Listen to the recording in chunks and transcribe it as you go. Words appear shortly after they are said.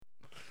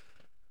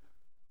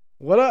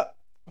What up,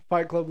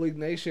 Fight Club League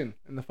Nation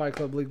and the Fight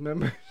Club League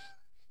members?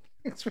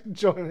 Thanks for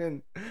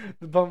joining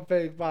the Pump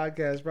Fake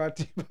Podcast, brought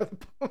to you by the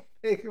Pump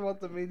Fake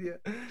Multimedia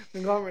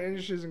Conglomerate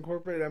Industries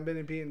Incorporated. I'm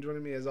Benny P, and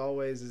joining me as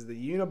always is the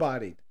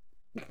unibodied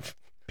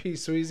P.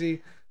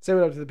 Sweezy. Say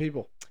what up to the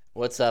people.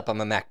 What's up? I'm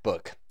a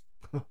MacBook.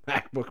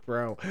 MacBook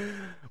Pro.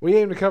 We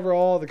aim to cover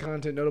all the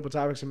content, notable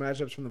topics, and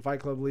matchups from the Fight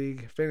Club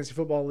League, Fantasy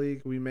Football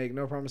League. We make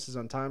no promises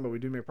on time, but we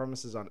do make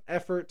promises on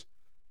effort.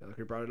 Like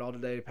we brought it all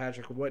today,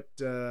 Patrick. What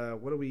are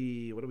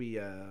we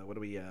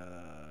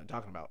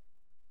talking about?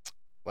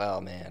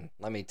 Well, man,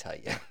 let me tell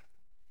you.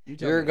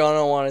 Tell You're me. going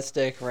to want to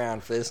stick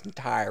around for this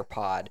entire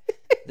pod.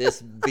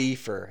 This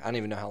beefer. I don't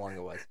even know how long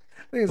it was.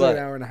 I think it's like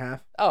an hour and a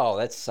half. Oh,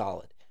 that's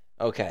solid.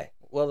 Okay.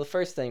 Well, the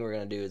first thing we're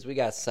going to do is we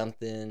got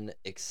something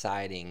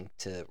exciting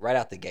to right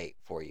out the gate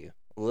for you.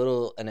 A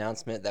little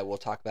announcement that we'll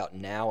talk about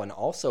now and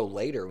also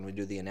later when we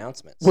do the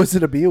announcements. Was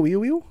it a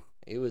BOE?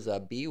 It was a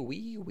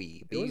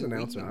B-wee-wee. It was an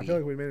announcement. I feel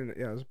like we made it.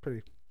 Yeah, it was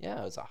pretty.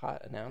 Yeah, it was a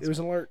hot announcement. It was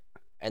an alert.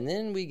 And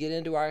then we get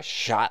into our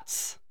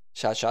shots.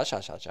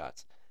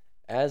 Shots.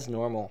 As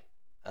normal,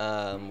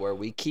 where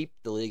we keep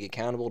the league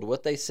accountable to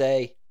what they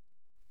say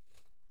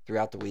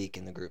throughout the week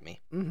in the group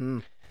me. Mm-hmm.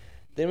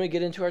 Then we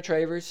get into our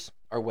Travers,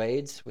 our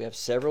Wades. We have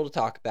several to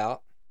talk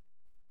about.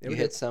 Yeah, you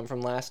hit some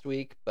from last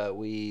week, but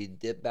we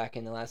dipped back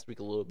into last week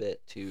a little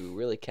bit to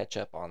really catch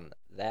up on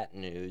that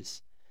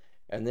news.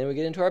 And then we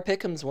get into our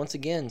pick'ems once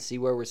again, see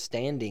where we're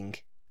standing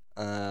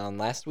on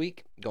last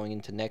week, going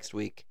into next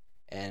week,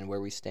 and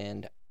where we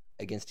stand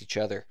against each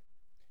other.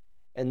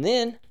 And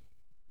then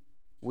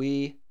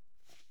we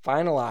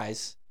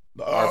finalize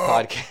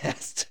our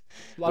podcast.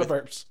 A lot of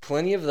burps.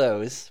 Plenty of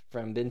those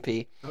from Ben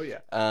P. Oh,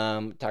 yeah.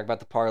 Talk about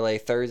the parlay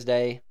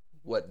Thursday,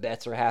 what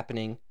bets are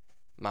happening,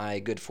 my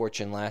good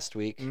fortune last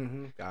week.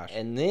 Mm-hmm. Gosh.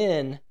 And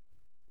then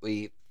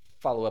we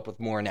follow up with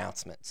more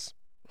announcements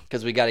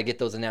because we got to get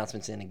those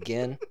announcements in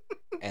again.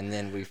 And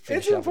then we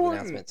finish It's off with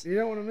important. announcements. You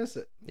don't want to miss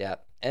it. Yeah.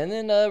 And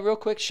then real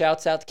quick,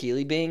 shouts out to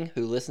Keely Bing,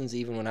 who listens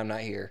even when I'm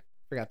not here,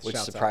 Forgot the which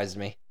shouts surprised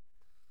me.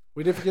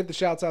 We did forget the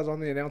shouts outs on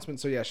the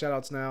announcement, so yeah, shout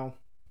outs now.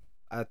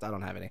 I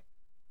don't have any.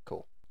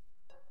 Cool.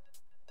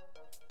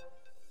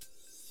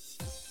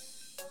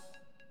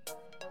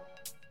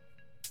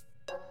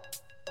 The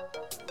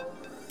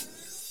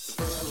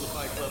first rule of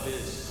Fight Club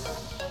is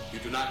you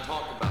do not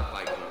talk about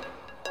Fight Club.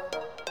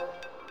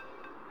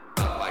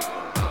 Fight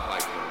Club.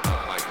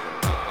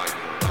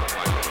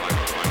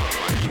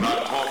 Do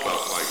not talk about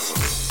Fight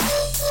Club.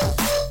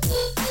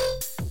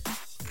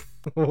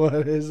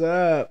 What is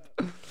up?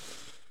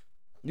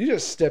 You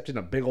just stepped in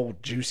a big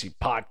old juicy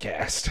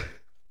podcast.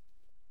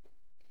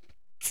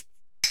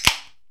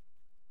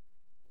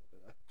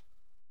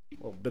 A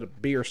little bit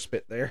of beer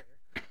spit there.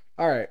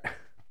 All right.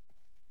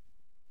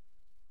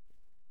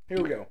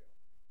 Here we go.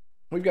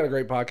 We've got a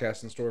great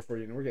podcast in store for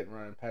you, and we're getting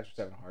running. Patrick's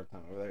having a hard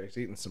time over there. He's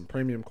eating some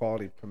premium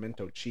quality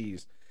pimento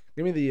cheese.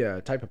 Give me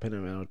the type of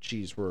pimento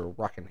cheese we're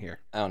rocking here.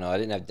 I don't know. I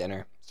didn't have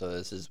dinner, so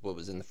this is what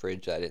was in the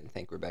fridge that I didn't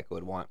think Rebecca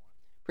would want.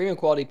 Premium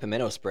quality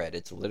pimento spread.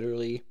 It's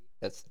literally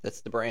that's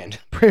the brand.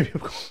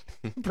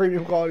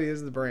 Premium quality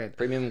is the brand.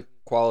 Premium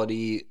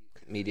quality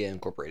media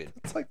incorporated.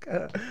 It's like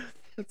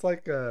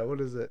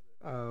what is it?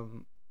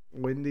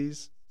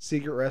 Wendy's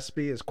secret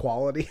recipe is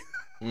quality.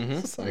 Mm-hmm.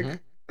 It's like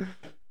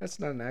that's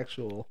not an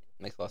actual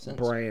Makes a lot of sense.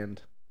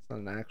 brand. It's not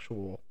an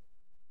actual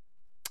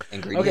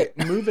Ingredient.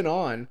 Okay, moving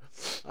on.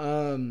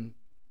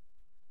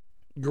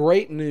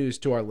 Great news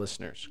to our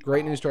listeners.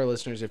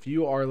 If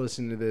you are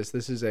listening to this,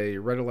 this is a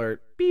red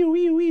alert.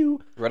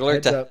 Red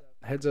alert.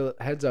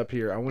 Heads up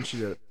here. I want you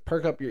to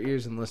perk up your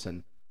ears and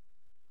listen.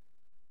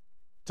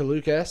 To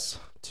Luke S,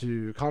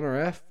 to Connor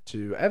F,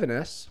 to Evan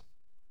S,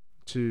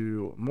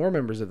 to more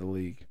members of the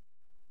league.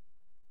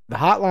 The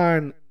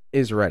hotline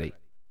is ready.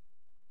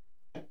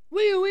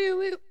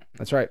 Wee.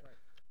 That's right.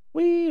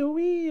 Wee.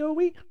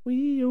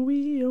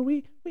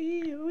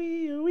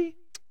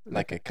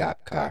 Like a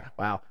cop car.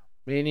 Wow.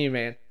 Me and you,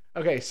 man.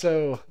 Okay,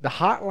 so the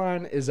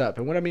hotline is up.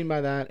 And what I mean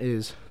by that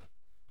is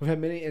we've had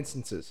many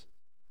instances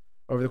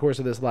over the course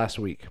of this last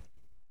week.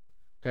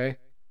 Okay?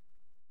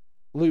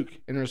 Luke,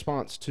 in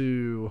response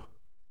to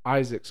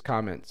Isaac's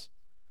comments,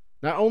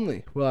 not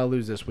only will I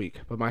lose this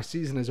week, but my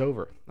season is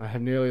over. I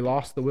have nearly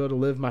lost the will to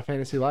live my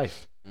fantasy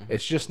life. Mm-hmm.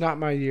 It's just not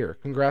my year.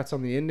 Congrats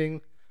on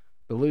ending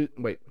the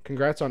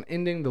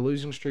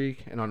losing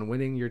streak and on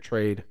winning your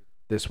trade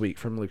this week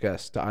from Luke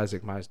S to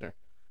Isaac Meisner.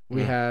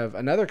 We have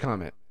another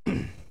comment.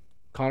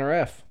 Connor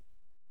F.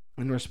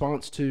 In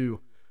response to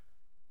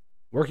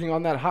working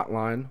on that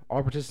hotline,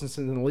 all participants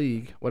in the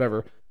league,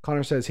 whatever,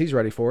 Connor says he's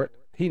ready for it.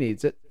 He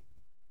needs it.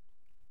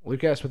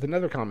 Luke S. with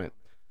another comment.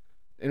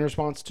 In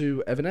response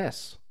to Evan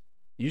S.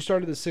 You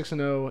started the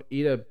 6-0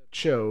 Ida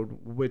showed,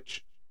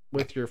 which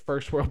with your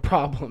first world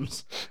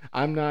problems.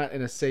 I'm not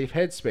in a safe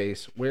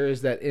headspace. Where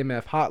is that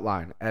MF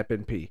hotline at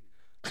Ben P?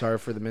 Sorry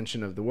for the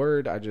mention of the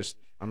word. I'm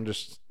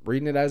just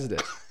reading it as it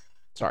is.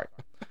 Sorry.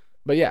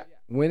 But yeah,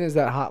 when is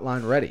that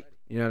hotline ready?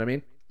 You know what I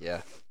mean?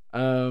 Yeah.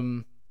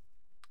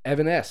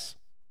 Evan S.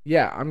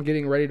 Yeah, I'm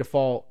getting ready to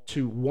fall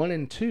to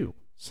 1-2.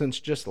 since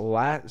just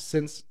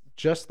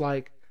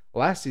like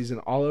last season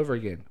all over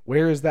again.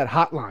 Where is that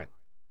hotline?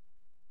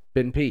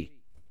 Ben P.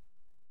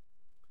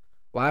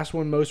 Last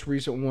one, most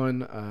recent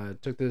one,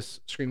 took this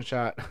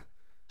screenshot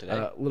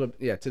Today?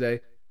 today.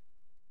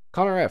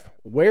 Connor F.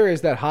 Where is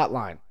that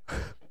hotline?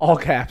 All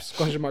caps,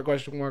 question mark,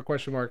 question mark,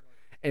 question mark.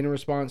 In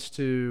response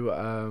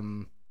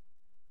to,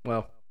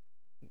 well,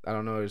 I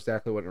don't know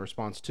exactly what in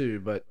response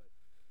to, but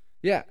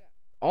yeah,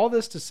 all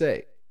this to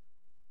say,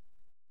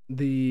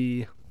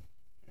 the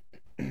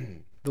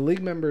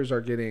league members are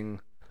getting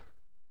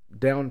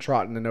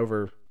downtrodden and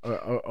over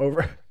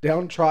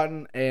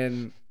downtrodden,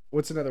 and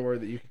what's another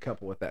word that you could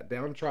couple with that?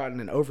 Downtrodden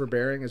and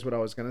overbearing is what I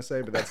was gonna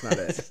say, but that's not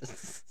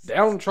it.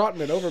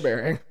 Downtrodden and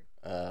overbearing.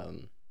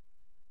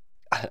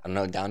 I don't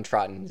know.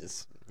 Downtrodden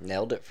just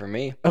nailed it for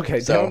me. Okay,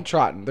 So-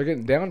 downtrodden. They're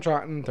getting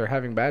downtrodden. They're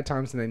having bad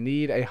times, and they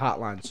need a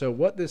hotline. So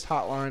what this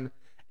hotline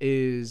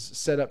is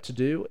set up to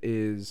do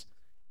is,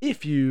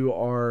 if you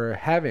are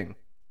having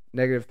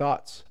negative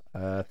thoughts,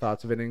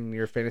 thoughts of ending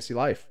your fantasy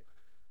life,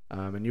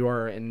 and you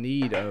are in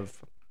need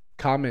of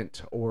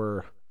comment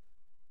or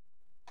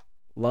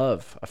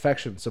love,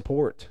 affection,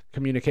 support,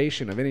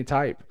 communication of any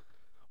type,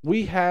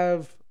 we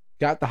have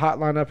got the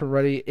hotline up and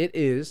ready. It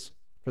is,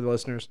 for the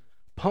listeners,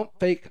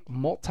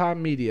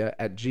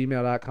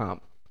 pumpfakemultimedia@gmail.com. I'm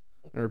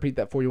going to repeat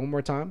that for you one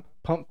more time.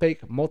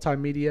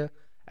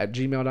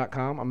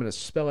 Pumpfakemultimedia@gmail.com. I'm going to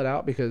spell it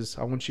out because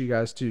I want you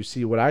guys to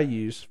see what I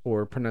use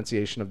for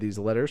pronunciation of these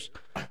letters.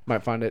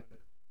 Might find it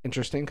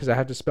interesting because I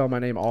have to spell my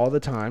name all the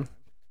time.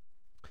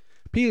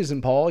 P as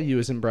in Paul, U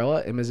as in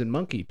umbrella, M as in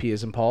monkey, P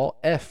as in Paul,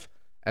 F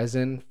as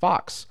in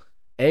fox,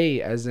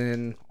 A as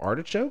in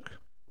artichoke,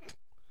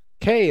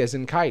 K as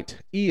in kite,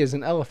 E as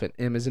in elephant,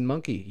 M as in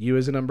monkey, U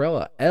as in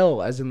umbrella,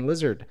 L as in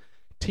lizard,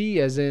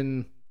 T as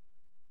in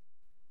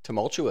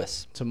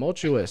Tumultuous.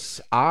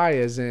 I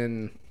as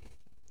in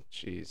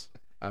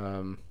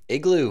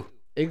Igloo.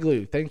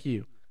 igloo, thank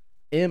you.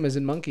 M as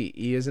in monkey,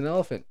 E as in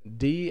elephant,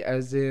 D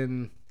as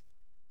in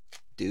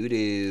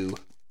Doo-doo.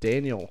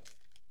 Daniel,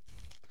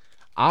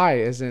 I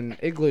as in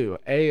igloo,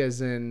 A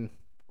as in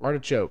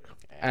artichoke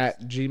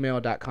at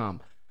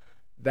gmail.com.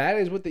 That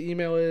is what the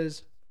email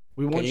is.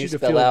 We want Can you to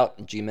spell feel out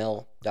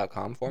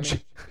gmail.com for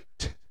me?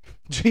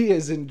 G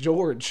as in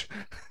George,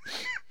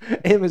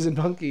 M as in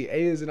monkey,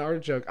 A as in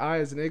artichoke, I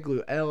as in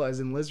igloo, L as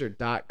in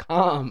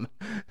lizard.com,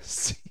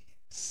 C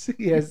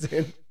as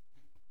in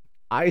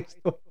ice,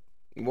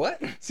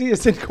 What? C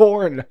as in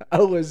corn,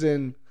 O as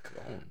in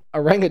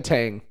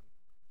orangutan,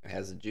 It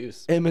has the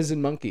juice. M as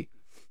in monkey.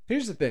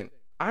 Here's the thing.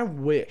 I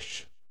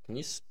wish Can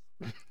you?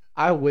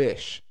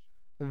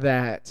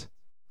 that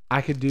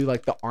I could do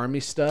like the army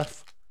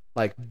stuff,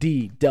 like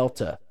D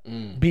Delta,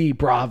 B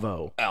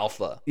Bravo,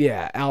 Alpha.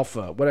 yeah,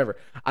 Alpha, whatever.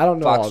 I don't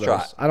know all Foxtrot.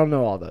 those. I don't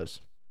know all those.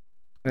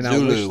 And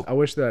Zulu. I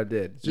wish that I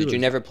did. Did you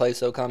Zulu's- never play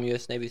SOCOM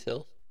US Navy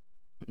SEALs?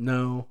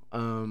 No.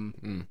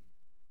 Can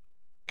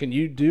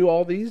you do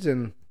all these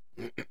in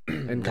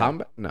No.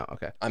 combat? No.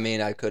 Okay. I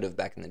mean, I could have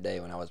back in the day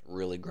when I was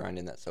really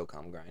grinding that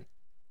SOCOM grind.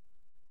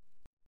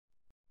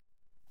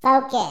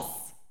 Focus.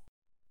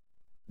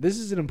 This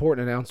is an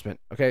important announcement.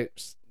 Okay,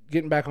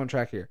 getting back on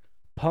track here.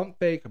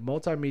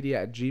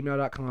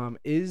 Pumpfakemultimedia@gmail.com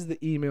is the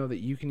email that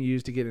you can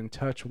use to get in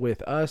touch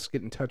with us,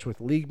 get in touch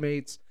with league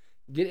mates,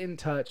 get in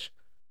touch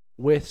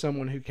with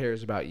someone who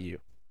cares about you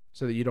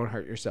so that you don't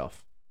hurt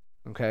yourself.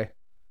 Okay?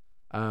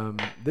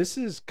 This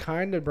is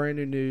kind of brand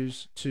new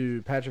news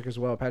to Patrick as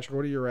well. Patrick,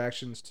 what are your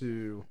reactions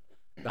to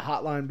the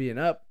hotline being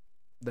up?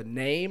 The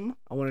name?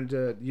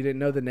 You didn't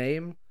know the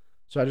name,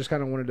 so I just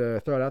kind of wanted to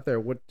throw it out there.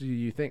 What do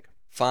you think?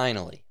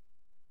 Finally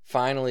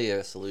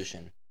a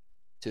solution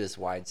to this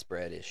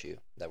widespread issue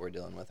that we're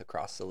dealing with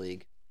across the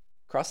league,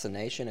 across the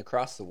nation,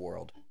 across the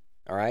world.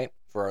 All right?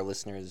 For our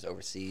listeners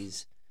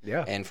overseas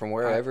Yeah. and from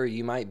wherever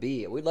you might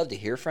be. We'd love to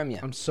hear from you.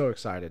 I'm so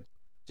excited.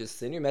 Just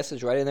send your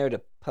message right in there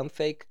to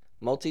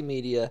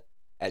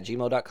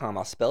pumpfakemultimedia@gmail.com.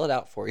 I'll spell it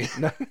out for you.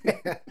 All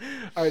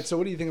right, so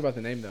what do you think about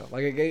the name though?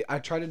 Like I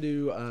tried to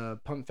do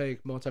Pump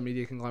Fake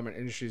Multimedia Conglomerate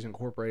Industries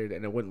Incorporated,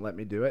 and it wouldn't let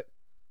me do it.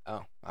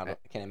 Oh, I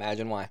can't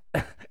imagine why.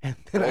 And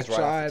then Rolls right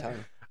off the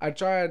tongue. I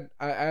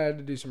had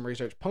to do some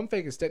research. Pump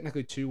Fake is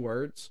technically 2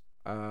 words,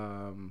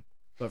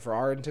 but for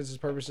our intents and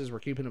purposes, we're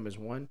keeping them as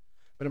one.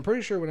 But I'm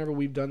pretty sure whenever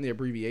we've done the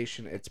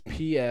abbreviation, it's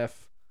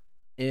PFMM.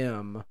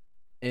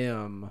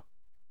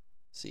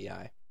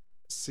 CI.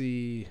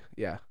 CI.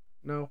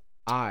 Pump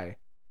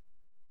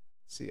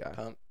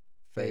Fake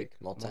Fake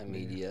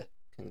Multimedia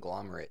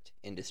Conglomerate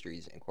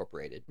Industries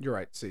Incorporated. You're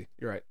right.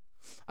 You're right.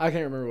 I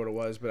can't remember what it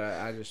was, but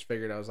I just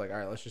figured, I was like, all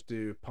right, let's just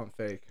do Pump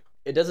Fake.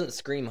 It doesn't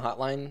scream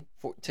hotline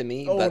to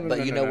me, Oh, but no, but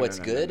no, you no, know no, what's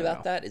no, good no.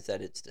 about that is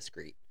that it's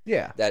discreet.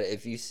 Yeah. That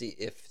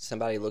if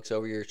somebody looks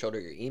over your shoulder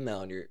at your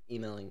email and you're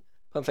emailing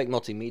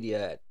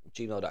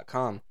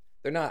pumpfakemultimedia@gmail.com,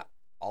 they're not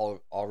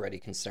already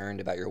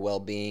concerned about your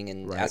well-being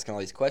and Right. asking all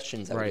these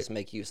questions that would Right. just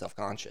make you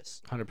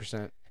self-conscious.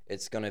 100%.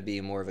 It's going to be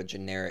more of a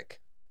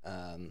generic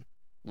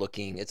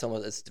looking. It's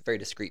very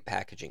discreet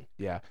packaging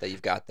Yeah. that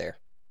you've got there.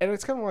 And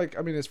it's kind of like,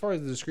 I mean, as far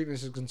as the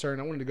discreetness is concerned,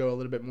 I wanted to go a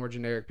little bit more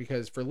generic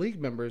because for league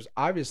members,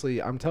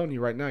 obviously, I'm telling you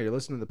right now, you're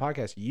listening to the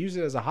podcast, use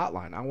it as a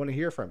hotline. I want to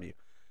hear from you.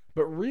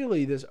 But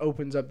really, this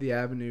opens up the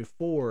avenue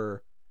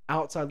for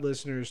outside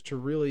listeners to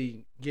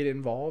really get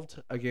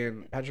involved.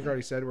 Again, Patrick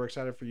already said we're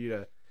excited for you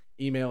to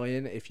email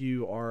in if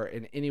you are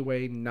in any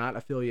way not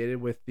affiliated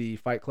with the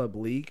Fight Club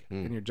League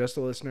and you're just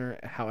a listener,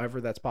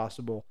 however that's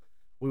possible.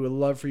 We would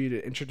love for you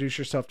to introduce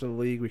yourself to the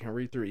league. We can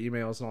read through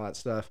emails and all that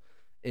stuff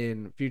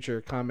in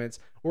future comments.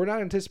 We're not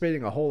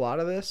anticipating a whole lot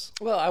of this.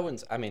 Well,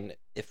 I mean,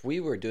 if we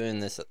were doing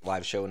this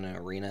live show in an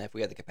arena, if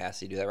we had the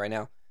capacity to do that right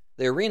now,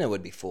 the arena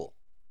would be full.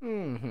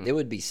 Mm-hmm. It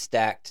would be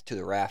stacked to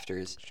the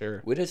rafters.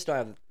 Sure. We just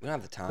don't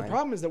have the time. The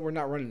problem is that we're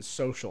not running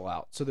social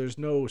out, so there's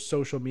no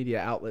social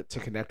media outlet to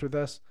connect with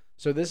us.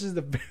 So this is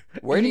the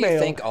Where do you email.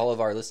 think all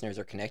of our listeners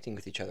are connecting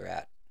with each other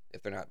at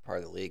if they're not part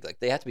of the league? Like,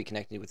 they have to be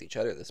connecting with each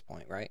other at this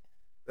point, right?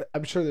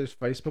 I'm sure there's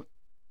Facebook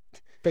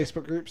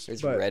groups.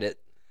 There's but Reddit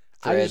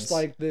I threads. just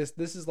like this.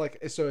 This is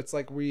like, so it's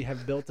like we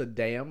have built a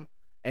dam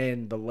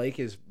and the lake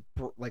is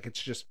like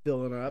it's just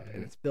filling up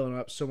and it's filling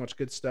up so much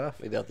good stuff.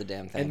 We built the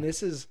damn thing. And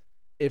this is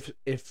if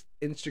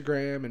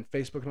Instagram and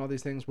Facebook and all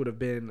these things would have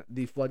been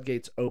the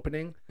floodgates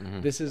opening.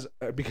 Mhm. This is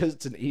because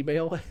it's an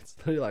email. It's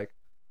literally like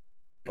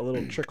a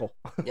little trickle.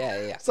 Yeah.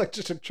 It's like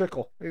just a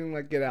trickle. You can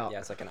like get out. Yeah,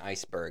 it's like an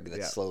iceberg that's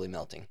Yeah. slowly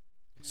melting.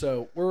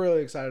 So we're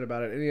really excited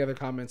about it. Any other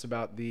comments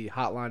about the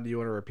hotline? Do you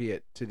want to repeat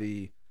it to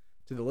the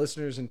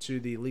listeners and to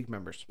the league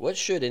members? What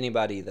should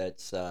anybody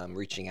that's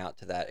reaching out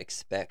to that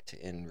expect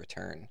in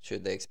return?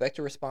 Should they expect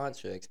a response?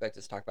 Should they expect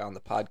us to talk about it on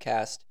the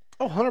podcast?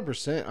 Oh,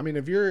 100%. I mean,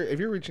 if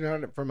you're reaching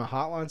out from a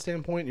hotline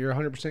standpoint, you're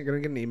 100%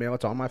 going to get an email.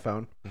 It's on my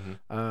phone.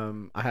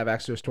 Mhm. I have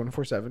access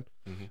 24/7,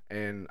 Mhm.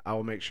 and I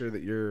will make sure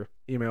that your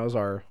emails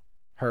are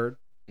heard,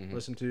 Mhm.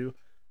 listened to.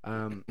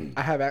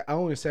 I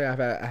only say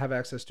I have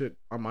access to it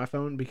on my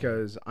phone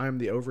because I'm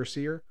the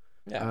overseer.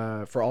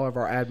 Yeah. For all of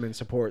our admin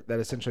support that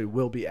essentially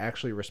will be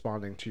actually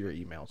responding to your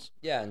emails.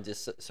 Yeah, and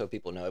just so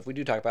people know, if we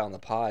do talk about it on the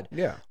pod,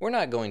 Yeah. we're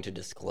not going to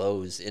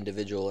disclose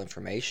individual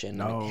information.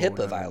 No, HIPAA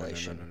no, no,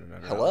 violation.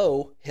 no.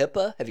 Hello,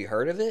 HIPAA? Have you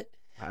heard of it?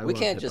 I We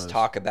love can't just HIPAAs.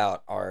 talk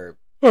about our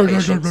That's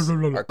patients, our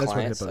what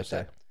clients HIPAA like say.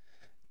 that.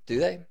 Do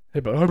they?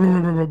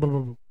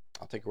 HIPAA.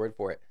 I'll take your word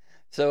for it.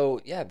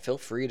 So, yeah, feel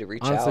free to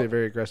reach Honestly, a out.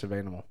 very aggressive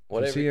animal. If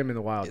Whatever- you see him in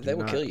the wild, they do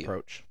will not kill you.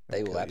 approach. They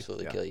They'll will kill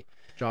absolutely Yeah. kill you.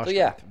 Josh, So,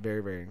 yeah.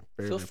 very, very,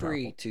 very, Feel very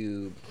free powerful.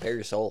 to bare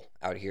your soul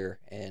out here,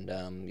 and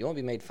you won't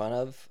be made fun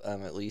of,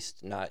 at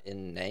least not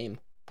in name.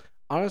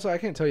 Honestly, I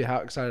can't tell you how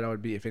excited I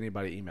would be if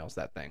anybody emails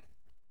that thing.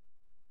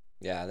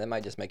 Yeah, that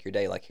might just make your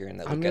day, like hearing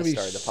that I'm Lucas gonna be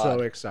started the so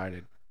pod.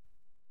 excited.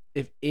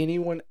 If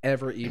anyone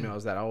ever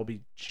emails that, I will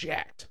be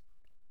jacked.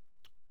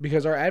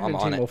 Because our I'm admin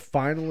on team it. will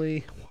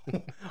finally,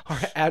 our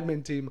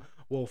admin team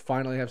will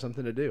finally have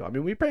something to do. I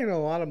mean, we paying a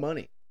lot of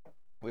money.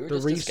 We were The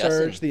just research,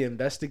 discussing. the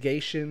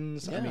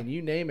investigations. I Yeah. mean,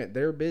 you name it,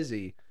 they're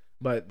busy.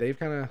 But they've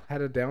kind of had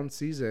a down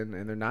season,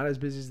 and they're not as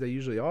busy as they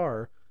usually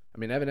are. I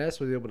mean, Evan S.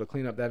 was able to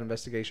clean up that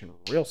investigation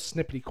real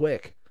snippety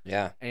quick.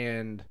 Yeah.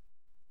 And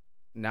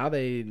now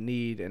they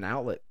need an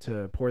outlet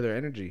to pour their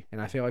energy.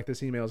 And I feel like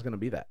this email is going to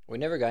be that. We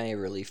never got any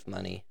relief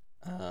money.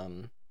 I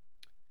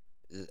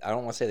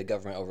don't want to say the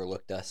government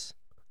overlooked us.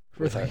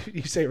 With our-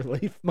 You say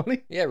relief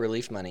money? Yeah,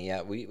 relief money.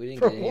 Yeah, we didn't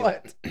For get any.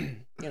 what?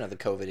 The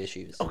COVID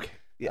issues. Okay.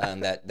 Yeah.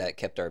 That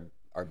kept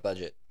our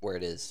budget where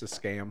it is. It's a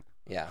scam.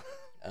 Yeah.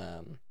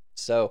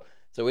 So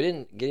we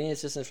didn't get any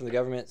assistance from the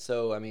government.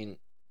 So I mean,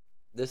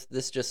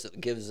 this just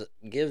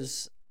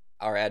gives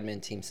our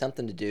admin team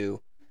something to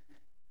do,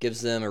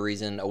 gives them a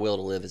reason, a will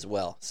to live as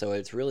well. So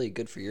it's really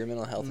good for your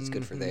mental health. It's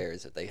good for Mhm.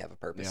 theirs if they have a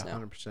purpose Yeah, now.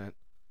 100%.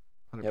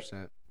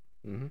 100%.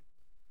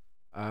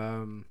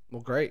 Mm-hmm.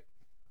 Well, great.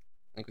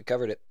 I think we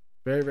covered it.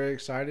 Very, very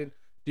excited.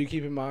 Do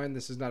keep in mind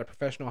this is not a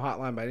professional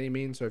hotline by any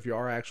means. So if you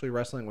are actually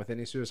wrestling with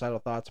any suicidal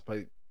thoughts, call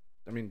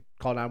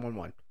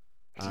 911.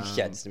 Yeah,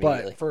 just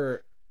immediately. But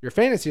for your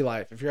fantasy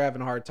life, if you're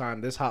having a hard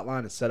time, this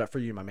hotline is set up for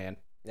you, my man,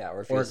 Yeah,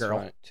 or if Or you a just girl.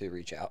 want to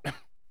reach out.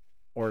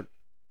 or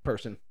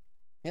person.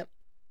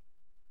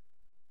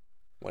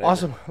 Whatever.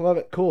 Awesome, I love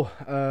it. Cool.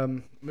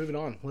 Moving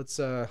on. Let's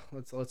do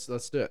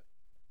it.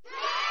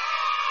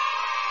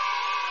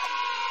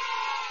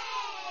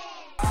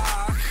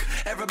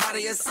 Everybody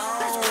is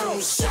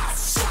on.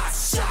 Shots,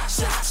 shots, shots,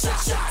 shots, shots,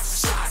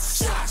 shots, shots,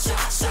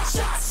 shots, shots,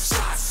 shots,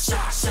 shots,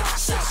 shots,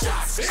 shots,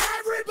 shots, shots.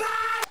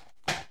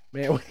 Everybody.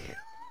 Man,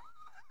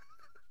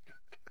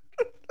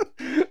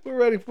 we're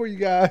ready for you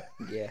guys.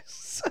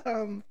 Yes.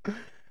 Man.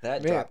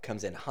 That drop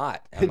comes in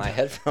hot on my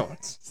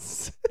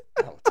headphones.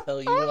 I'll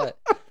tell you what.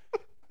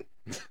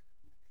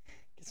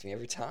 Gets me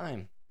every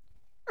time.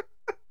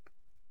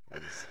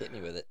 Just hit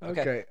me with it.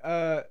 Okay.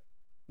 Okay.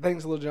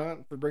 Thanks, Lil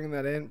John, for bringing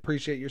that in.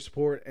 Appreciate your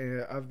support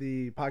of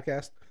the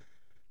podcast.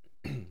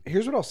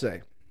 Here's what I'll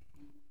say.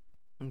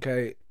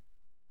 Okay.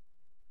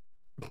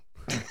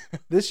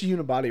 This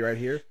unibody right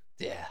here.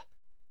 Yeah.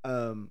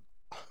 I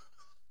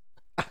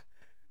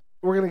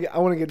want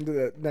to get into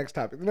the next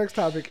topic. The next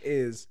topic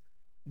is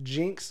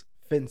Jinx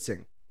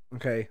fencing.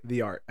 Okay,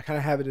 the art. I kind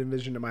of have it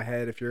envisioned in my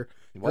head. If you're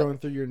What? going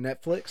through your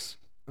Netflix,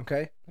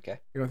 Okay? Okay.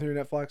 You're going through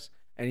Netflix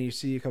and you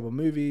see a couple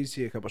movies,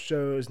 see a couple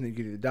shows, and then you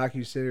get to the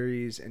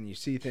docuseries and you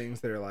see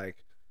things that are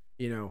like,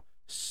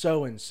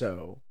 so and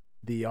so,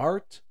 the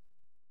art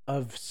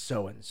of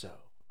so and so,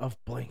 of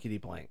blankety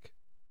blank.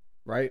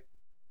 Right?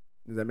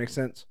 Does that make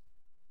sense?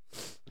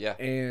 Yeah.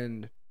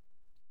 And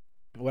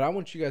what I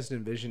want you guys to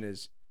envision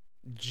is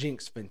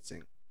jinx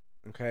fencing.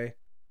 Okay?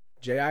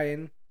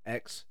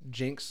 Jinx,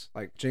 jinx,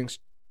 like jinx,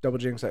 double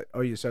jinx, like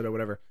OU soda,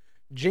 whatever.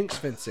 Jinx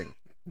fencing.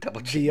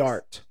 Double The jinx.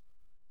 art.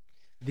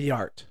 The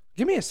art.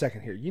 Give me a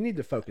second here. You need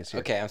to focus here.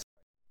 Okay.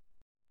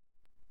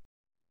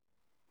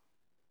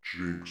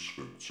 Jinx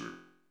fencing.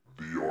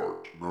 The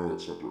art. No,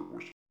 that's not the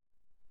right voice.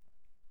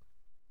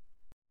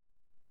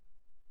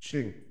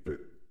 I'm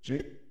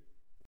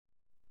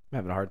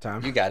having a hard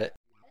time. You got it.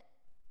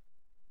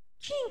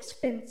 Jinx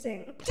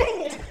fencing.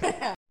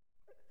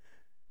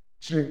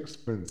 Jinx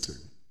fencing.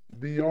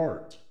 The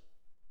art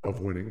of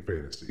winning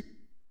fantasy.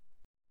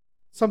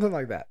 Something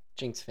like that.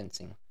 Jinx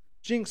fencing.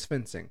 Jinx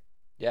fencing.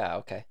 Yeah.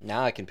 Okay.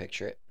 Now I can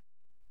picture it.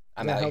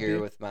 I'm Does that out help here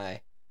you? with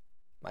my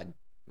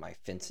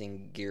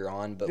fencing gear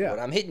on, but Yeah. what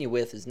I'm hitting you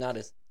with is not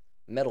a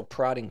metal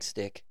prodding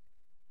stick.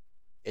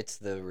 It's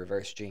the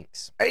reverse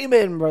jinx.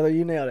 Amen, brother.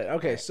 You nailed it.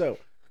 Okay, Alright. so.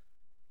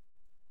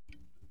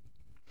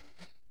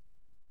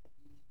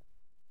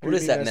 What is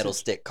Group me that message- metal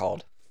stick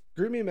called?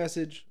 Group me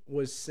message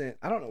was sent.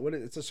 I don't know what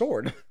it's a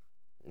sword.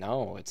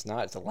 No, it's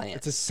not. It's a lance.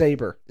 It's a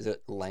saber. Is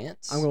it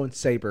lance? I'm going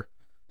saber.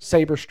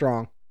 Saber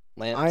strong.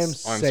 Lance I am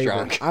Armstrong.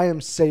 saber. I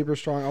am saber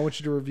strong. I want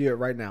you to review it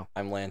right now.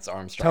 I'm Lance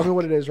Armstrong. Tell me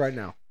what it is right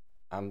now.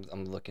 I'm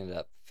looking it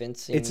up.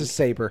 Fencing. It's a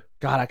saber.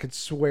 God, I could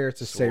swear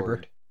it's a saber.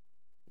 sword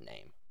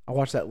name. I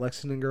watched that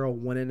Lexington girl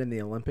win it in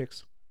the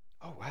Olympics.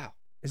 Oh wow.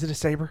 Is it a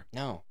saber?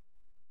 No,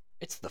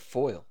 it's the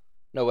foil.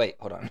 No wait,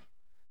 hold on.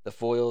 The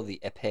foil,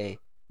 the epee,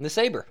 and the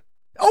saber.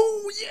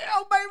 Oh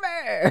yeah,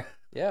 baby!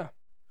 Yeah,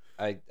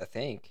 I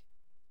think.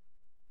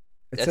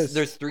 It That's, says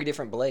there's 3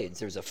 different blades.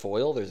 There's a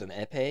foil, there's an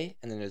epee,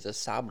 and then there's a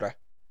sabre.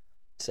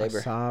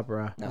 Saber.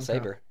 Sabra. No,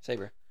 Okay.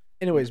 saber.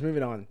 Anyways,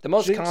 moving on. The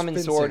most Jinx common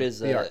fencing, sword is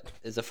the art.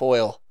 a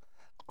foil.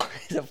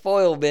 It's a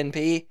foil, Ben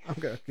P. I'm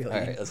gonna kill All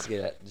you. right, let's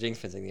get it. Jinx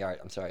fencing the art.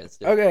 I'm sorry. Let's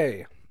do it.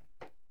 Okay,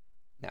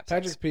 Knapsacks.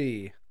 Patrick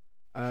P.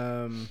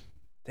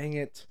 Dang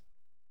it.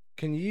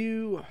 Can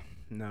you?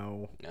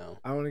 No, No.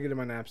 I want to get in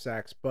my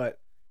knapsacks, but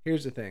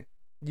here's the thing.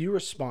 You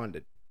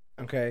responded.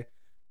 Okay.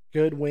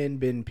 Good win,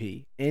 Ben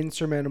P.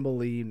 Insurmountable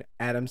lead.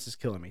 Adams is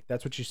killing me.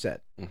 That's what you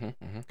said.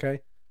 Mm-hmm.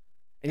 Okay.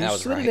 And That you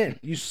was slid right. it in.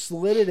 You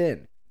slid it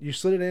in. You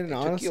slid it in, and It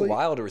took honestly, you a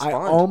while to I respond.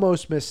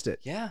 almost missed it.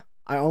 Yeah.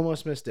 I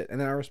almost missed it. And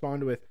then I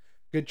responded with,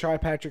 good try,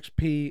 Patrick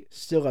P.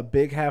 Still a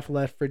big half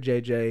left for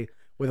JJ.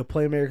 With a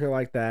playmaker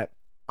like that,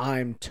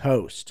 I'm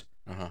toast.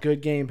 Uh-huh.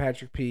 Good game,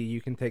 Patrick P.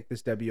 You can take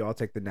this W. I'll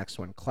take the next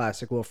one.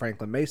 Classic Will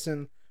Franklin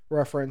Mason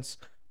reference.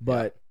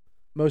 But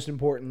most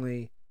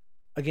importantly,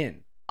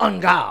 again,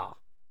 Unga.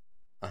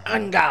 Uh-huh.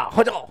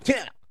 Unga.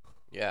 Yeah.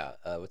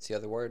 Yeah. What's the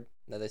other word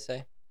that they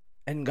say?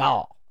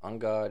 Nga. On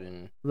guard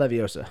and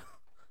Leviosa.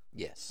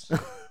 yes.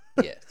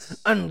 Yes.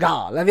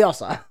 Unga.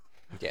 Leviosa.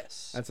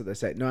 Yes. That's what they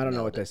say. No, I don't know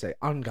Nailed what they it. say.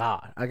 On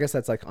guard. I guess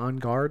that's like on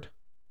guard.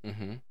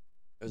 Mm-hmm.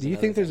 Do you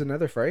think there's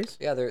another phrase?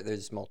 Yeah,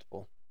 there's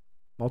multiple.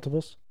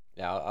 Multiples?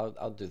 Yeah,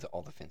 I'll do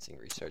all the fencing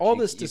research. All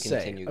You- this you to say,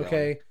 continue going.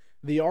 okay,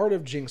 the art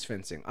of jinx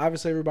fencing.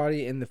 Obviously,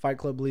 everybody in the Fight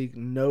Club League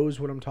knows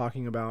what I'm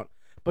talking about.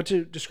 But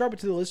to describe it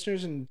to the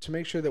listeners and to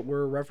make sure that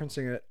we're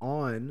referencing it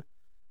on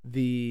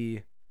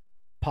the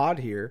pod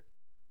here,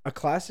 a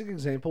classic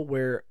example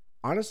where,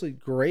 honestly,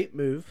 great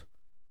move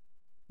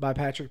by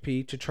Patrick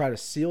P. to try to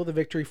seal the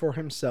victory for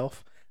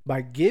himself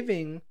by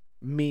giving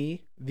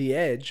me the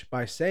edge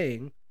by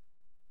saying,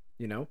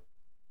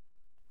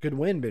 good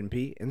win, Ben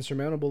P.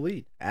 Insurmountable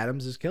lead.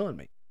 Adams is killing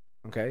me.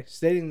 Okay,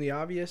 stating the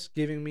obvious,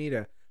 giving me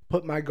to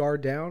put my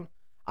guard down.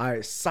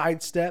 I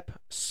sidestep,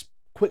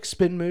 quick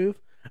spin move,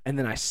 and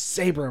then I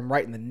saber him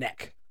right in the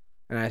neck,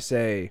 and I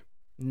say,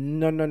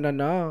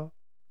 no,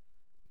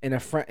 in a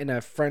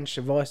French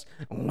voice,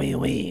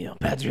 oui,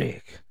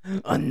 Patrick,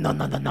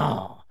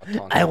 no,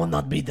 I will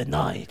not be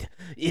denied.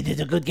 It is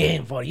a good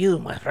game for you,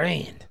 my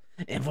friend,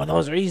 and for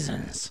those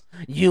reasons,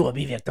 you will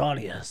be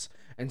victorious.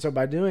 And so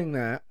by doing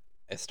that,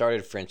 It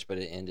started French, but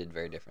it ended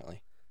very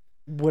differently.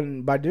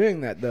 by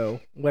doing that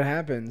though, what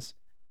happens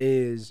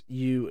is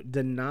you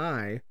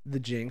deny the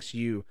jinx,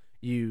 you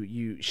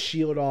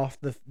shield off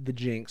the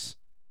jinx,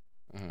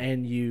 Mhm.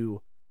 and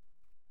you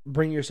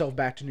bring yourself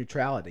back to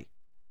neutrality.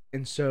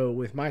 And so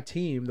with my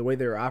team, the way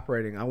they were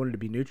operating, I wanted to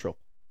be neutral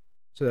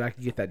so that I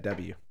could get that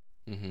W.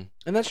 Mm-hmm.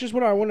 And that's just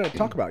what I wanted to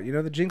talk about.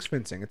 The jinx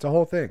fencing. It's a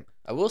whole thing.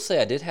 I will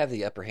say I did have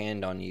the upper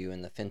hand on you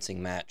in the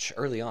fencing match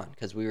early on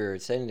because we were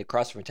sitting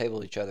across from a table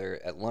with each other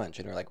at lunch,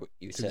 and we're like,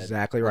 you It's said,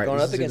 exactly "We're right. going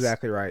This up is against-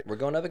 exactly right. we're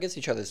going up against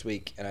each other this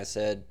week," and I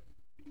said,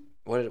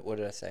 "What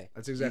did I say?"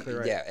 That's exactly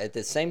right. Yeah. At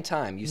the same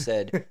time, you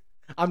said,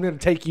 I'm gonna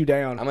take you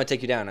down. I'm gonna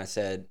take you down. I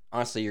said,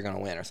 honestly, you're gonna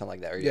win or something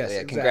like that. Or, Yes,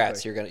 yeah,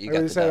 congrats, exactly. you I got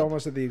really the said dub.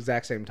 almost at the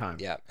exact same time.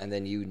 Yeah, and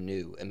then you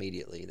knew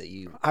immediately that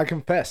you. I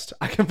confessed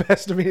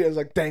to me. I was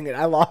like, dang it,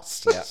 I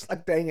lost. Yeah. It's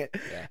like, dang it.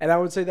 Yeah. And I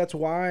would say that's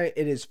why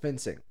it is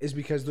fencing, is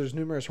because there's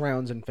numerous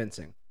rounds in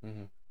fencing.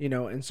 Mhm. You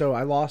know, and so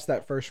I lost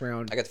that first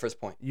round. I got the first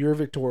point. You're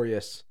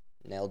victorious,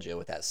 Nailed you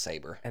with that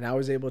saber. and I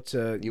was able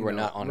to. You were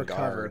know, not on recover.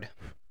 guard.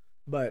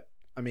 But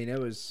I mean, it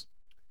was.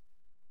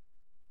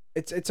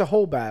 It's a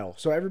whole battle.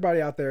 So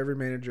everybody out there, every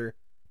manager,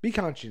 be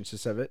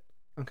conscientious of it.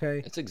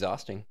 Okay. It's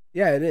exhausting.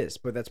 Yeah, it is,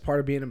 but that's part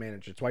of being a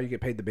manager. It's why you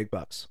get paid the big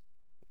bucks.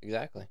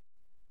 Exactly.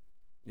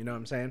 You know what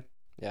I'm saying?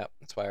 Yeah,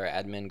 that's why our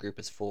admin group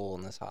is full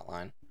in this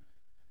hotline.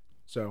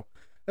 So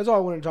that's all I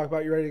wanted to talk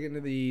about. You ready to get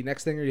into the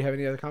next thing, or do you have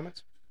any other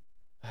comments?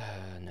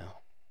 No.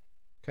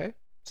 Okay.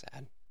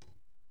 Sad.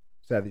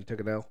 Sad that you took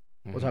an L.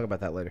 We'll Mhm. talk about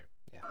that later.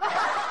 Yeah.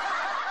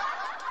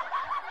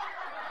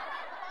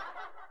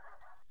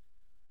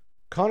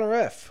 Connor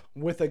F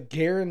with a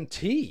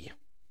guarantee.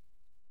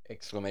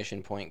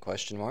 Exclamation point,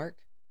 question mark.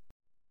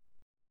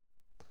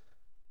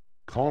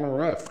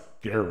 Connor F.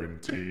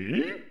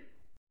 Guarantee?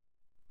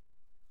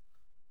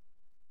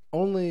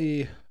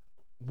 Only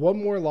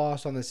one more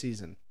loss on the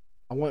season.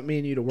 I want me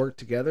and you to work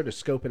together to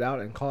scope it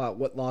out and call out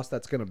what loss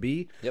that's going to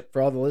be. Yep.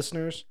 For all the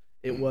listeners,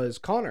 it was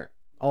Connor,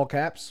 all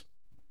caps.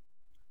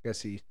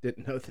 Guess he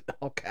didn't know that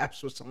all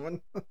caps was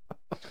on.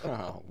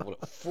 Oh, what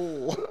a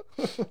fool.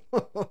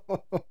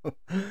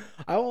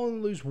 I will only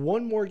lose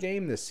one more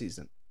game this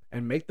season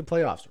and make the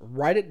playoffs.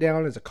 Write it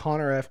down as a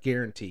Connor F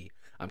guarantee.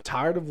 I'm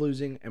tired of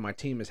losing, and my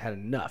team has had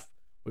enough.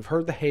 We've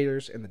heard the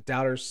haters and the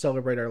doubters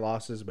celebrate our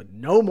losses, but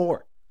no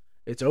more.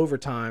 It's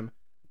overtime.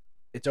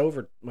 It's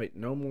over. Wait,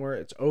 no more.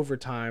 It's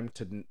overtime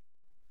to.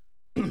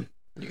 You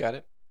got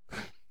it?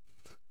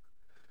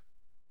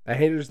 The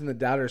haters and the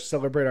doubters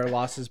celebrate our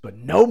losses, but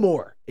no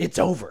more. It's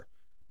over.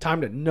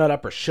 Time to nut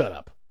up or shut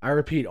up. I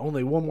repeat,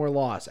 only one more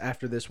loss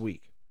after this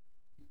week.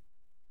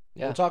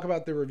 Yeah. We'll talk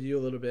about the review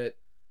a little bit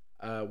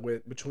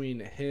between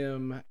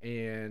him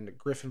and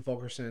Griffin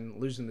Fulkerson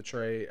losing the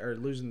trade or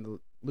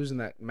losing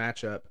that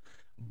matchup.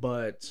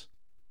 But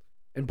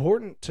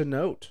important to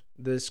note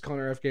this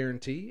Connor F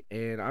guarantee,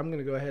 and I'm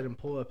gonna go ahead and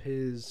pull up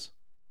his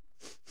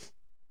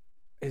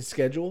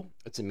schedule.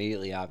 It's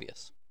immediately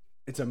obvious.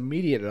 It's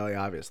immediately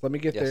obvious. Let me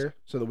get Yes. there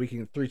so that we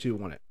can 3, 2,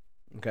 1 it.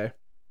 Okay.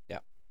 Yeah.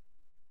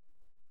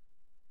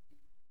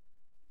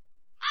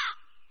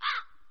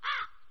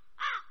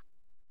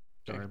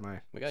 Sorry, my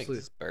We gotta get sleep.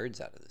 these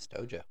birds out of this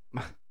dojo.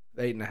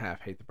 The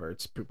 8.5 hate the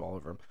birds. Poop all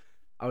over them.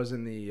 I was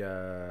in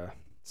the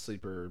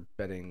sleeper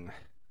bedding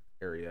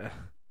area.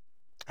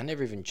 I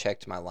never even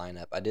checked my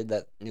lineup. I did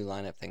that new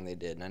lineup thing they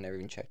did, and I never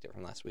even checked it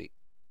from last week.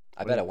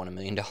 I What bet do I you- won $1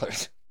 million.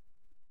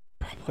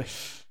 Probably.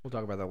 We'll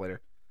talk about that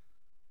later.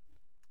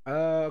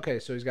 Okay,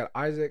 so he's got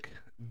Isaac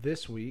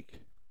this week.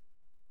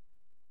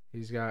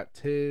 He's got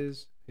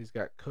Tiz. He's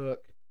got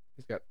Cook.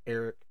 He's got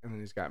Eric, and then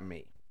he's got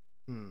me.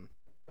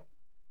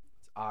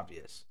 It's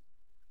obvious.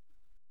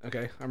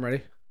 Okay, I'm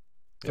ready.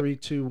 3,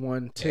 2,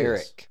 1. Tiz.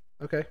 Eric.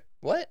 Okay.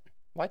 What?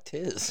 Why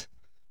Tiz?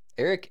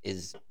 Eric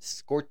is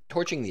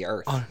torching the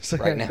earth Honestly,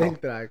 right I now.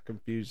 think that I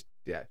confused.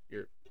 Yeah,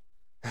 you're.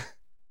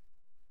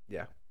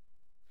 Yeah.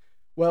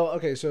 Well,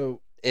 okay,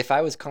 so If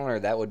I was Connor,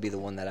 that would be the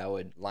one that I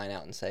would line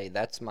out and say,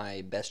 that's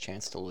my best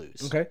chance to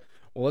lose. okay.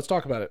 Well, let's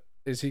talk about it.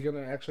 Is he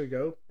gonna actually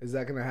go? Is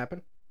that gonna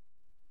happen?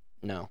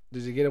 No.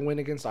 Does he get a win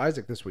against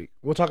Isaac this week?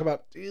 We'll talk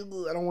about. I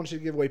don't want you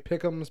to give away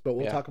pick'ems, but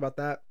we'll Yeah. talk about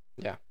that.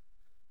 Yeah.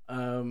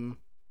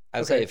 I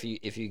would Okay. say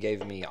if you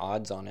gave me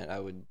odds on it, I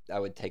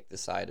would take the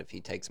side if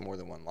he takes more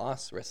than one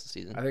loss the rest of the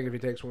season. I think if he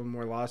takes one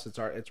more loss, it's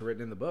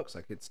written in the books.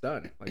 Like it's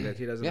done. Like that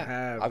he doesn't Yeah,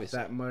 have obviously.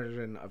 that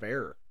margin of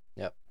error.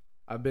 Yep.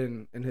 I've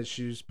been in his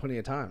shoes plenty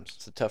of times.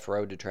 It's a tough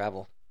road to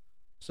travel.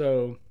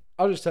 So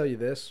I'll just tell you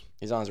this.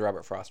 He's on his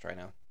Robert Frost right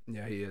now.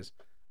 Yeah, he is.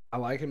 I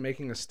like him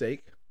making a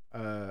stake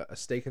in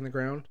the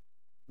ground,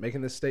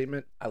 making this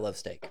statement. I love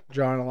steak.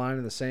 Drawing a line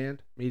in the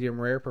sand, medium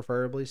rare,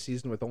 preferably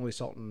seasoned with only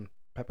salt and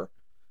pepper.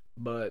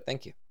 But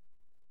Thank you.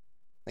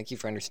 Thank you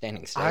for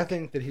understanding steak. I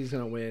think that he's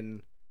gonna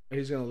win.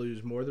 He's gonna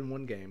lose more than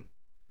one game.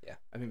 Yeah.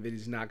 I think that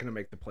he's not gonna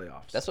make the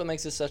playoffs. That's what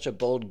makes it such a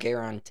bold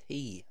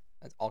guarantee.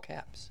 That's all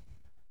caps.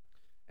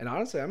 And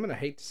honestly, I'm gonna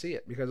hate to see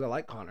it because I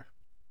like Connor.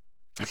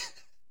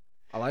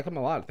 I like him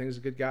a lot. I think he's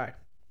a good guy.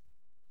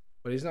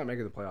 But he's not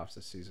making the playoffs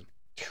this season.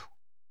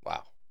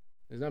 Wow.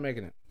 He's not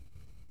making it.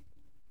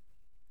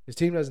 His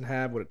team doesn't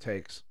have what it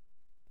takes.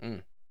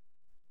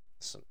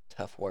 Some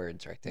tough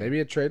words right there. Maybe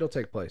a trade will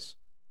take place.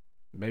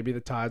 Maybe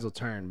the tides will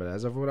turn. But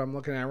as of what I'm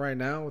looking at right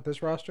now with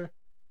this roster,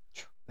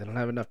 they don't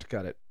have enough to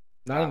cut it.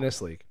 Not in Wow.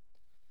 this league.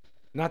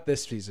 Not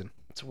this season.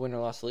 It's a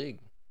win-or-loss league.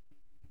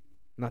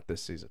 Not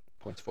this season.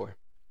 Points for.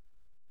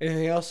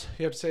 Anything else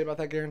you have to say about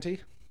that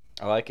guarantee?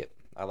 I like it.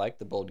 I like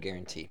the bold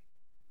guarantee.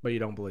 But you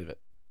don't believe it.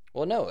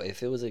 Well, no.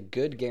 If it was a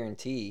good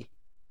guarantee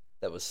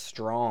that was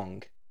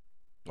strong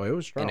Well, it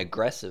was strong. and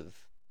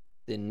aggressive,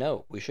 then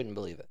no, we shouldn't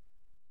believe it.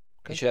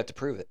 Okay. He should have to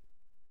prove it.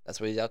 That's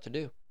what he's out to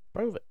do.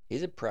 Prove it.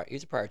 He's a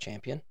prior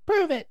champion.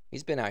 Prove it.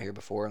 He's been out here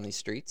before on these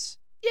streets.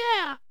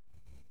 Yeah,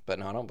 But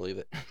no, I don't believe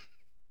it.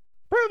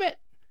 prove it.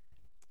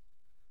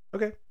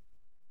 Okay,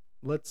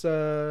 let's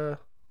talk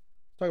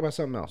about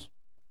something else.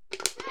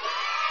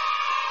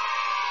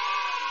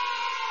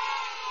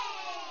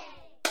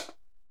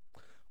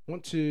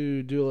 Want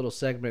to do a little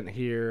segment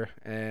here,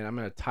 and I'm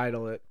going to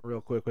title it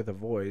real quick with a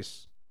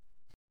voice.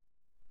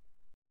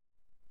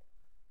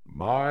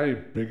 My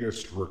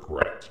biggest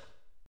regret.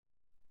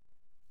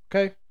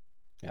 Okay.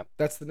 Yep.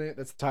 That's the name.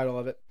 That's the title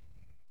of it.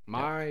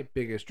 My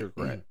biggest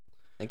regret.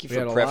 Thank you We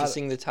had for a lot of-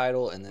 prefacing the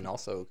title and then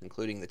also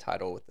concluding the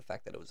title with the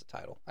fact that it was a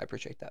title. I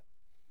appreciate that.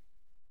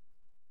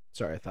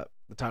 Sorry, I thought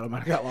the title might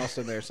have got lost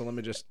in there, so let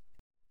me just.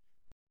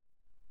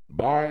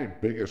 My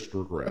biggest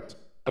regret.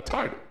 A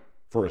title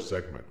for a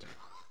segment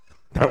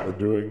that we're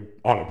doing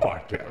on a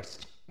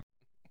podcast.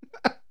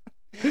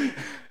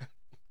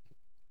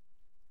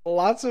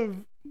 Lots of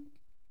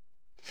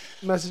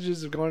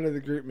messages have gone into the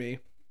group me,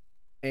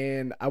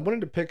 and I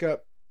wanted to pick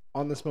up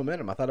on this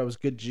momentum. I thought it was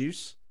good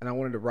juice, and I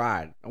wanted to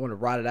ride. I wanted to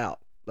ride it out.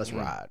 Let's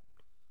ride.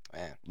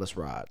 Man, Let's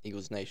ride.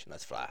 Eagles Nation,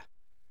 let's fly.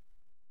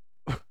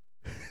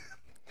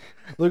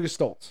 Lucas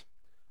Stoltz.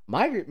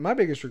 My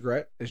biggest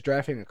regret is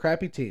drafting a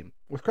crappy team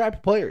with crappy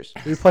players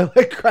who play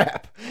like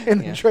crap,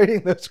 and then Yeah. trading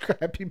those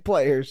crappy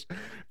players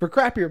for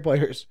crappier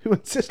players who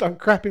insist on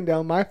crapping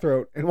down my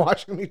throat and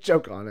watching me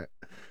choke on it.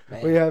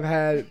 Man. We have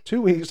had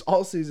 2 weeks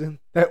all season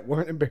that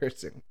weren't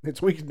embarrassing.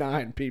 It's week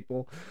 9,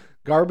 people.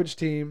 Garbage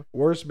team,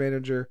 worst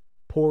manager,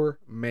 poor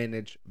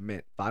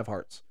management. 5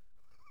 hearts.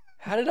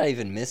 How did I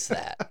even miss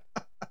that?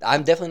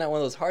 I'm definitely not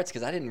one of those hearts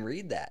because I didn't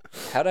read that.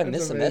 How did I That's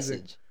miss a amazing.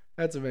 message?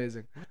 That's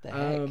amazing. What the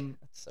heck? Um,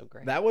 That's so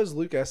great. That was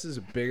Luke S's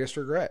biggest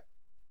regret.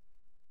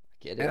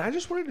 Get it? And I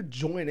just wanted to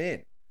join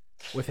in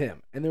with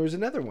him. And there was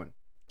another one.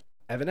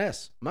 Evan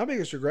S. My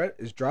biggest regret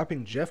is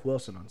dropping Jeff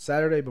Wilson on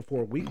Saturday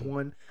before week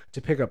 1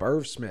 to pick up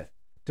Irv Smith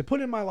to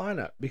put in my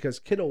lineup because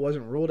Kittle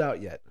wasn't ruled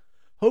out yet.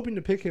 Hoping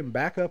to pick him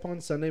back up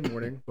on Sunday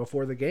morning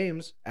before the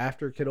games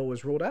after Kittle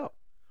was ruled out.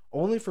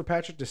 Only for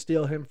Patrick to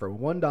steal him for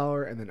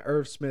 $1 and then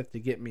Irv Smith to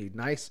get me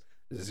nice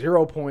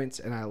 0 points,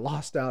 and I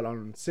lost out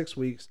on 6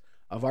 weeks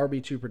of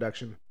RB2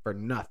 production for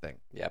nothing.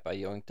 Yep, I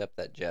yoinked up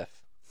that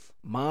Jeff.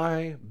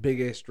 My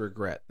biggest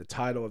regret, the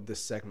title of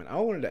this segment. I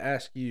wanted to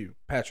ask you,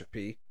 Patrick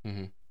P.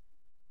 Mm-hmm.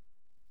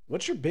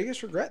 What's your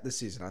biggest regret this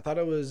season? I thought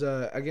it was,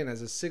 again,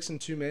 as a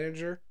 6-2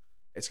 manager,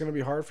 it's going to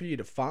be hard for you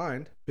to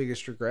find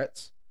biggest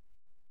regrets.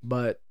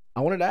 But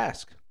I wanted to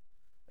ask,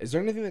 is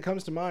there anything that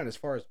comes to mind as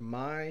far as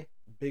my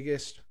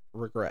biggest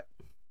regret?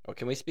 Oh,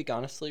 can we speak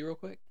honestly real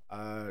quick?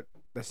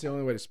 That's the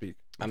only way to speak.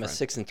 my I'm a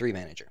friend. 6-3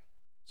 manager.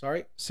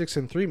 Sorry,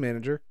 6-3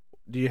 manager.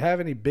 Do you have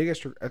any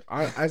biggest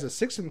as a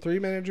 6-3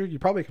 manager? You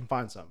probably can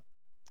find some.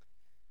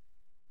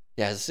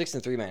 Yeah, as a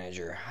 6-3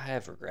 manager, I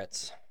have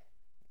regrets.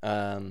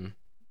 None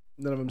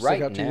of them stick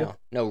Right out to you. now,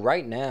 no,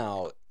 right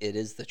now it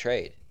is the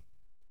trade.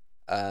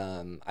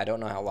 I don't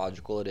know how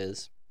logical it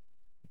is,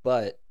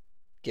 but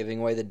giving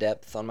away the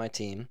depth on my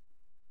team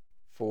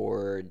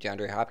for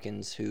DeAndre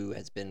Hopkins, who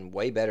has been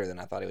way better than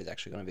I thought he was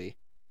actually going to be,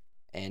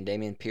 and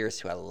Dameon Pierce,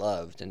 who I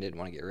loved and didn't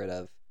want to get rid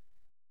of,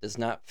 does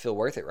not feel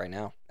worth it right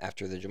now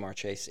after the Jamar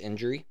Chase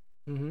injury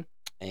Mm-hmm.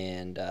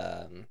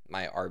 and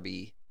my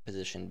RB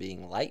position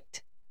being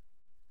light.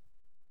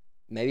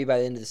 Maybe by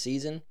the end of the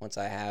season, once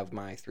I have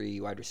my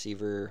 3 wide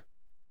receiver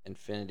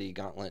Infinity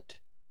Gauntlet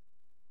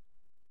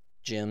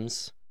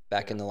gems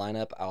back in the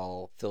lineup,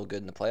 I'll feel good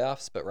in the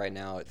playoffs. But right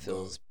now, it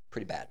feels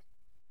pretty bad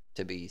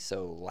to be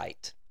so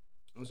light.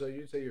 And so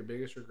you'd say your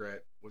biggest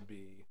regret would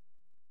be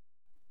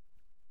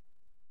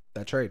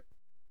that trade,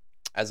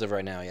 As of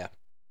right now, yeah.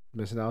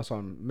 missing out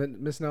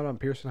on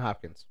Pearson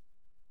Hopkins.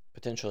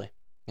 Potentially.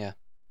 Yeah.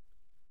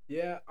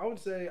 Yeah, I would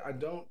say I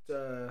don't.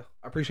 I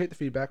appreciate the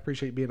feedback.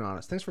 Appreciate being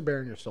honest. Thanks for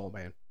bearing your soul,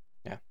 man.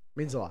 Yeah.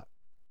 Means a lot.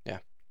 Yeah.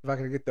 If I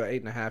could get the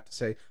 8.5 to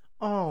say,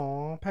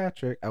 "Oh,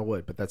 Patrick," I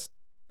would, but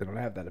they don't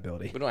have that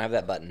ability. We don't have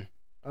that button.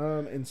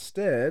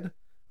 Instead,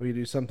 we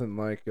do something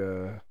like,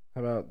 how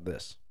about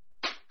this?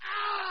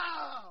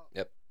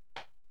 Yep.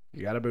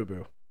 You got a boo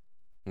boo.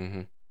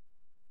 Mm-hmm.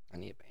 I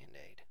need a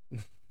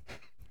Band-Aid.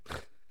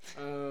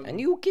 Um,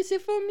 And you kiss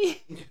it for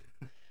me?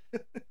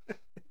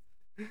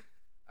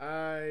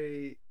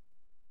 I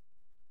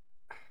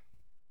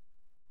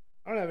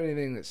don't have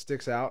anything that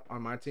sticks out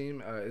on my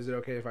team. Is it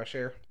okay if I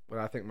share what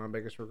I think my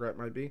biggest regret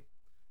might be?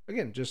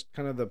 Again, just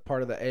kind of the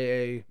part of the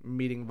AA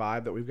meeting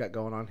vibe that we've got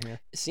going on here.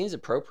 It seems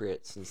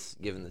appropriate since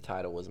given the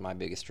title was my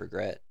biggest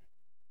regret.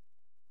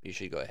 You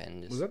should go ahead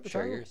and just Was that the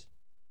share title? yours.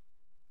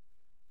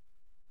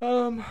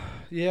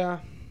 Yeah,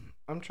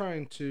 I'm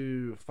trying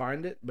to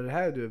find it, but it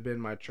had to have been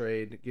my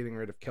trade getting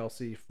rid of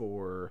Kelsey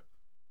for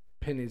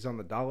pennies on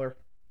the dollar.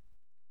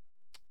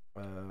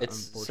 It's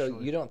so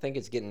Unfortunately. you don't think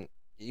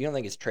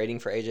it's trading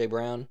for AJ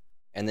Brown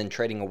and then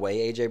trading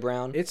away AJ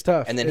Brown? It's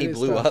tough. And then It he is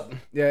blew tough. up.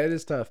 Yeah, it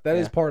is tough. That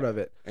is Yeah. part of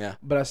it. Yeah.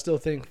 But I still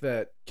think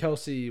that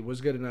Kelsey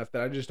was good enough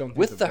that I just don't think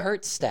With the that-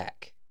 Hurts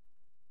stack.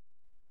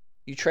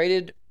 You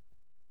traded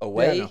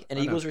away Yeah, I know. an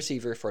Eagles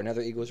receiver for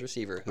another Eagles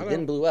receiver who I know.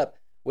 then blew up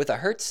with a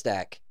Hurts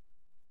stack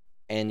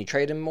and you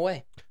trade him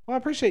away. Well, I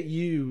appreciate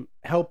you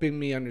helping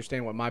me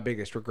understand what my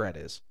biggest regret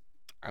is.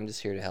 I'm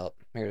just here to help.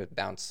 I'm here to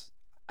bounce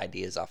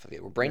ideas off of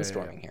you. We're Yeah,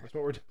 brainstorming here. That's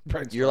what we're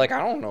brainstorming. You're like, I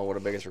don't know what a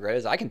biggest regret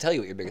is. I can tell you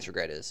what your biggest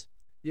regret is.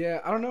 Yeah,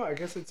 I don't know. I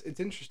guess it's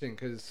interesting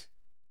because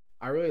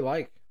I really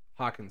like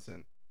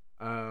Hawkinson,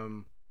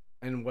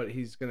 and what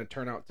he's going to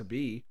turn out to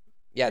be.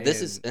 Yeah,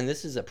 this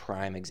is a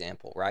prime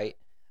example, right?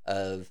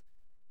 Of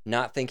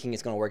not thinking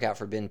it's going to work out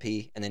for Ben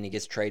P, and then he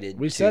gets traded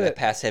We to said a it.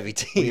 pass-heavy We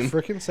team,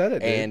 freaking said it,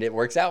 dude. and it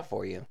works out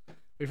for you.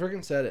 We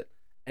freaking said it.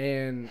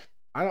 And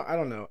I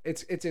don't know.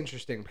 It's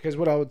interesting because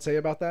what I would say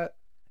about that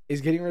is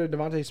getting rid of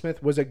Devontae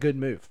Smith was a good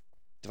move.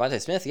 Devontae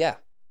Smith, yeah.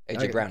 AJ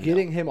Like, Brown,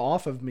 getting him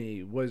off of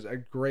me was a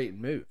great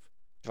move.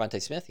 no.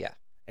 Devontae Smith, yeah.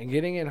 And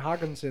getting in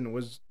Hawkinson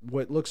was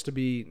what looks to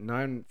be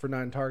 9 for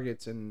 9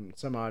 targets and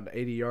some odd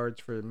 80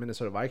 yards for the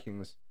Minnesota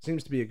Vikings.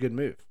 Seems to be a good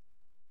move.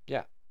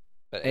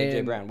 But AJ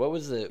And- Brown, what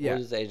was the yeah.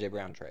 AJ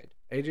Brown trade?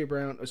 AJ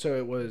Brown. So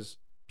it was,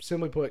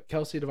 simply put,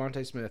 Kelsey,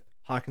 Devontae Smith,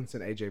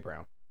 Hawkinson, AJ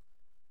Brown.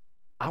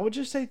 I would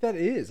just say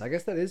I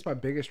guess that is my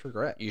biggest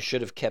regret. You should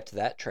have kept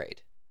that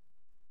trade.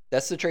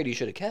 That's the trade you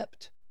should have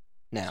kept.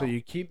 Now, So you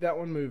keep that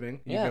one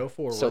moving. You yeah. go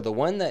forward. So the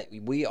one that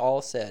we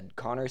all said,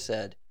 Connor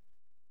said,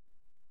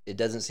 it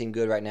doesn't seem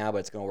good right now, but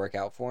it's going to work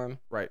out for him.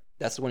 Right.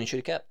 That's the one you should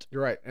have kept.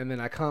 You're right. And then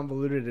I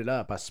convoluted it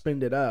up. I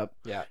spinned it up.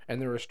 Yeah.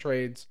 And there was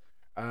trades,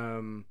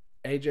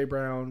 AJ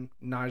Brown,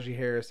 Najee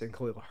Harris, and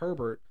Khalil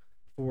Herbert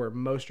for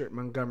Mostert,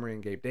 Montgomery,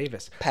 and Gabe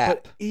Davis.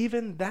 Pap. But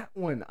even that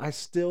one, I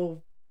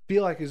still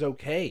feel like is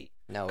okay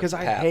No, because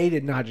it's I Pap.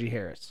 hated Najee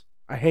Harris.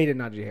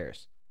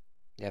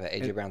 Yeah, but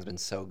AJ and- Brown's been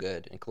so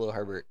good, and Khalil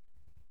Herbert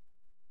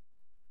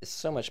is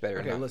so much better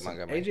Okay, than listen.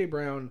 Montgomery. AJ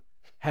Brown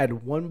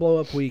had one blow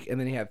up week, and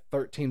then he had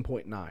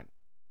 13.9.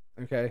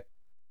 Okay.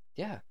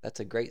 Yeah, that's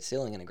a great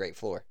ceiling and a great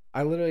floor.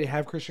 I literally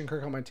have Christian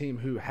Kirk on my team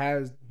who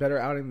has better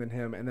outing than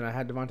him, and then I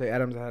had Devontae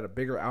Adams that had a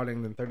bigger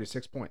outing than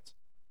 36 points.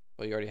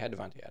 Well, you already had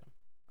Devontae Adams.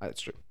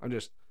 That's true.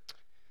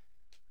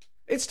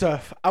 It's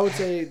tough. I would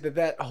say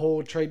that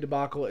whole trade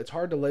debacle, it's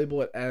hard to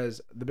label it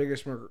as the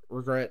biggest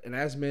regret. And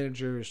as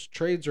managers,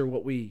 trades are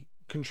what we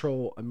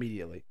control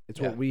immediately. It's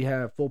Yeah. what we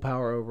have full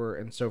power over.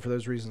 And so for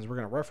those reasons, we're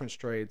going to reference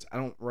trades. I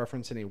don't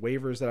reference any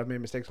waivers that I've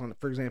made mistakes on.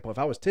 For example, if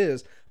I was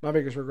Tiz, my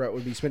biggest regret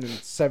would be spending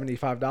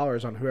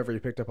 $75 on whoever he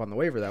picked up on the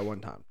waiver that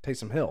one time,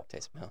 Taysom Hill.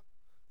 Taysom Hill.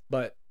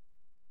 But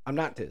I'm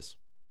not Tiz.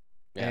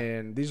 Yeah.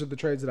 And these are the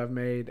trades that I've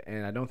made,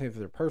 and I don't think that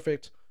they're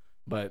perfect.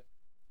 But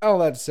all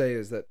that to say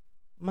is that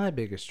my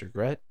biggest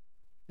regret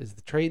is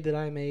the trade that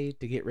I made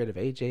to get rid of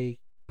AJ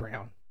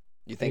Brown.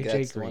 You think AJ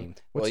that's the Green. one?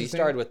 What's Well, you his name?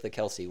 started with the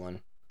Kelsey one.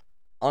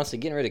 Honestly,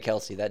 getting rid of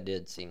Kelsey, that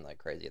did seem like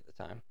crazy at the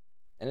time.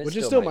 And Which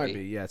it still might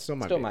be. Yeah, it still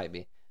might Still be. might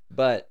be.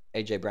 But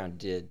AJ Brown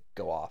did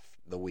go off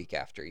the week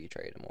after you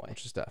traded him away.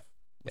 Which is tough.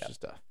 Yeah. Which is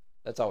tough.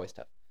 That's always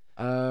tough.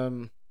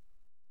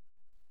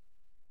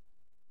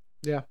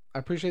 Yeah, I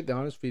appreciate the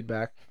honest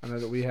feedback. I know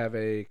that we have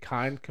a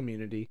kind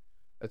community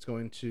that's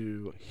going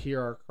to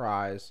hear our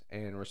cries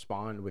and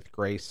respond with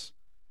grace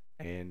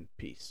and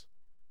peace.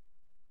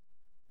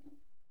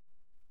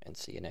 And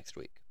see you next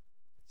week.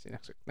 See you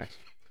next week. Next.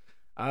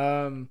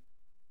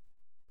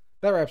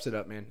 That wraps it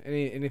up, man.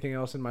 Anything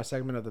else in my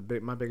segment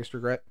of my biggest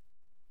regret?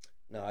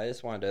 No, I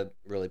just wanted to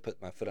really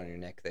put my foot on your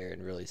neck there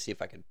and really see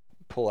if I could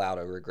pull out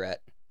a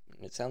regret.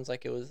 And it sounds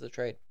like it was the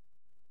trade.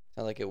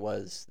 Sounds like it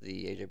was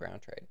the AJ Brown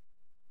trade.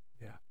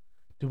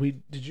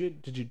 Did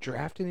you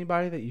draft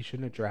anybody that you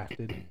shouldn't have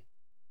drafted?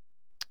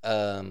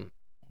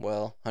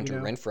 Well, Hunter You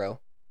know? Renfro,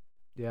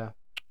 Yeah.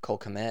 Cole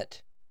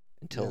Kmet,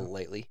 until Yeah.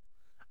 lately.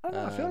 I don't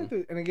know. I feel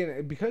like, and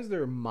again, because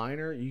they're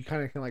minor, you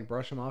kind of can like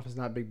brush them off as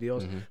not big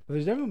deals. Mhm. But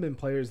there's definitely been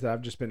players that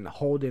I've just been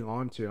holding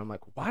on to. I'm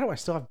like, why do I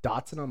still have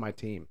Dotson on my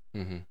team?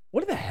 Mm-hmm.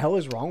 What the hell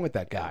is wrong with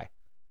that guy?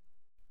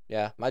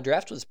 Yeah, my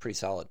draft was pretty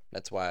solid.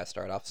 That's why I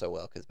started off so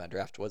well, because my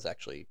draft was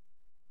actually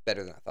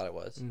better than I thought it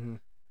was. Mm-hmm.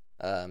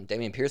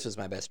 Damian Pierce was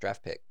my best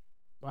draft pick,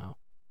 Wow.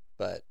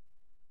 but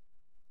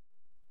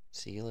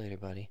see you later,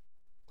 buddy.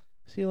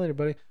 See you later,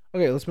 buddy.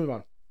 Okay, let's move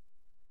on.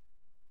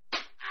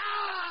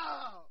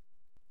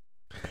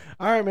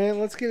 All right, man.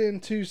 Let's get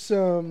into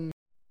some.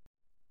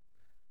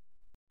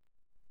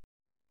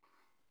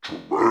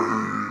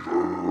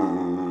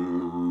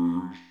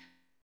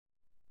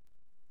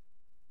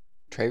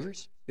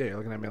 Travers? Yeah, you're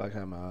looking at me like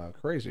I'm a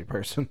crazy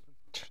person.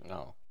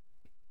 No.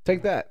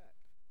 Take that.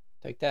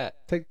 Take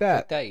that. Take Take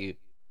that. that, you.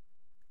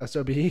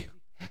 SOB.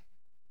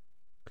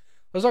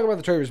 Let's talk about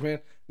the Travers, man.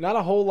 Not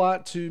a whole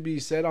lot to be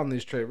said on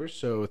these Travers,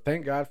 so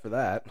thank God for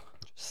that.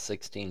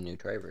 16 new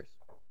Travers.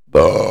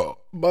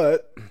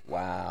 But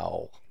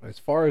Wow. as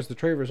far as the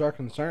Travers are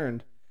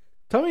concerned,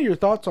 tell me your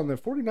thoughts on the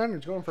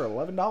 49ers going for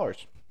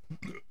 $11.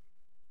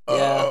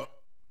 Yeah.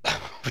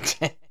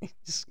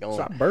 Just going,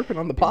 Stop burping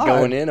on the pod.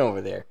 going in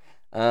over there.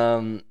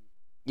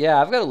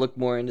 Yeah, I've got to look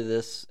more into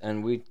this,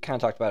 and we kind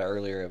of talked about it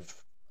earlier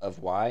of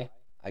why.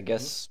 I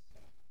guess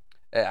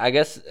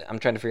I'm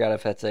trying to figure out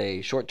if that's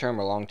a short-term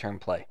or long-term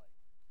play.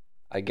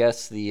 I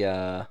guess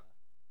the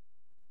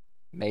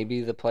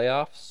maybe the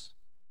playoffs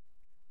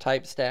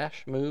type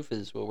stash move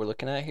is what we're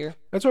looking at here.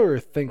 That's what we were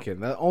thinking.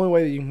 The only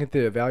way that you can get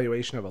the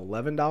evaluation of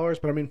 $11,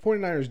 but I mean,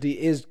 49ers D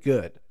is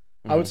good.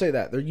 I would say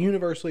that. They're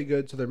universally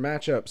good, so their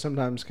matchup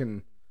sometimes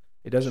can.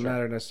 It doesn't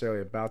matter necessarily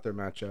about their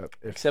matchup.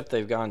 Except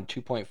they've gone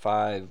 2.5,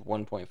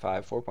 1.5,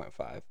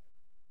 4.5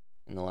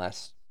 in the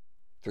last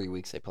 3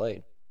 weeks they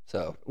played.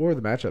 So What were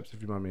the matchups,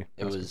 if you mind me?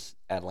 it was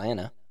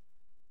Atlanta,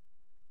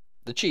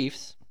 the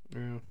Chiefs,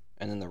 Yeah.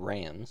 and then the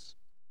Rams.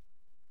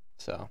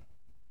 So,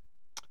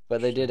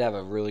 but they did have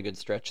a really good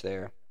stretch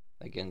there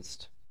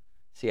against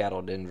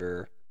Seattle,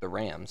 Denver, the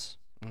Rams,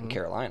 and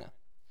Carolina.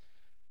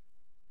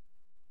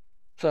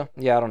 So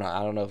yeah, I don't know. I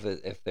don't know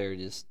if they're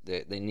just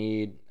they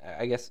need.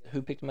 I guess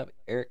who picked him up?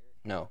 Eric?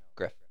 No,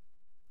 Griff.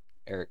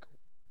 Eric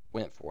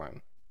went for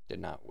him.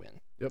 Did not win.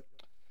 Yep.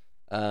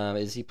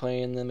 Is he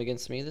playing them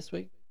against me this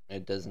week?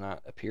 It does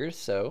not appear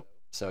so.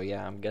 So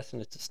yeah, I'm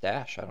guessing it's a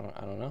stash. I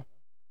don't know.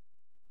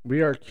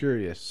 We are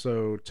curious.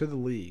 So to the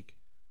league,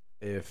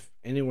 if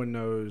anyone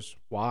knows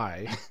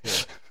why, here,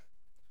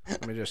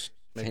 let me just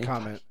make a Anybody-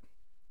 comment.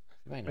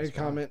 Anybody Make knows a why.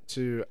 comment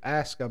to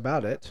ask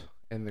about it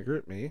in the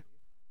group me.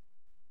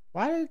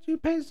 Why did you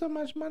pay so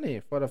much money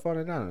for the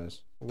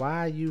 49ers?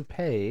 Why you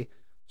pay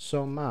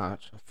so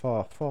much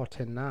for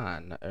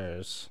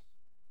 49ers?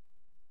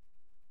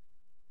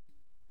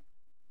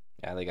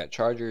 Yeah, they got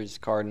Chargers,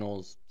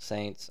 Cardinals,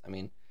 Saints. I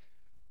mean,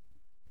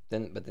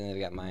 then they've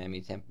got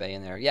Miami, Tampa Bay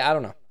in there. Yeah, I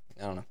don't know.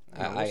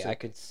 Yeah, we'll see. I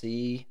could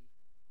see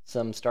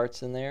some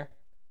starts in there,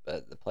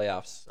 but the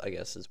playoffs, I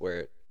guess, is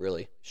where it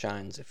really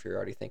shines if you're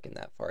already thinking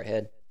that far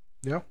ahead.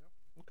 Yeah.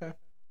 Okay.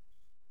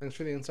 Thanks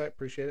for the insight.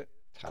 Appreciate it.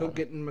 I Cool don't know.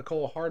 getting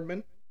McCole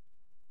Hardman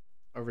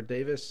over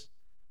Davis.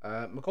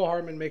 McCole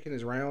Hardman making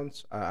his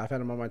rounds. I've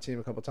had him on my team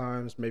a couple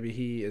times. Maybe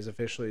he is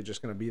officially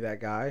just going to be that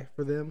guy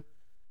for them.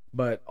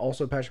 But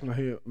also Patrick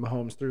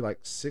Mahomes threw like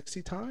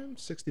 60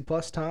 times, 60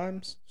 plus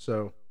times.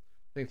 So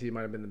I think he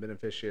might have been the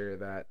beneficiary of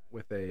that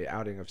with a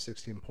outing of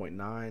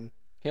 16.9.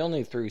 He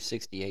only threw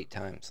 68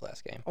 times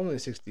last game. Only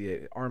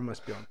 68. Arm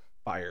must be on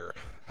fire.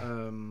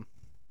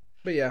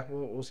 But yeah,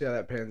 we'll see how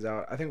that pans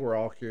out. I think we're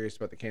all curious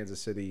about the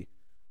Kansas City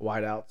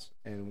wideouts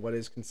and what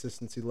does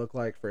consistency look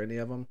like for any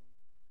of them.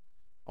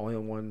 Only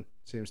one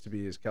seems to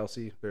be is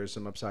Kelsey. There's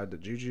some upside to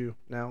Juju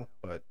now,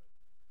 but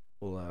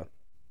we'll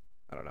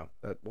I don't know.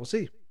 We'll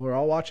see. We're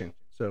all watching,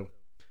 so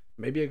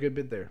maybe a good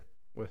bid there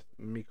with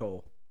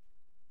Mecole.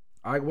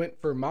 I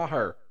went for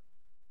Maher,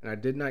 and I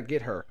did not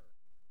get her.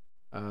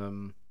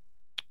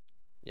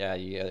 Yeah,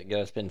 you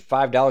gotta spend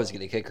 $5 to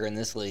get a kicker in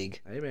this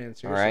league. Hey man,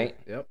 seriously. right.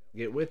 Yep.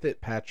 Get with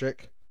it,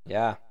 Patrick.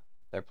 Yeah,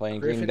 they're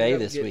playing Griffin Green Bay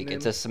ended up this week. getting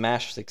It's him. a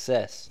smash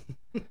success.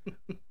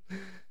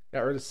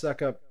 Got rid of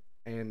Suck Up,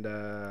 and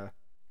I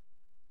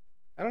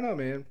don't know,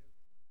 man.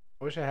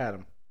 I wish I had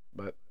him,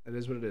 but it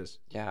is what it is.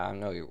 Yeah, I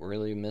know you're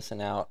really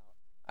missing out.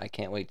 I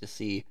can't wait to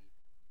see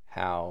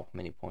how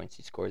many points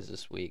he scores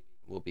this week.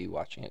 We'll be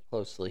watching it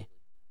closely.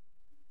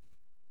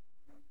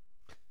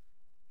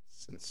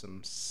 Since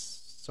some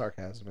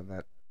sarcasm in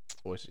that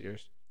voice of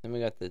yours. Then we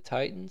got the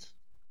Titans.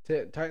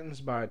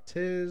 Titans by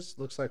Tiz.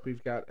 Looks like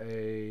we've got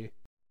a.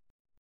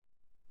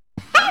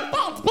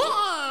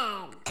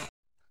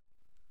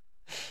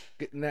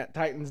 Getting that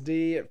Titans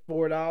D at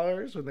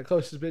 $4 when the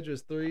closest bid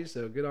was 3.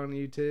 So good on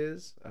you,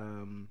 Tiz.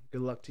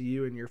 Good luck to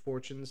you and your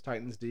fortunes,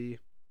 Titans D.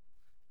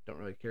 Don't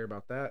really care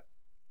about that.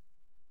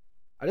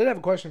 I did have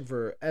a question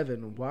for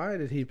Evan. Why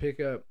did he pick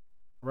up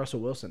Russell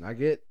Wilson? I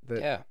get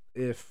that Yeah,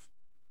 if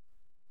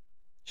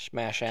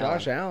Smash Allen.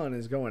 Josh Allen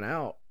is going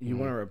out, you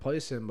want to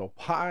replace him, but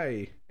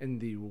why in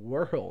the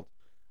world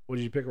would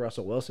you pick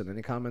Russell Wilson?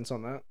 Any comments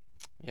on that?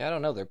 Yeah, I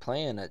don't know. They're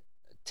playing a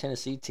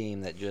Tennessee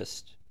team that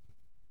just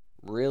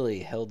really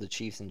held the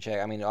Chiefs in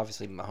check. I mean,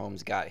 obviously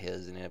Mahomes got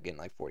his and ended up getting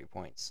like 40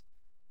 points,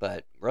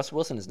 but Russell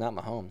Wilson is not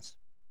Mahomes.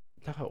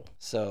 No.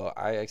 So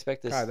I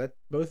expect this. God,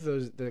 both of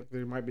those, there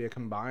might be a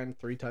combined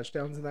 3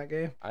 touchdowns in that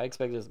game. I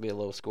expect this to be a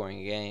low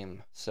scoring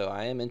game. So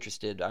I am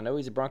interested. I know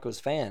he's a Broncos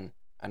fan.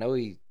 I know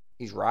he's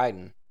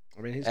riding.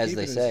 I mean, As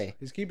they say.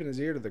 he's keeping his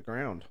ear to the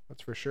ground.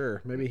 That's for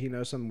sure. Maybe he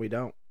knows something we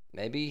don't.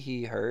 Maybe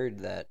he heard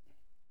that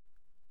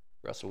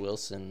Russell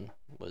Wilson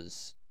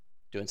was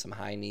doing some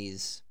high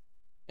knees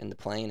in the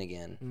plane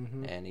again,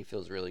 Mhm. and he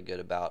feels really good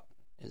about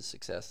his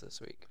success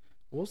this week.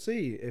 We'll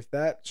see if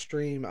that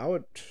stream. I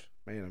would,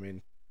 man. I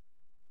mean,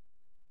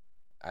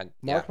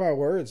 mark my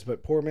words,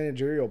 but poor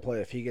managerial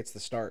play if he gets the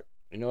start.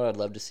 You know what I'd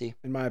love to see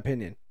In my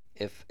opinion,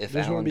 if just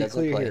Allen want to be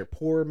doesn't clear play. here.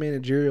 Poor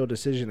managerial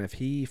decision if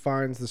he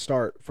finds the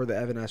start for the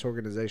Evan S.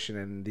 organization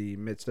in the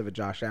midst of a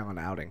Josh Allen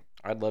outing.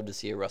 I'd love to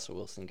see a Russell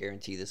Wilson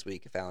guarantee this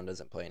week if Allen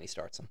doesn't play and he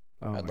starts him.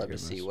 Oh, I'd my love to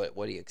see goodness.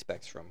 what he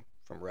expects from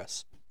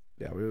Russ.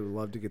 Yeah, we would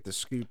love to get the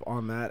scoop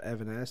on that,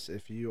 Evan S.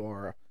 If you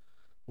are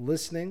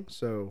listening,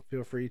 so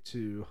feel free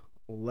to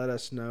let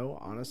us know.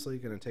 Honestly,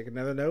 gonna take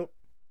another note.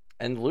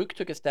 And Luke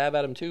took a stab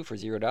at him too for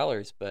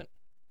 $0, but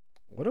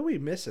What are we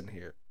missing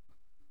here?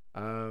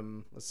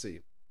 Let's see.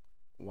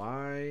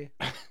 Why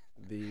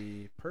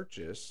the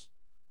purchase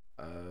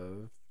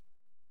of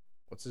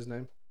what's his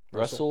name?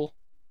 Russell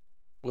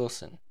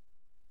Wilson.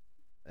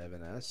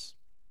 Evan S.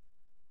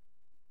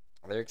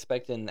 They're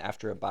expecting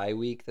after a bye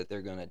week that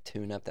they're going to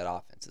tune up that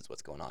offense. Is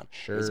what's going on.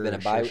 Sure. It's been a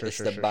bye. It's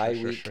the bye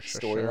week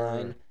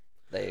storyline.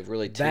 They've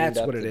really tuned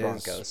up the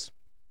Broncos.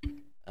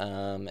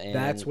 And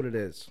That's what it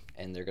is.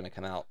 And they're going to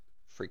come out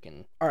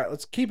freaking. All right,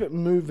 let's keep it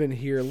moving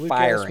here. Lucas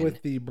Firing.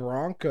 with the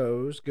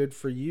Broncos. Good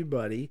for you,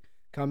 buddy.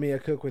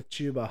 Kamia Cook with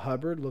Chuba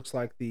Hubbard. Looks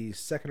like the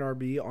second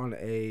RB on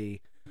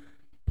a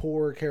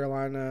poor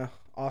Carolina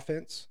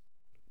offense.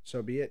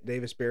 So be it.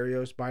 Davis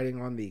Berrios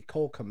biting on the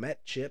Cole Kmet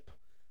chip.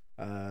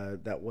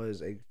 That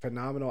was a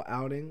phenomenal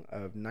outing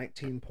of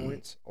 19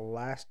 points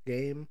last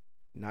game.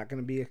 Not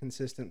going to be a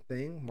consistent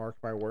thing,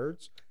 marked by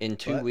words. In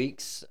 2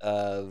 weeks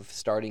of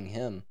starting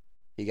him,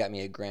 he got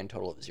me a grand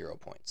total of 0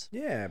 points.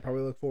 Yeah,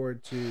 probably look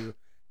forward to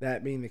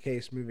that being the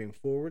case moving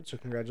forward. So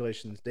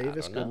congratulations,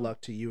 Davis. Good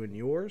luck to you and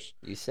yours.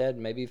 You said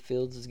maybe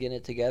Fields is getting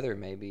it together.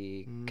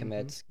 Maybe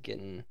Kmet's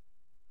getting...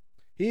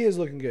 He is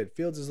looking good.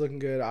 Fields is looking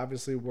good.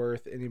 Obviously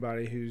worth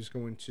anybody who's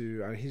going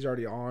to... he's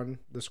already on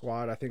the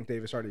squad. I think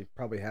Davis already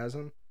probably has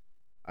him.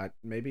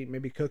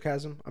 Maybe Cook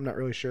has him. I'm not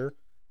really sure.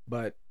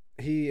 But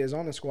he is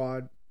on the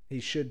squad.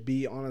 He should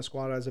be on a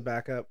squad as a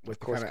backup with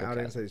the kind of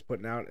outings that he's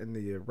putting out and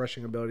the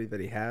rushing ability that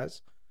he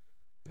has.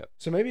 Yep.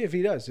 So maybe if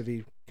he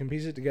can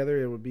piece it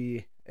together, it would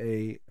be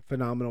a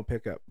phenomenal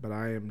pickup. But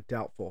I am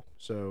doubtful.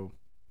 So,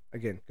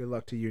 again, good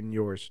luck to you and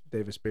yours,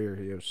 Davis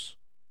Berrios.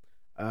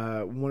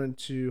 Wanted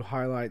to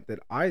highlight that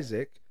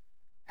Isaac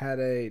had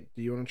a...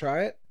 Do you want to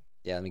try it?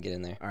 Yeah, let me get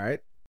in there. All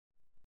right.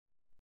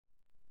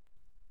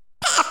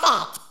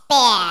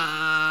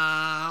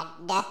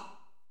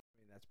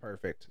 That's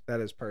perfect. That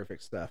is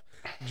perfect stuff.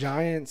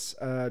 Giants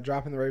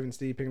dropping the Ravens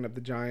D, picking up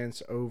the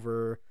Giants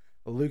over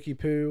Lukey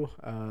Poo,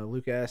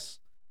 Luke S.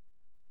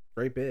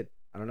 Great bid.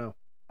 I don't know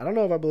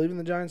if I believe in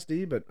the Giants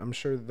D, but I'm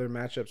sure that their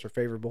matchups are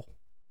favorable.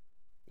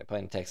 They're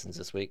playing Texans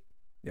this week.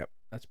 Yep,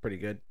 that's pretty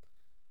good.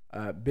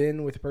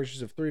 Ben with a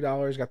purchase of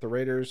 $3 got the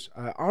Raiders.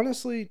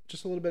 Honestly,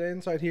 just a little bit of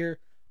insight here.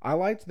 I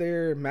liked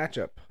their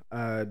matchup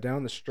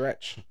down the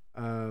stretch.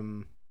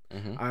 I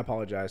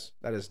apologize.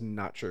 That is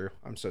not true.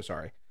 I'm so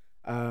sorry.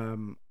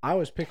 I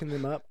was picking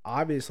them up,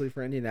 obviously,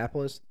 for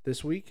Indianapolis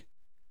this week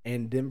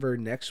and Denver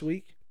next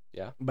week.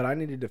 Yeah. But I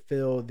needed to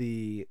fill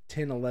the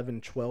 10,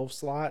 11, 12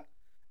 slot,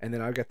 and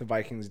then I got the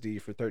Vikings D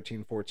for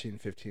 13, 14,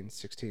 15,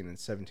 16, and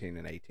 17,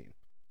 and 18.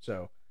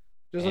 So,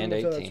 just looking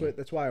to fill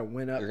that's why I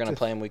went up. You're going to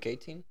play in Week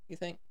 18, you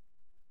think?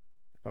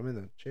 If I'm in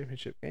the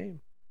championship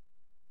game.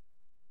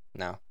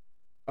 No.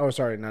 Oh,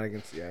 sorry, not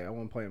against... Yeah, I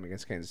won't play him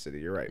against Kansas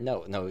City. You're right.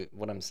 No,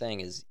 what I'm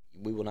saying is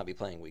we will not be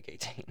playing Week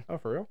 18. Oh,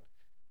 for real?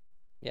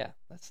 Yeah,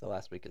 that's the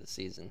last week of the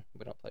season.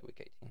 We don't play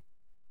Week 18.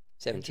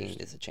 17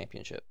 is the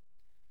championship.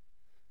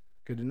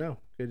 Good to know.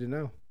 Good to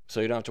know.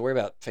 So you don't have to worry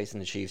about facing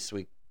the Chiefs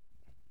Week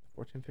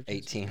 14, 15,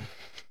 18.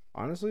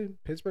 Honestly,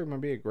 Pittsburgh might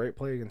be a great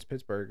play against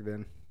Pittsburgh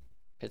then.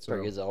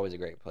 Pittsburgh is always a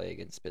great play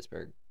against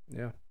Pittsburgh.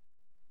 Yeah.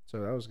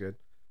 So that was good.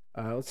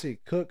 Let's see.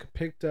 Cook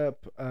picked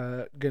up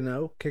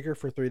Gano, kicker,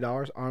 for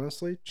 $3.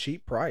 Honestly,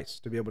 cheap price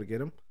to be able to get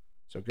him.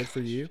 So good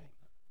for you.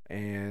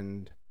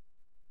 And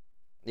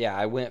yeah,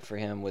 I went for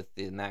him with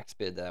the max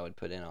bid that I would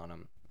put in on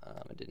him.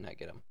 I did not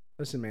get him.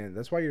 Listen, man,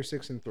 that's why you're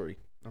 6-3.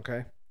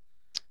 Okay.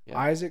 Yeah.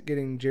 Isaac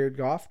getting Jared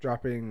Goff,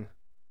 dropping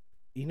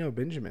Eno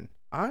Benjamin.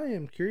 I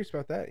am curious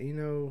about that.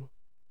 Eno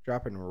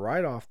dropping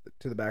right off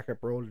to the backup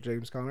role to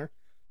James Conner.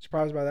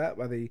 Surprised by that,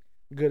 by the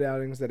good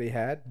outings that he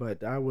had,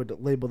 but I would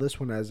label this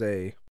one as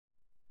a...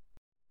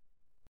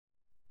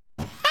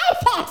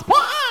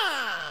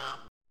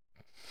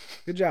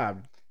 Good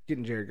job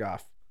getting Jared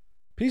Goff.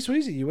 P.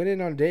 Sweezy, you went in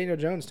on Daniel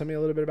Jones. Tell me a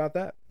little bit about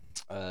that.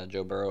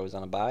 Joe Burrow was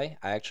on a bye.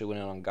 I actually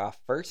went in on Goff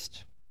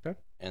first. Okay.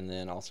 And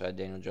then also had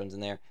Daniel Jones in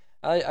there.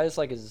 I just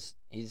like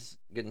he's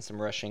getting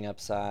some rushing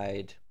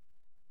upside.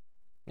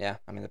 Yeah,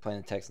 I mean, they're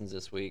playing the Texans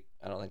this week.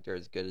 I don't think they're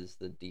as good as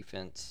the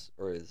defense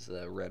or as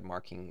the red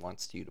marking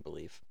wants you to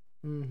believe.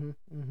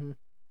 Evan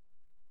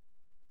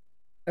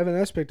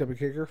S. picked up a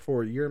kicker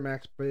for your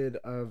max bid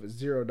of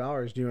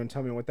 $0. Do you want to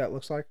tell me what that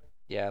looks like?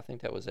 Yeah, I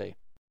think that was a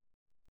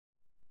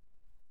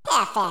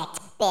perfect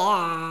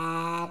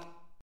bid.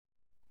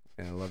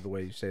 And I love the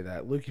way you say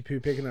that. Lukey Poo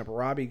picking up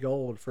Robbie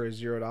Gold for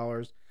his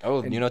 $0.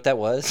 Oh, you know what that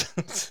was?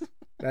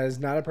 That is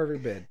not a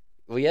perfect bid.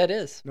 Well, yeah, it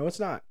is. No, it's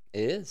not.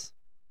 It is.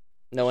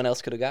 No one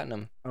else could have gotten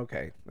him.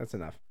 Okay, that's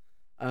enough.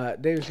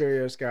 Davis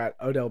Berrios got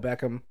Odell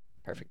Beckham.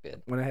 Perfect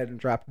bid. Went ahead and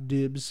dropped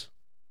dibs.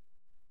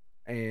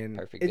 And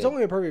Perfect it's bid.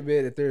 only a perfect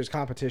bid if there's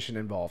competition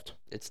involved.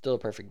 It's still a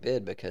perfect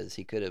bid because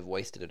he could have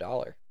wasted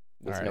 $1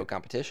 with All no right.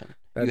 competition.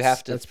 That's- You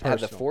have to that's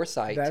have the personal.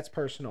 foresight That's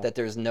personal. that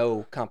there's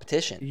no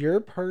competition. Your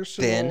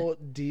personal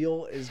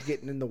deal is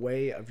getting in the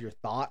way of your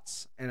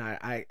thoughts, and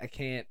I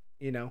can't,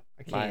 I My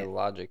can't.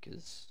 logic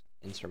is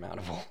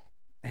insurmountable.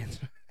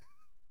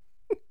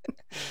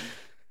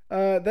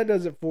 That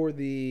does it for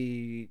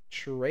the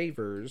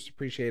Travers.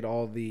 Appreciate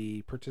all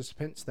the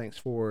participants. Thanks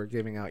for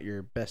giving out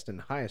your best and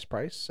highest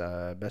price.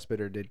 Best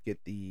bidder did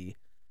get the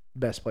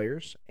best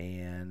players,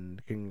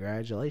 and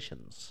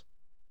congratulations.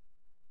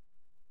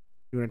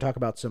 You want to talk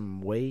about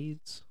some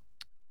Wades?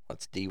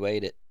 Let's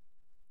de-weight it.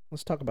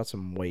 Let's talk about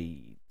some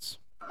Wades.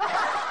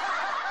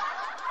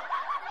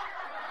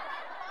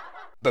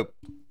 Boom.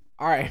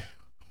 All right.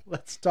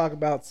 Let's talk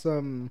about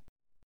some.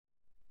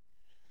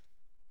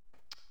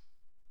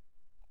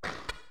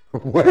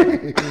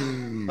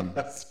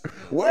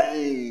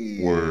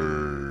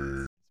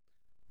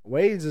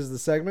 Wade's is the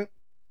segment.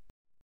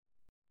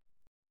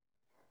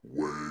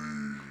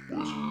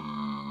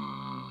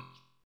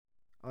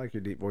 I like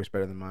your deep voice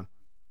better than mine.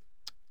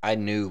 I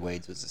knew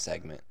Wade's was a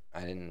segment.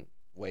 I didn't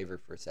waver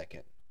for a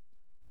second.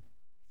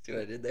 See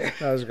what I did there?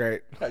 That was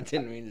great. I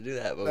didn't mean to do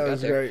that, but we That got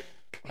was there. great.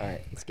 All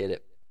right, let's get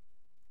it.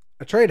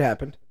 A trade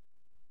happened.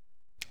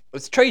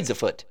 It's trades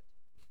afoot.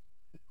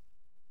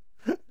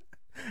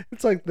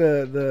 It's like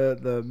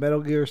the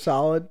Metal Gear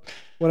Solid.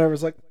 Whenever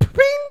it's like,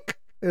 pink,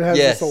 it has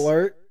Yes. this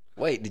alert.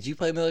 Wait, did you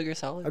play Metal Gear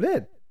Solid? I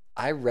did.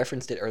 I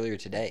referenced it earlier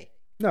today,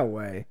 No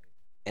way.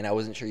 and I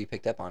wasn't sure you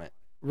picked up on it.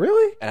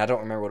 Really? And I don't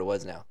remember what it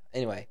was now.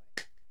 Anyway,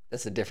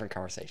 that's a different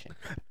conversation.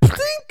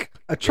 Pink.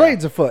 A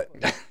trade's afoot.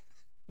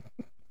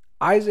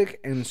 Isaac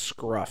and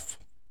Scruff.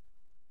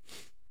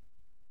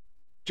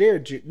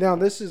 Jared, now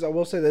this is, I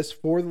will say this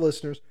for the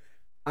listeners.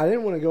 I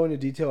didn't want to go into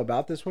detail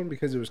about this one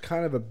because it was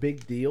kind of a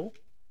big deal.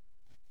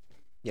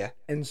 Yeah.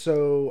 And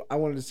so I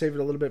wanted to save it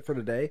a little bit for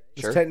today.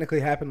 This Sure. technically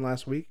happened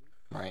last week.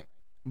 Right.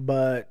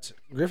 But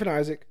Griffin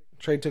Isaac,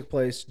 trade took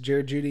place.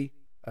 Jared Judy,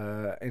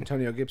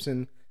 Antonio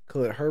Gibson,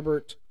 Khalil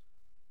Herbert.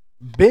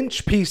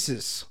 Bench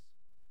pieces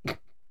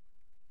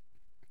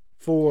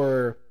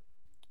for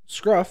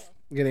Scruff,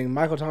 getting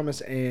Michael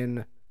Thomas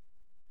and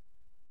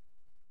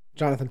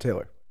Jonathan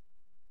Taylor.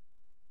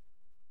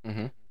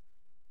 Mm-hmm.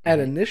 At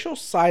initial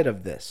sight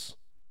of this,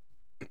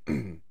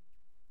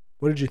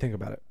 what did you think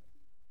about it?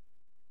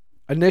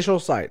 Initial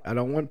sight. I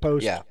don't want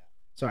post. Yeah.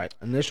 Sorry.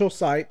 Initial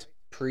sight.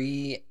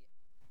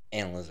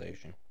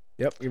 Pre-analyzation.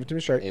 Yep. Give it to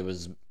me straight. It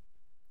was,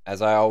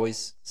 as I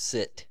always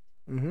sit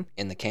Mm-hmm.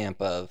 in the camp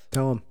of,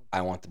 Tell him.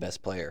 I want the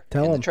best player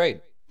Tell in him. the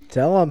trade.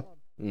 Tell him.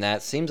 And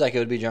that seems like it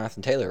would be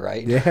Jonathan Taylor,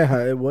 right?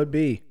 Yeah, it would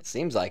be. It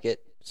seems like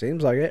it.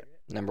 Seems like it.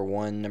 Number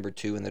 1, number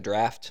 2 in the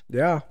draft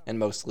Yeah. in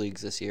most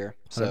leagues this year.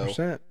 So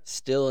 100%.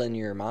 still in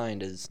your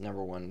mind is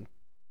number 1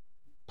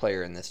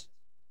 player in this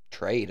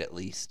trade at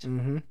least,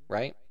 Mm-hmm.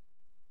 right?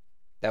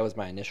 That was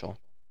my initial.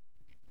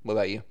 What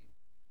about you?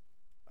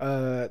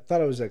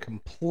 Thought it was a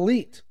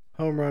complete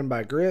home run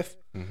by Griff.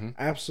 Mm-hmm.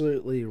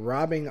 Absolutely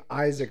robbing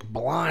Isaac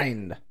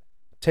blind,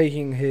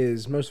 taking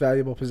his most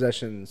valuable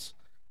possessions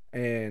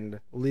and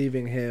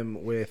leaving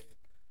him with.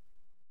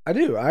 I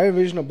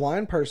envision a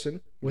blind person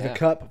with Yeah. a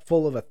cup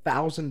full of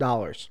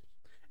 $1,000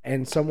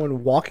 and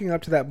someone walking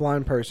up to that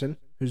blind person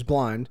who's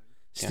blind,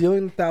 Yeah.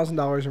 stealing the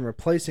 $1,000 and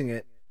replacing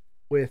it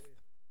with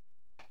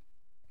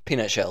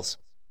Peanut shells.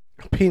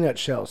 peanut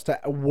shells to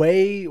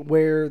weigh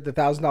where the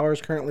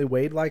 $1,000 currently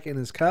weighed, like in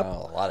his cup.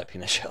 Oh, a lot of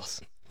peanut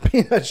shells.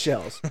 Peanut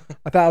shells,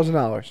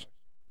 $1,000.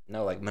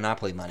 No, like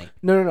Monopoly money.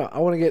 No. I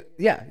want to get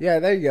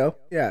there you go.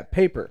 Yeah,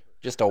 paper.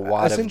 Just a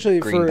wad Essentially,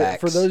 of greenbacks.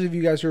 for those of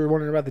you guys who are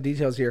wondering about the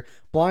details here,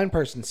 blind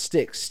person,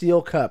 stick,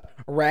 steel cup,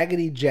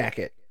 raggedy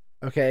jacket.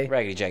 Okay,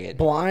 Raggedy jacket.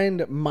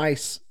 blind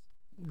mice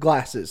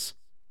glasses.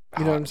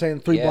 You know what I'm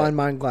saying? 3 yeah. blind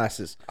mind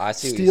glasses. I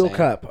see what Steel you're saying.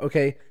 cup.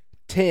 Okay,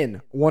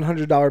 10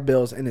 $100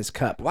 bills in his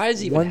cup. Why does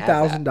he even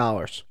have that?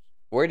 $1,000.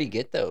 Where'd he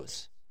get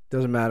those?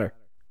 Doesn't matter.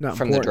 Not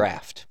From the important.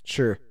 draft.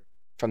 Sure.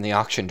 From the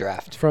auction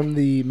draft. From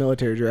the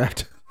military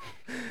draft.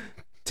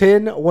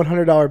 10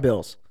 $100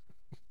 bills.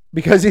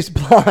 Because he's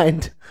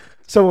blind,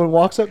 someone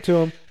walks up to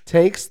him,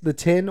 takes the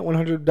 10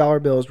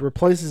 $100 bills,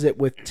 replaces it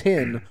with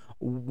 10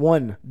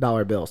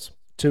 $1 bills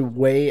to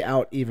weigh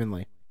out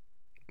evenly.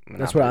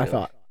 That's what I Monopoly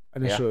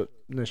thought.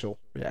 Initial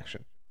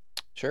reaction.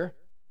 Sure.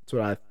 That's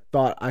what I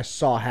thought I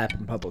saw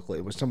happen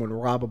publicly, was someone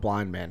rob a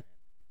blind man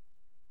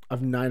of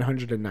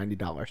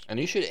 $990. And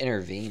you should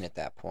intervene at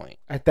that point.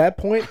 At that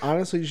point,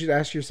 honestly, you should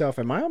ask yourself,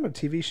 am I on a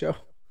TV show?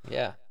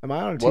 Yeah. Am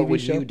I on a TV What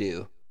would show? you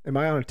do? Am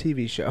I on a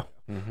TV show?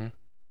 Mm-hmm.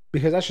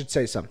 Because I should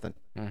say something.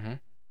 Mm-hmm.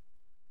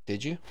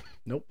 Did you?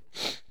 Nope.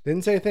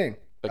 Didn't say a thing.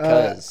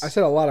 Because I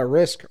said a lot of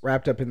risk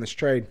wrapped up in this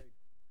trade.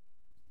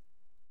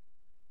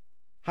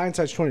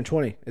 Hindsight's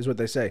 20/20 is what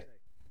they say.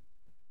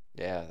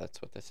 yeah,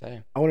 that's what they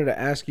say. I wanted to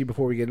ask you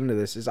before we get into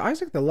this: is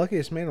Isaac the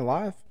luckiest man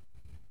alive?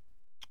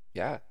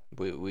 Yeah.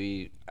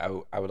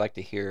 I would like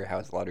to hear how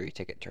his lottery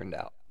ticket turned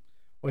out.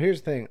 Well,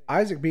 here's the thing: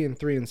 Isaac being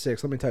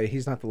 3-6, let me tell you,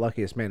 he's not the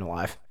luckiest man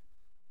alive.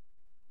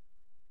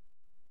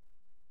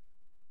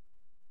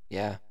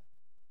 Yeah.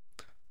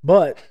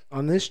 But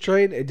on this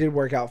trade, it did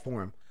work out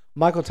for him.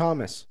 Michael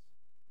Thomas,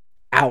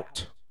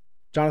 out.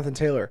 Jonathan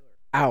Taylor,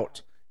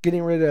 out.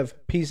 Getting rid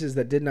of pieces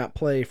that did not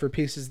play for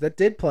pieces that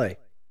did play.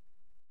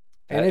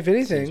 And That if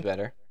anything, seems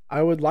better.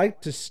 I'd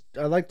like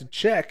to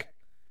check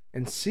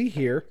and see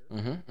here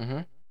Mm-hmm.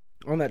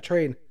 Mm-hmm. on that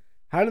trade,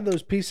 how did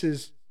those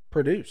pieces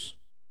produce?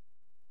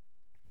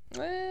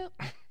 Well,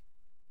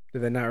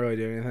 Did they not really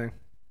do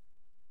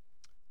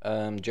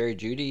anything? Jerry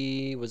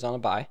Judy was on a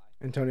bye,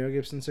 Antonio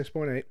Gibson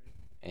 6.8.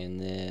 and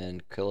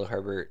then Khalil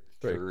Herbert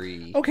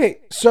 3. Okay,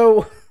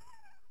 so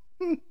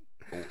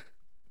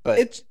But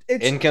it's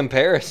in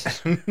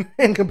comparison,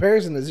 in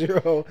comparison to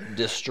 0.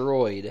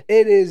 destroyed.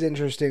 It is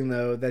interesting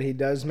though that he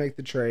does make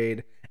the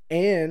trade,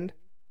 and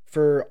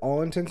for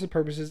all intents and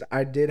purposes,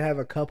 I did have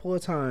a couple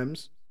of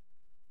times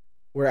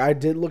where I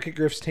did look at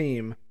Griff's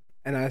team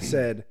and I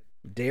said,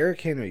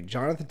 Derrick Henry,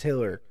 Jonathan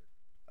Taylor,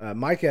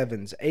 Mike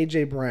Evans,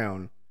 A.J.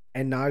 Brown,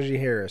 and Najee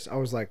Harris. I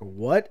was like,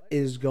 what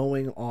is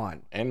going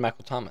on? And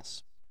Michael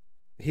Thomas.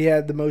 He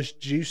had the most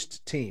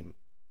juiced team.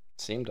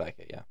 Seemed like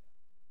it, yeah.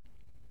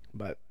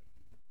 But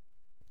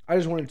I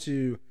just wanted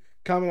to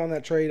comment on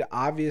that trade.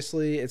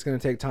 Obviously, it's going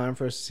to take time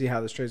for us to see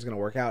how this trade is going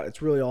to work out.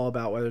 It's really all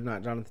about whether or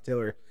not Jonathan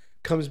Taylor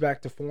comes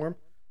back to form.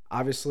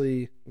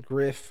 Obviously,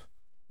 Griff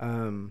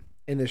in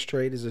this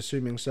trade is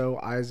assuming so.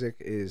 Isaac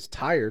is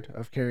tired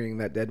of carrying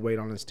that dead weight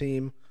on his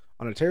team,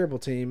 on a terrible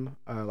team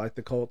like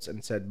the Colts,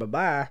 and said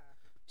bye-bye.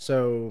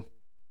 So,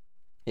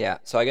 yeah.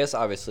 So I guess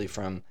obviously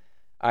from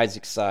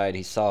Isaac's side,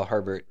 he saw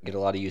Herbert get a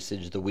lot of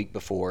usage the week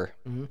before,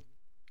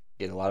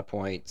 get a lot of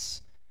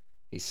points.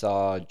 He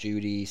saw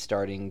Judy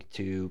starting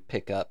to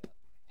pick up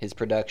his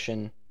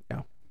production.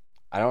 Yeah.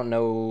 I don't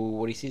know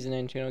what he sees in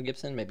Antonio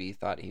Gibson. Maybe he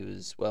thought he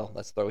was, well,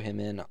 let's throw him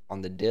in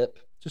on the dip.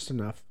 just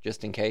enough.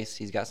 Just in case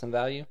he's got some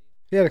value.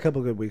 He had a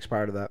couple good weeks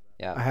prior to that.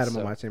 Yeah. I had him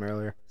on my team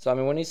earlier. So, I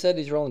mean, when he said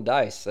he's rolling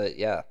dice,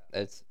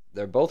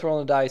 they're both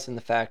rolling dice in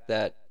the fact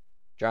that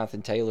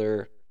Jonathan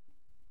Taylor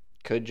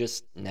could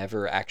just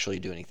never actually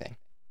do anything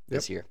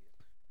this year.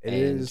 It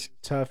is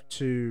tough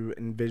to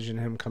envision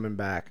him coming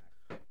back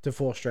to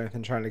full strength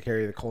and trying to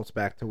carry the Colts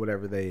back to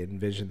whatever they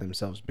envision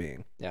themselves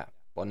being. Yeah.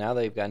 Well, now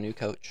they've got a new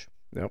coach.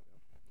 Yep,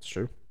 it's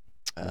true.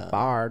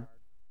 Bard.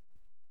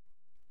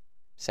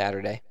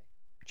 Saturday.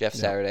 Jeff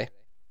Yeah. Saturday.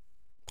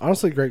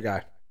 Honestly, great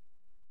guy.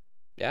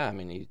 Yeah, I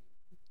mean, he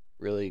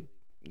really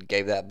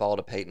gave that ball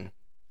to Peyton.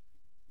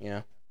 You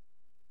know?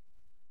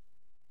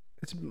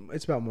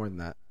 It's about more than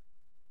that.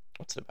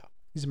 What's it about?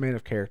 He's a man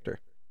of character.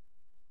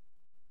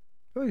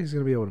 I feel like he's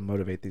going to be able to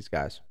motivate these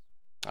guys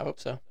I hope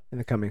so. in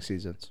the coming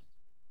seasons.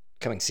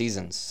 Coming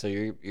seasons. So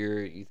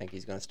you think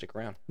he's going to stick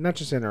around? Not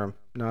just interim.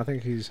 No, I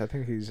think he's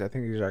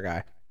our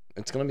guy.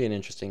 It's going to be an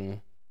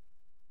interesting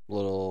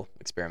little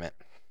experiment.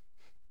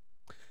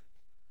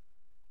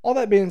 All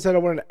that being said, I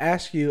wanted to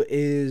ask you: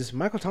 is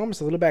Michael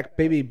Thomas a little back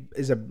baby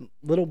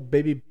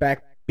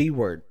back B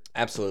word?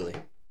 Absolutely.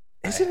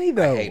 Isn't he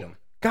though? I hate him.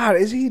 God,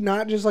 is he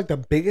not just like the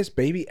biggest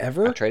baby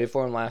ever? I traded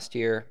for him last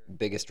year.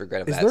 Biggest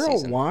regret of Is that there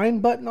season. a wine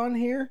button on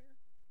here?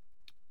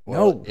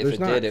 Well, No, if there's it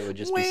not. did, it would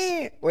just be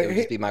Wait, would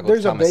just be Michael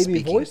There's Thomas a baby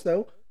speaking. voice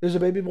though. There's a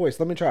baby voice.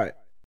 Let me try it.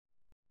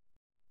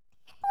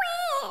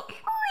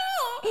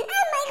 I'm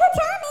Michael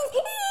Thomas.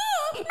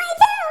 My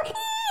toe.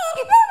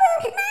 Boo boo.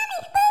 Mommy.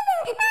 Boo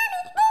boo.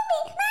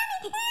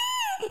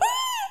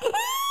 Mommy. Mommy.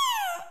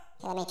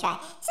 Let me try.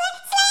 Slant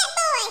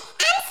boy.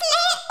 I'm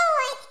Slant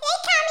boy. They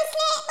call me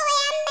Slant boy.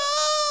 I'm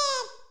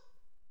mad.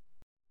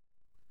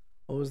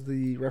 What was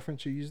the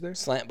reference you used there?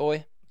 Slant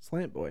boy.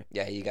 Slant boy.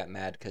 Yeah, he got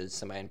mad because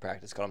somebody in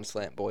practice called him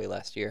Slant boy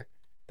last year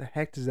The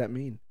heck does that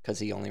mean? because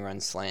he only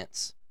runs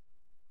slants.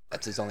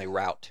 That's his only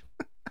route.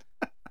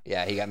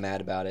 Yeah, he got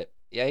mad about it.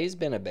 Yeah, he's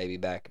been a baby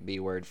back B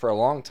word for a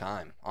long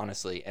time,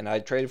 honestly. And I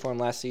traded for him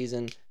last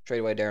season.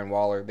 Traded away Darren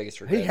Waller,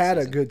 biggest regret. He of the had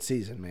a season. good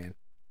season, man.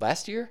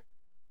 last year.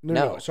 No,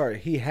 No. sorry.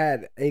 He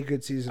had a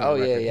good season. Oh on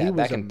yeah, record. yeah. He was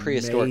Back in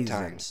prehistoric amazing.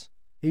 times.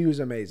 He was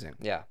amazing.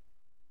 Yeah,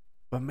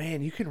 But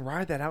man, you can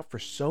ride that out for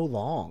so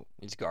long.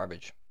 he's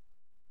garbage.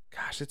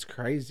 Gosh, it's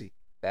crazy.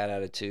 Bad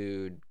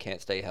attitude. Can't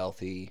stay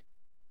healthy.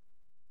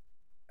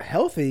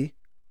 Healthy?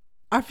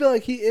 I feel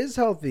like he is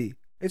healthy.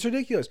 It's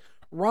ridiculous.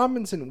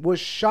 Robinson was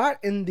shot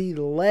in the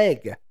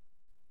leg,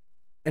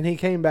 and he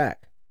came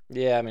back.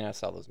 Yeah, I mean, I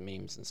saw those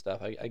memes and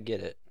stuff. I get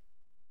it.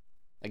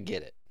 I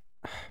get it.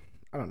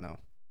 I don't know.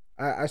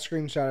 I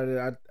screenshotted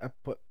it. I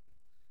put.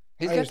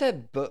 He's I got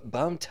just- that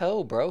bum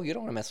toe, bro. You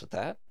don't want to mess with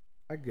that.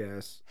 I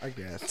guess.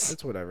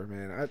 It's whatever,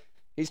 man.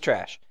 He's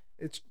trash.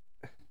 It's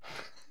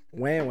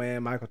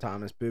wham, Michael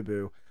Thomas, boo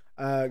boo.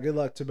 Good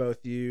luck to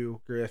both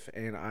you, Griff,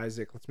 and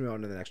Isaac. Let's move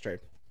on to the next trade.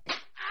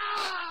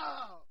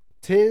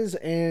 Tiz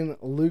and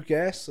Luke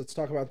S. Let's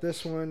talk about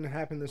this one.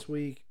 Happened this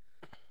week.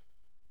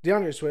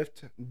 DeAndre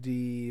Swift,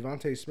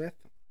 Devontae Smith,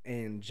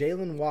 and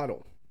Jalen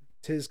Waddle.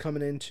 Tiz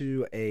coming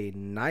into a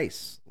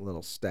nice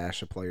little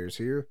stash of players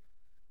here,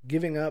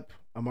 giving up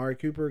Amari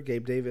Cooper,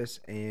 Gabe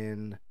Davis,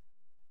 and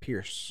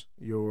Pierce,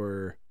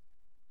 your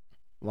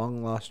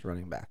long lost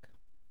running back.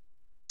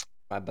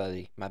 My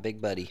buddy, my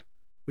big buddy.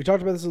 We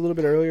talked about this a little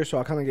bit earlier, so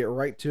I'll kind of get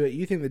right to it.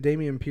 You think that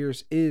Dameon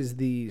Pierce is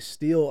the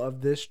steal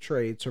of this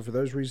trade, so for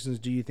those reasons,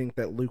 do you think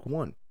that Luke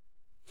won?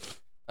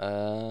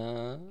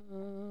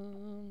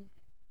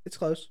 It's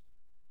close.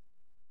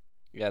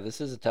 Yeah,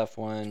 this is a tough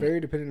one. It's very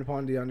dependent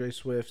upon DeAndre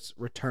Swift's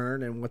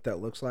return and what that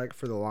looks like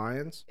for the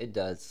Lions. It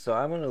does. So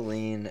I'm going to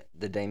lean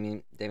the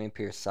Damian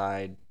Pierce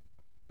side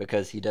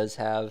because he does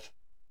have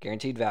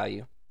guaranteed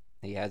value.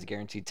 He has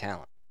guaranteed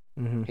talent.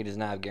 Mm-hmm. He does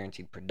not have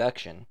guaranteed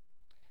production.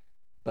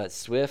 But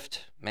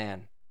Swift,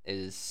 man,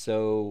 is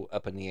so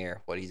up in the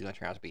air what he's going to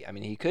turn out to be. I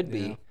mean, he could be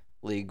Yeah.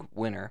 league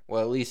winner.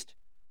 Well, at least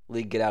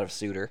league get out of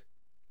suitor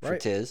for Right.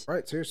 Tiz.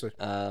 Right, seriously.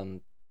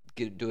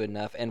 Do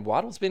enough. And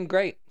Waddle's been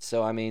great.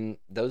 So, I mean,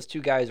 those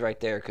two guys right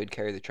there could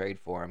carry the trade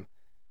for him.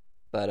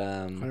 But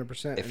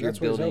 100%. if and you're that's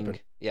what he's building, hoping.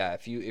 yeah,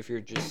 if you're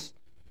just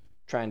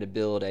trying to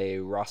build a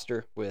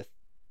roster with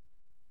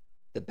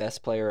the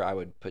best player, I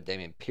would put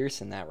Damian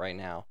Pierce in that right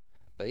now.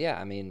 But yeah,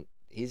 I mean,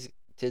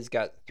 Tiz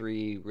got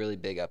 3 really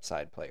big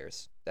upside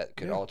players that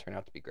could Yeah. all turn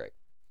out to be great.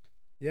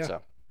 Yeah.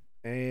 So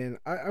And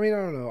I mean, I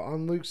don't know.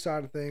 On Luke's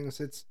side of things,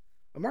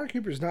 Amari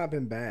Cooper's not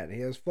been bad.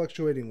 He has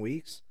fluctuating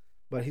weeks,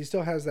 but he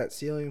still has that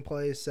ceiling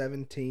play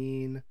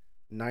 17,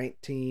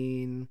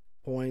 19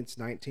 points,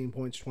 19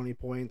 points, 20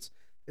 points.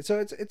 And so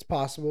it's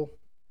possible.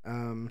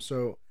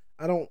 So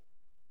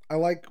I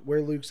like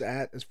where Luke's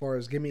at as far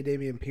as give me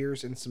Damian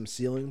Pierce and some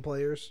ceiling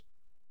players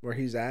where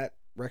he's at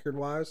record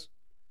wise.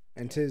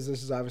 And this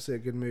is obviously a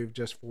good move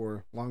just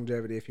for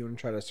longevity if you want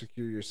to try to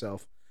secure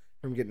yourself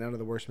from getting out of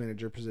the worst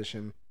manager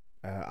position.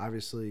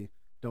 Obviously,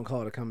 don't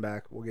call it a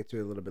comeback. We'll get to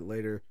it a little bit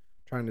later.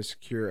 Trying to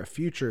secure a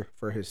future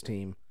for his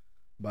team.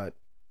 But,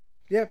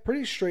 yeah,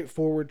 pretty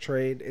straightforward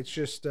trade. It's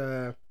just,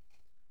 it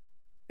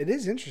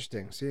is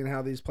interesting seeing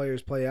how these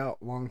players play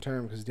out long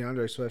term because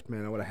DeAndre Swift,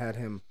 man, I would have had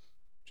him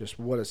just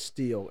what a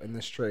steal in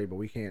this trade, but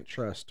we can't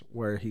trust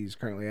where he's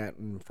currently at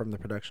and from the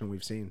production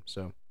we've seen.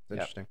 So, it's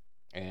interesting.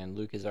 and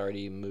Luke has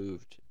already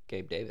moved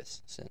Gabe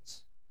Davis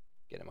since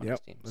getting him on his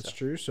team. That's So.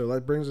 true. So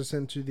that brings us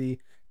into the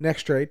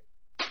next trade.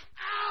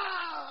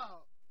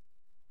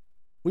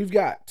 We've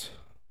got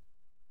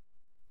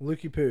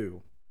Lukey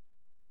Poo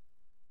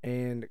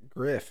and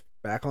Griff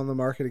back on the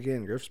market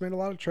again. Griff's made a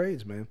lot of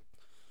trades, man.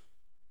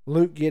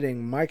 Luke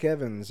getting Mike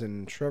Evans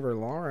and Trevor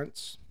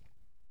Lawrence.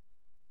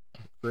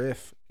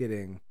 Griff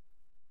getting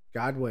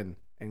Godwin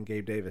and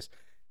Gabe Davis.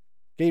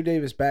 Gabe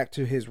Davis back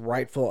to his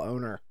rightful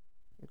owner,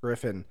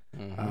 Griffin,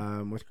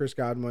 with Chris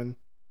Godwin.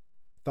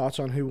 Thoughts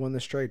on who won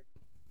this trade?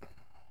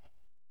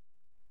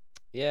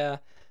 Yeah,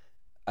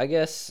 I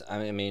guess.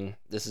 I mean,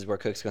 this is where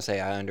Cook's gonna say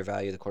I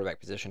undervalue the quarterback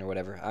position or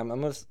whatever. I'm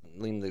gonna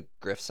lean the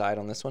Griff side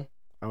on this one.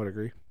 I would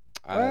agree.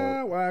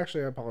 I- Well,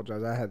 actually, I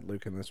apologize. I had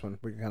Luke in this one.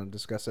 We can kind of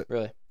discuss it.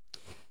 Really?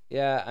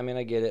 Yeah, I mean,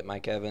 I get it,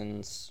 Mike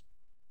Evans.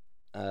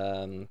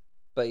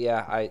 But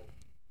yeah,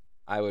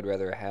 I would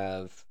rather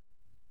have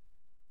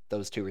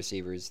those 2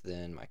 receivers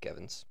than Mike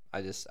Evans.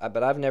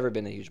 But I've never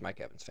been a huge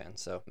Mike Evans fan,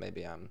 so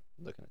maybe I'm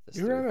looking at this.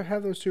 You'd through. rather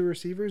have those 2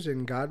 receivers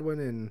in Godwin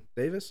and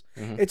Davis?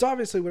 Mhm. It's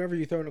obviously whenever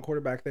you throw in a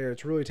quarterback there,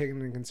 it's really taking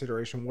into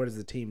consideration what does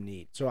the team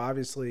need. So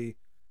obviously,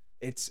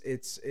 it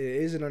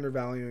is an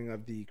undervaluing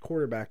of the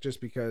quarterback just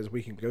because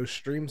we can go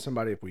stream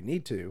somebody if we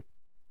need to,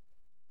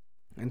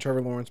 and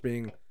Trevor Lawrence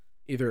being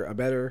either a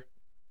better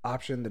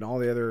option than all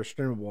the other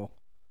streamable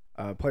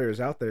players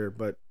out there,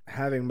 but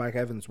having Mike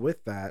Evans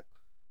with that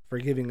for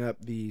giving up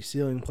the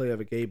ceiling play of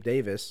a Gabe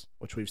Davis,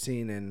 which we've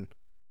seen in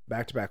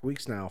back-to-back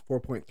weeks now,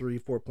 4.3,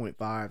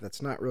 4.5.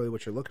 That's not really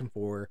what you're looking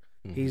for.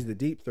 Mhm. He's the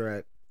deep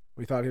threat.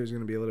 We thought he was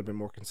going to be a little bit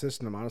more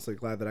consistent. I'm honestly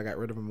glad that I got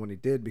rid of him when he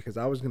did because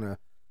I was going to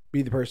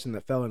be the person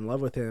that fell in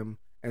love with him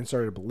and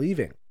started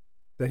believing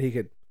that he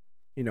could,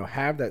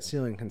 have that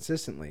ceiling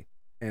consistently.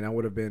 And I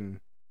would have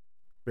been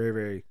very,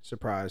 very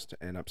surprised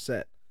and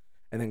upset.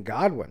 And then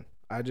Godwin,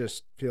 I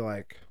just feel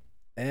like,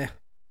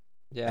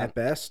 Yeah, at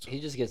best. he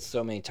just gets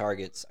so many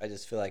targets. I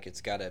just feel like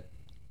it's got to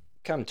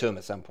come to him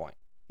at some point.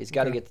 He's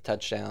got to Okay. get the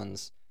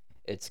touchdowns.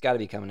 It's got to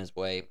be coming his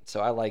way. So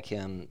I like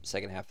him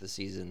second half of the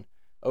season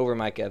over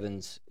Mike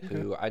Evans,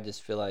 who I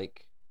just feel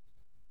like,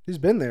 He's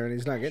been there and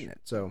he's not getting it.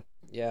 So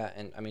yeah,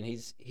 and I mean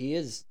he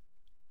is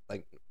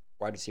like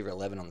wide receiver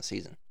 11 on the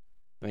season.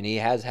 I mean he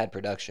has had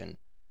production,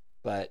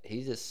 but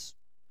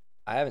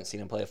I haven't seen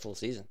him play a full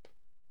season.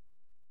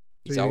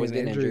 He's you always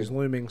think getting the injury's injured.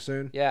 looming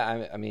soon.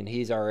 Yeah, I mean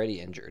he's already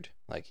injured.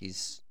 Like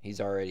he's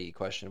already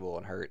questionable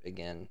and hurt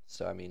again.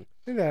 So I mean,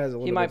 I think that has a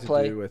little might bit to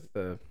play. do with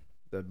the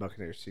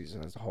Buccaneers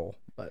season as a whole.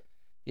 But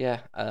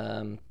yeah,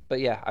 but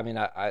yeah, I mean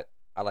I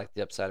like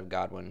the upside of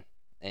Godwin,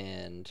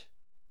 and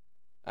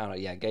I don't know.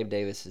 Yeah, Gabe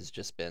Davis has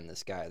just been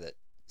this guy that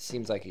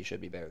seems like he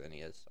should be better than he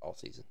is all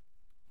season.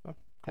 Oh,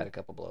 Had a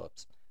couple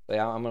blowups, but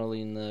yeah, I'm gonna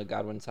lean the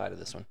Godwin side of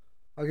this one.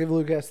 I'll give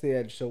Lucas the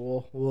edge.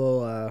 So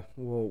we'll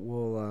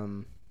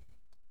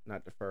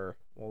not defer.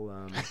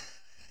 We'll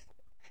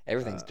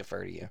Everything's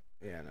defer to you.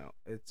 yeah, no.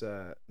 It's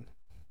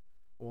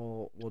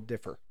we'll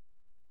differ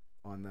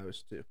on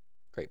those 2.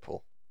 Great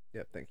pull.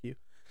 Yep, thank you.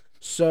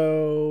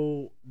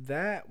 So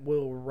that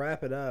will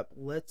wrap it up.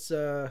 Let's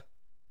do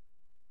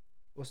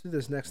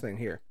this next thing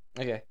here.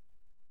 Okay.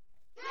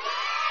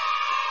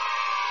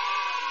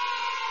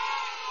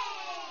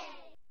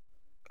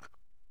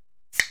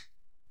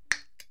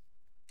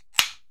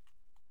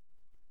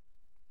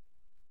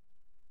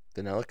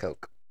 Vanilla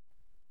Coke.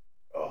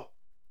 Oh,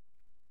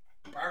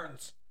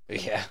 burns.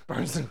 Yeah.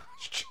 Burns the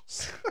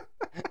nostrils.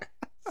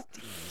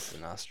 Steams the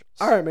nostrils.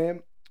 All right,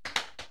 man.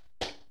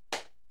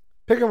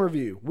 Pick 'em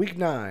review, week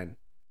 9.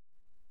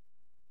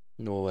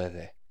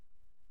 Nueve.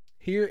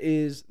 Here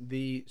is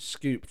the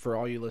scoop for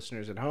all you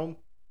listeners at home.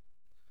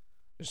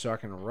 Just so I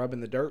can rub in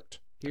the dirt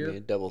Give here. me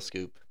a double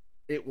scoop.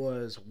 It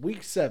was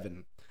week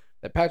 7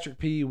 that Patrick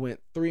P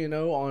went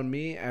 3-0 on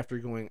me after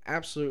going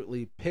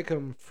absolutely pick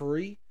 'em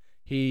free.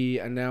 He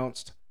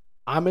announced,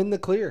 I'm in the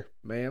clear,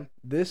 man.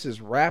 This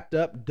is wrapped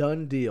up,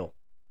 done deal.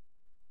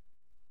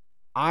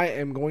 I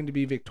am going to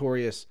be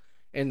victorious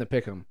in the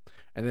pick'em.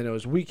 And then it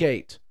was week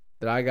 8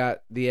 that I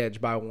got the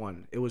edge by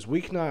 1. It was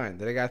week 9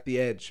 that I got the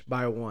edge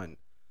by 1.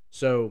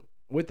 So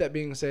with that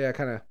being said, I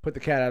kind of put the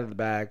cat out of the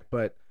bag.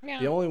 But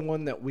the only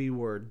one that we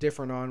were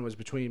different on was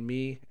between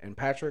me and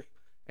Patrick.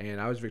 And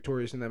I was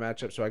victorious in that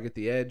matchup, so I get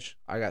the edge.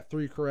 I got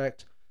 3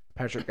 correct.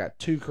 Patrick got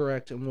 2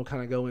 correct. And we'll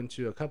kind of go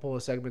into a couple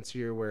of segments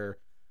here where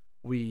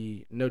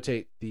we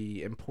notate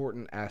the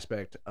important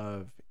aspect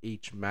of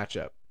each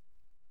matchup.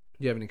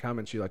 Do you have any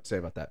comments you'd like to say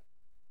about that?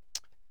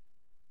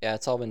 Yeah,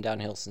 it's all been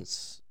downhill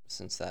since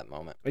that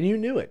moment. And you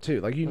knew it,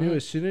 too. Like, you knew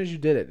as soon as you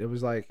did it, it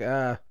was like,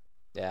 Yeah.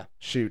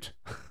 shoot.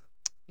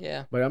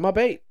 Yeah. But I'm up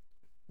 8.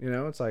 You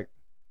know, it's like,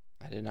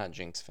 I did not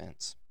jinx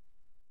Vince.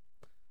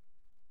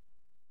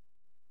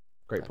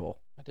 great pull.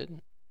 I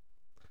didn't.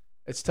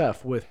 It's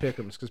tough with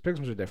pick'ems because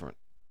pick'ems are different.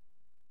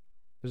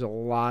 There's a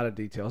lot of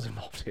details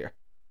involved here.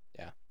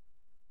 Yeah.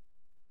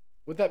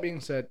 With that being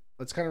said,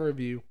 let's kind of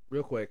review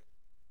real quick.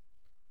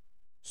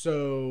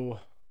 So,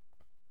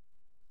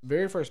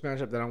 very first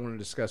matchup that I want to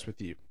discuss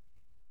with you.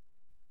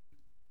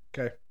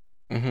 Okay.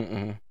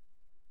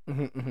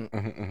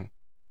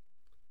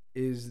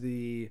 Is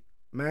the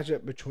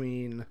matchup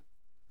between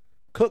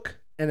Cook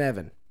and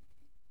Evan.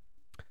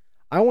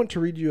 I want to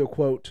read you a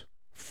quote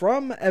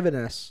from Evan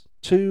S.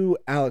 to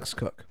Alex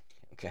Cook.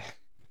 Okay.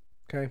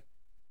 Okay?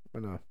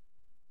 Enough.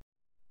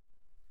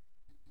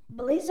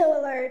 Blizzo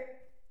alert.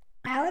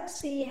 Alex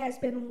C has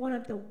been one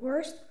of the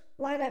worst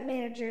lineup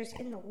managers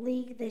in the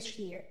league this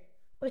year.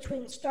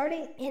 Between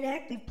starting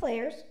inactive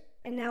players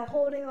and now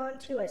holding on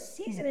to a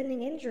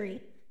season-ending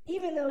injury,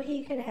 even though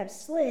he could have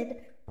slid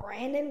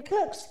Brandon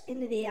Cooks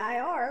into the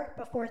IR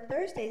before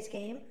Thursday's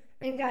game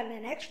and gotten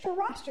an extra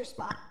roster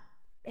spot.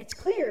 It's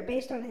clear,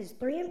 based on his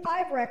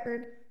 3-5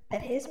 record,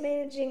 that his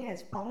managing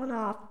has fallen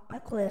off a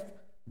cliff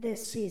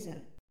this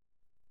season.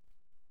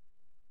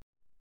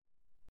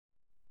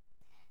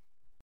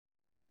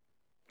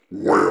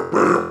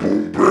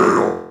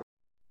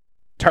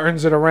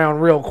 Turns it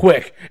around real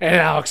quick, and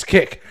Alex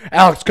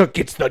Cook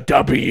gets the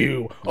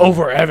W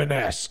over Evan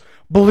S.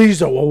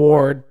 Blizzo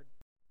Award.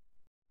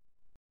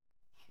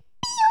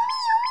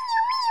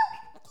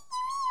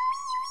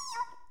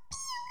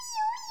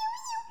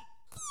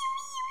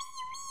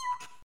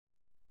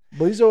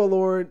 Blizzo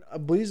Alert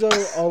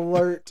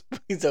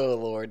Blizzo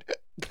Lord.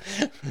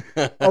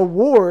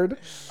 award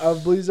of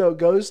Blizzo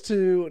goes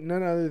to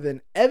none other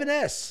than Evan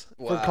S.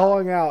 for Wow.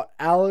 calling out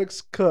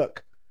Alex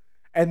Cook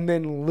and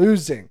then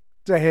losing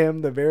to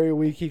him the very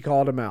week he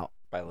called him out.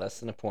 By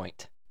less than a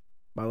point.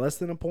 By less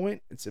than a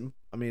point,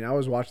 I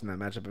was watching that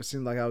matchup. It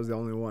seemed like I was the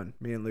only one,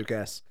 me and Luke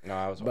S. No,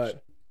 I was watching.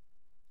 But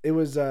it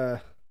was,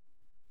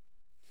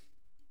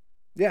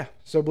 yeah.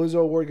 So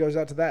Blizzo Award goes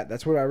out to that.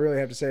 That's what I really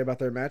have to say about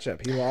their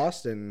matchup. He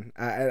lost, and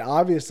it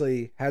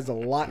obviously has a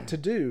lot to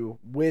do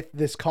with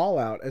this call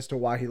out as to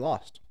why he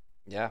lost.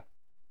 Yeah.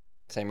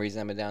 Same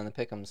reason I've been down in the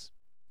pick'ems.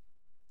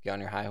 Get on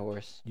your high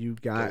horse. You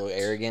Get got a little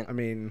arrogant. I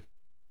mean,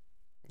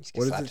 You just get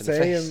what does slapped it in the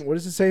say? face. What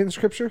does it say in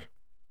Scripture?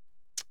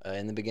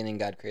 In the beginning,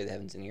 God created the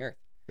heavens and the earth.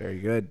 Very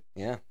good.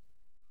 Yeah.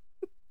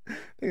 I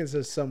think it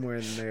says somewhere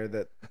in there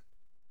that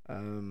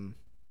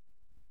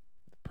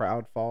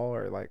proud fall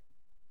or like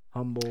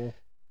humble.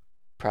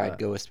 Pride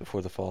goeth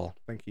before the fall.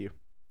 Thank you.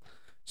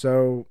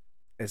 So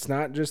it's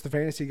not just the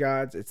fantasy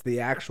gods; it's the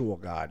actual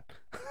God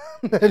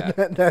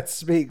that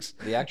speaks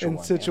The actual in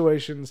one,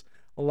 situations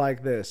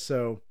like this.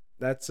 So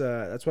that's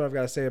what I've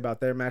got to say about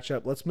their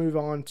matchup. Let's move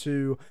on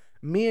to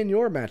me and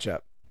your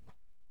matchup.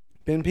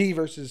 Ben P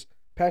versus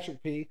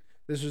Patrick P.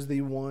 This was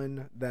the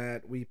one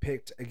that we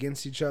picked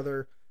against each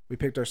other. We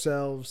picked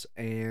ourselves,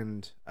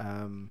 and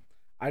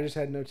I just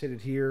had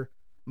notated here.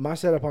 My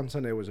setup on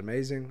Sunday was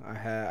amazing.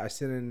 I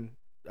sent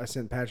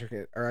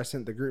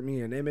the group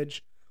me an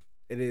image.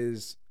 It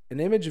is an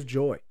image of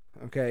joy.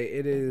 Okay,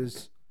 it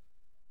is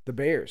the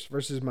Bears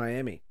versus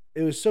Miami.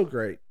 It was so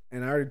great,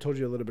 and I already told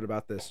you a little bit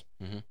about this.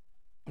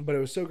 But it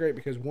was so great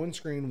because one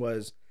screen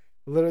was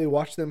literally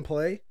watch them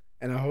play,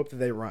 and I hope that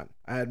they run.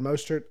 I had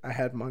Mostert, I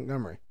had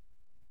Montgomery.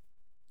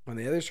 On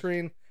the other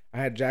screen, I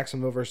had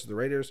Jacksonville versus the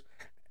Raiders,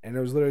 and it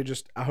was literally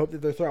just I hope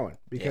that they're throwing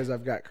because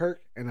I've got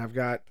Kirk and I've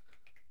got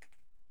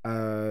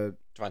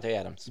Devontae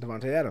Adams.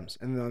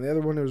 And then on the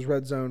other one, it was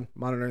Red Zone,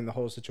 monitoring the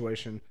whole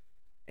situation.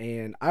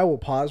 And I will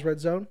pause Red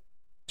Zone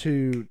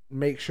to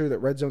make sure that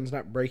Red Zone's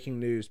not breaking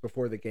news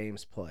before the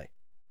games play.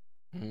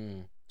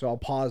 So I'll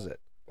pause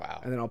it.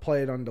 Wow. And then I'll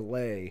play it on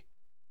delay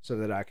so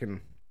that I can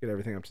get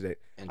everything up to date.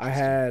 I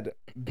had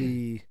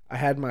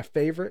my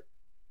favorite.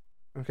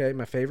 Okay,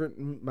 my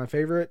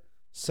favorite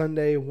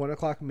Sunday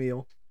 1:00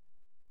 meal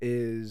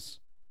is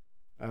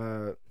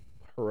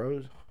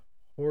Horzad.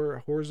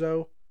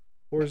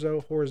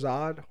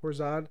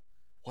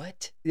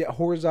 What? Yeah,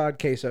 Horzad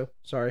queso.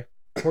 Sorry.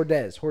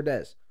 Hordez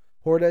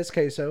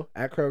queso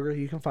at Kroger.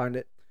 You can find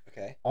it.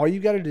 Okay. All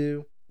you got to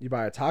do, you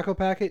buy a taco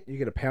packet, you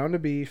get a pound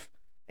of beef,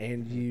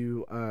 and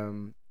you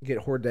get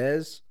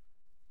Hordez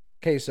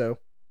queso.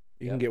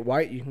 You can get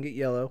white, you can get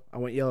yellow. I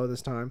went yellow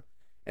this time.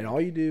 And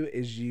all you do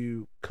is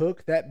you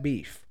cook that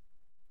beef.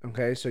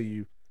 Okay, so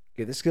you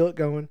get the skillet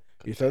going.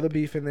 You throw the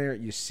beef in there.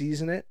 You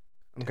season it,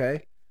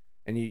 okay,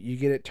 and you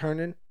get it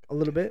turning a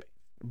little bit.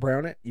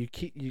 Brown it.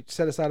 You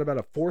set aside about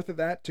a fourth of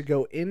that to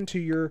go into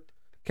your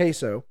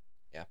queso.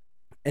 Yeah.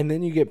 And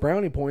then you get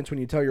brownie points when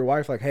you tell your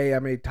wife, like, hey, I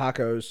made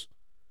tacos.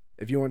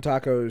 If you want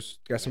tacos,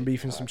 got some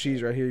beef and some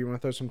cheese right here. You want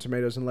to throw some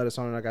tomatoes and lettuce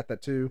on it? I got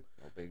that too.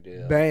 No big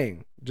deal.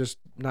 Bang. Just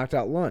knocked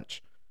out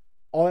lunch.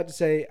 All that to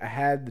say, I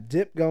had the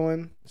dip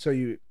going. So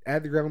you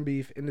add the ground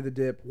beef into the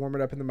dip, warm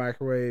it up in the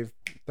microwave,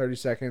 30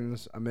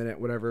 seconds, a minute,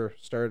 whatever,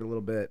 stir it a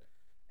little bit.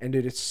 And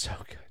dude, it's so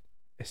good.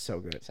 It's so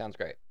good. Sounds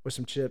great. With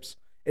some chips.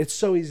 It's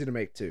so easy to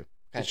make too.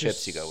 What kind of It's chips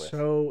just you go with?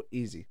 So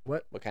easy.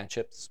 What? What kind of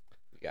chips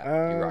you got?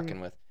 You rocking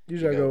with?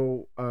 Usually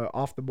You I go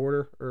off the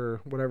border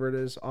or whatever it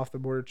is, off the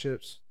border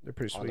chips. They're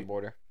pretty on the sweet.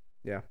 border.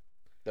 Yeah.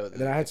 The,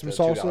 Then I had some the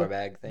salsa. $2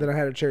 bag thing. Then I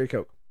had a cherry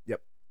Coke.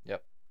 Yep.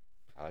 Yep.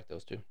 I like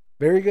those too.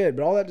 Very good.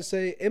 But all that to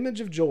say, image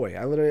of joy.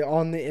 I literally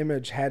on the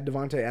image had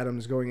Devontae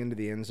Adams going into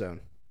the end zone.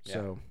 Yeah.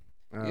 So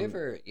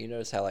You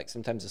notice how like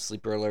sometimes the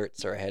sleeper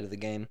alerts are ahead of the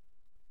game?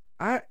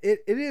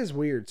 it is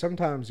weird.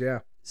 Sometimes, yeah.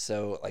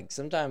 So like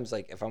sometimes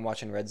like if I'm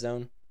watching Red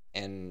Zone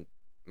and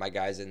my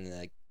guy's in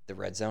the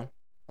red zone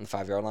on the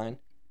 5-yard line,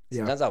 Yeah.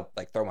 sometimes I'll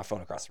like throw my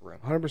phone across the room.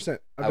 100%.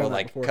 I will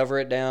like cover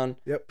it down,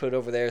 Yep. put it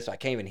over there so I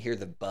can't even hear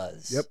the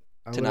buzz. Yep.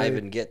 To not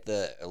even get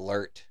the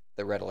alert,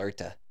 the red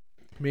alerta.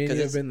 Me and 'cause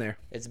you have it's- been there.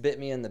 It's bit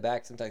me in the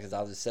back sometimes because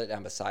I'll just set it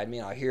down beside me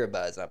and I'll hear a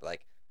buzz. And I'll be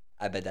like,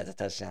 I bet that's a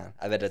touchdown.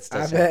 I bet that's a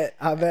touchdown.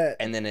 I bet.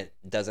 And then it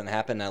doesn't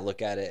happen. And I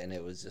look at it and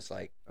it was just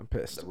like I'm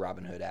pissed. the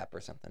Robin Hood app or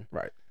something.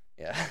 Right.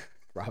 Yeah.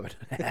 Robin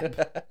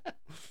Hood.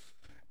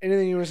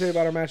 Anything you want to say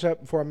about our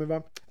matchup before I move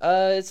on?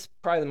 It's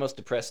probably the most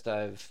depressed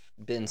I've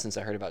been since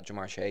I heard about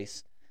Jamar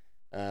Chase.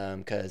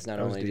 Because not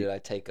That was only deep. did I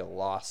take a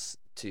loss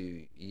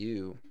to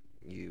you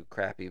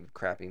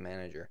crappy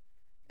manager,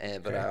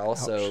 but I Okay,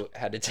 also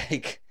had to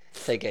take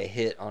a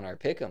hit on our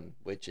pick'em,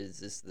 which is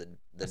just the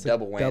It's a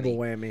double whammy. Double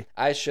whammy.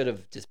 I should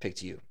have just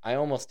picked you. I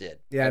almost did.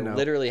 Yeah, I I know.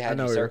 literally I had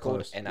know you you were circled,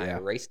 close. and I Yeah.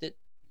 erased it,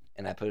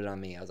 and I put it on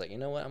me. I was like, you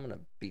know what? I'm gonna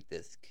beat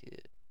this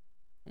kid.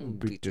 I'm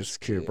gonna Beat this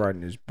kid right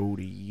in his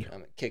booty.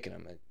 I'm kicking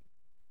him.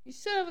 You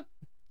son of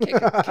a kick,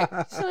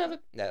 you son of a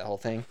that whole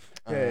thing.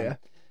 Yeah.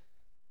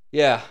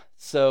 Yeah.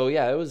 So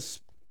yeah, it was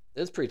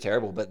pretty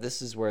terrible. But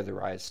this is where the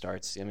rise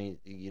starts. I mean,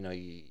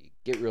 you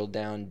get real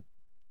down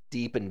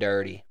deep and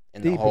dirty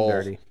in Deep the hole,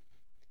 and dirty.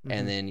 Mhm.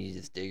 and then you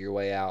just dig your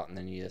way out, and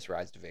then you just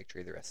rise to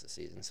victory the rest of the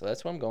season. So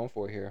that's what I'm going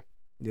for here.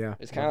 Yeah.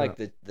 It's kind of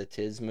like the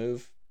Tiz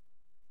move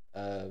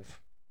of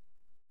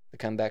the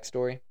comeback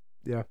story.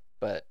 Yeah.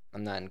 But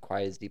I'm not in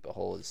quite as deep a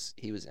hole as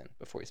he was in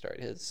before he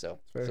started his. So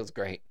Fair. it feels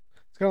great.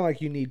 It's kind of like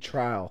you need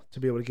trial to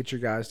be able to get your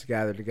guys to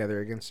gather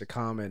together against a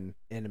common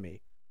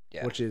enemy,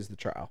 Yeah. which is the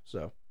trial.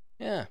 So,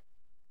 Yeah.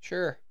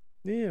 Sure.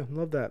 yeah,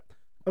 love that.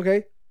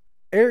 Okay.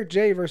 Eric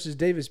J versus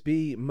Davis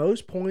B.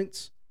 Most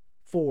points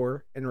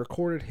for in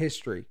recorded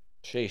history.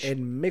 Sheesh.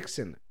 And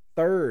Mixon,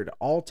 third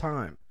all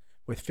time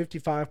with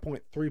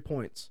 55.3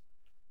 points.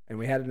 And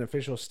we had an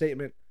official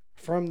statement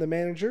from the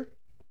manager.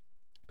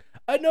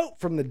 A note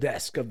from the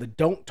desk of the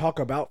Don't Talk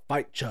About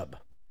Fight Chub.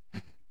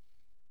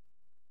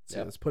 So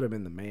Yep. let's put him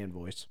in the man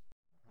voice.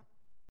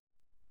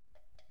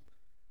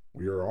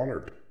 We are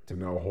honored to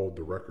now hold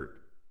the record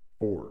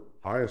for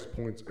highest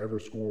points ever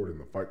scored in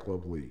the Fight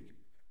Club League.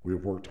 We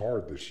have worked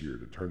hard this year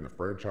to turn the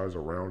franchise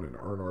around and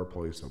earn our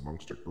place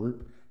amongst a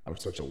group of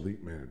such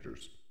elite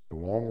managers. The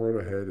long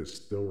road ahead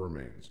still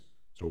remains.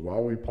 So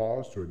while we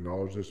pause to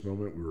acknowledge this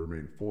moment, we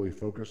remain fully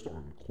focused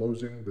on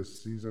closing the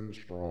season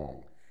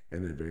strong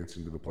and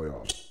advancing to the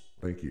playoffs.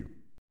 Thank you.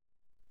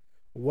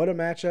 What a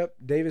matchup.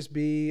 Davis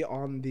B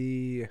on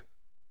the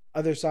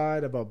other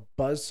side of a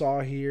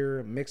buzzsaw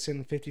here.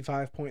 Mixon,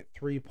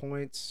 55.3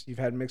 points. You've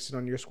had Mixon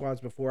on your squads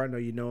before. I know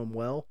you know him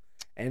well.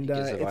 And He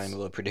gets the it's- volume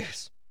will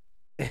produce.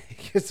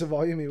 gets the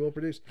volume he will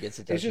produce. Gets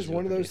the It's touches just he will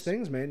one of those produce.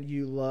 things, man.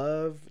 You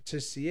love to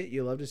see it.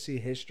 You love to see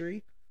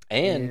history.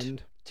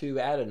 And to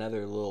add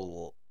another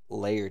little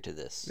layer to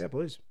this, yeah,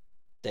 please.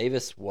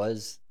 Davis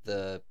was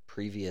the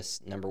previous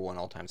 #1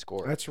 all-time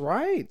scorer. That's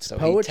right. So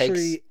he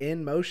Poetry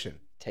in motion.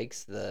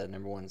 Takes the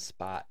 #1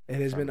 spot. It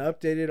has been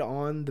updated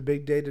on the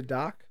Big Data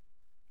Doc.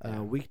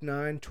 Yeah. Week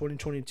 9,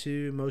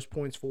 2022, most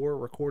points for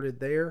recorded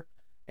there.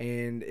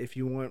 And if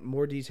you want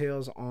more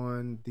details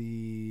on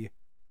the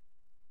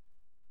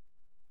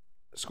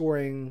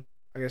scoring,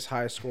 I guess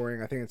highest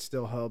scoring, I think it's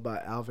still held by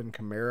Alvin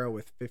Kamara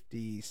with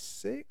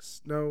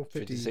 56. No,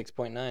 50.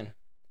 56.9.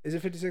 Is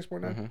it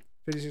 56.9? Mhm.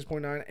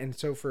 56.9. And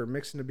so for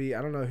Mixon to be,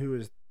 I don't know who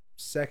is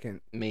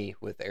second. Me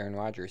with Aaron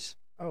Rodgers.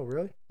 Oh,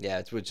 really?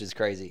 Yeah, which is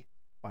crazy.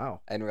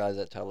 Wow. I didn't realize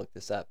that until I looked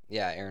this up.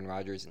 Yeah, Aaron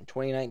Rodgers in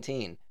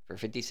 2019 for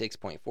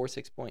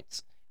 56.46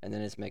 points. And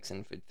then it's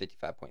Mixon for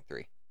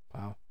 55.3.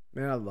 Wow,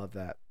 man, I love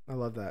that. I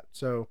love that.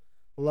 So,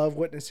 love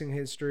witnessing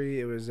history.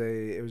 It was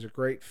a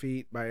great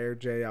feat by Air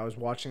J. I was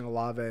watching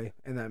Olave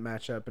in that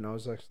matchup, and I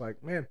was just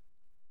like, man,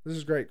 this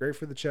is great. Great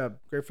for the Chubb.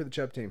 Great for the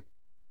Chubb team.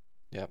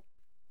 Yep.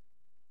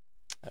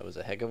 That was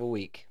a heck of a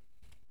week.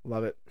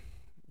 Love it.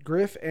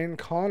 Griff and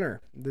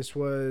Connor. This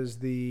was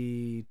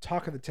the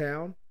talk of the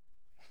town.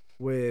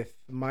 with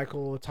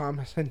Michael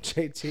Thomas and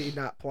JT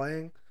not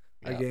playing.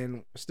 Yep.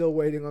 Again, still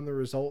waiting on the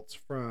results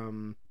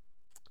from.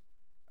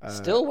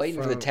 Still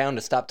waiting for the town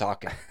to stop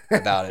talking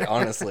about it,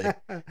 honestly.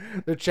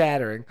 They're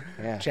chattering.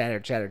 Yeah. Chatter,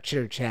 chatter,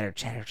 chitter, chatter,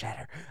 chatter,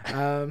 chatter.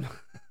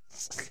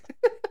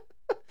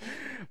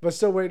 But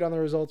still waiting on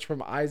the results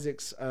from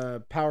Isaac's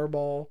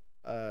Powerball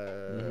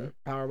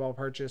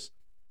purchase.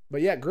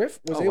 But yeah, Griff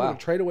was able to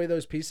trade away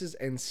those pieces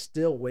and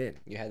still win.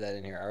 You had that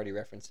in here. I already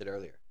referenced it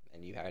earlier,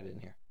 and you had it in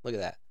here. Look at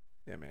that.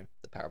 Yeah, man.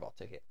 The Powerball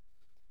ticket.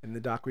 In the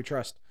doc we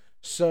trust.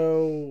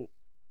 So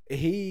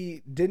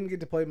he didn't get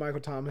to play Michael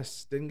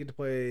Thomas, didn't get to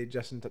play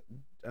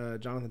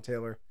Jonathan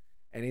Taylor,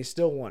 and he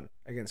still won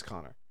against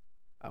Connor,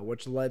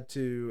 which led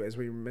to, as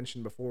we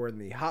mentioned before in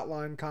the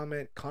hotline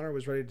comment, Connor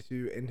was ready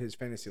to end his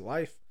fantasy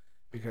life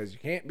because you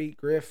can't beat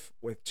Griff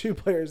with 2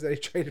 players that he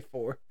traded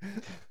for.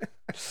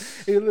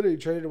 He literally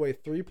traded away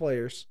 3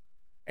 players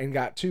and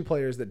got 2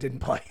 players that didn't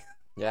play.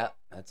 Yeah,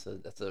 that's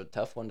a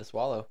tough one to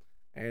swallow.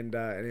 And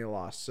he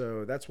lost.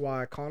 So that's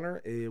why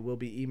Connor will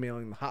be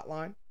emailing the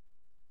hotline.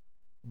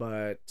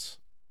 But,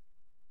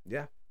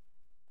 yeah.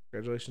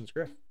 Congratulations,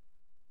 Griff.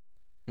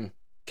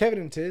 Kevin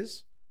and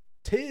Tiz.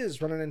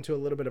 Tiz running into a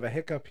little bit of a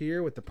hiccup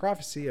here with the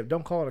prophecy of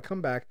don't call it a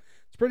comeback.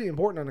 It's pretty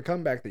important on a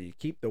comeback that you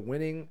keep the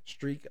winning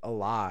streak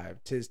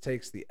alive. Tiz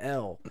takes the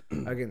L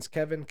against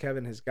Kevin.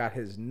 Kevin has got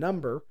his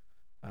number.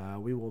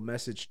 We will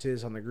message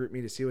Tiz on the group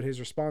me to see what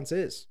his response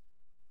is,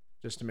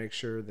 just to make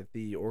sure that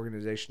the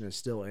organization is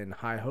still in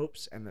high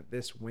hopes and that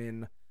this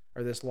win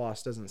or this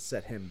loss doesn't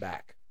set him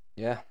back.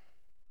 Yeah.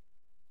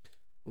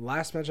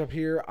 Last matchup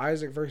here,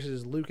 Isaac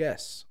versus Luke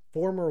S.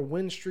 Former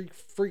win streak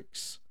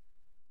freaks.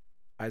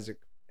 Isaac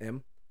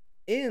M.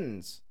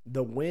 ends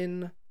the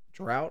win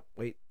drought.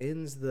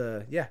 Ends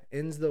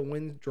the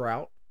win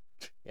drought.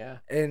 Yeah.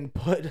 And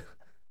put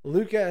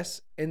Luke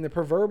S. in the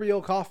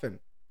proverbial coffin.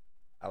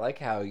 I like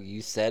how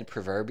you said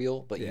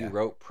proverbial, but you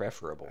wrote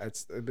preferable.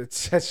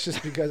 That's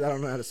just because I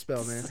don't know how to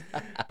spell, man.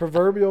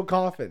 Proverbial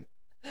coffin.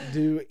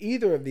 Do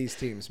either of these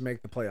teams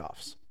make the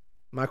playoffs?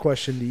 My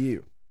question to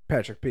you,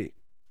 Patrick P.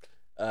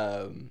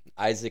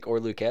 Isaac or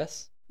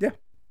Lucas? Yeah.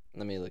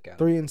 Let me look at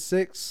 3 and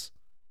 6.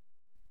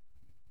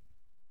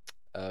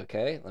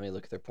 Okay, let me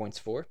look at their points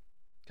for,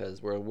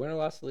 because we're a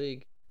winner-loss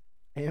league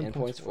and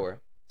points for.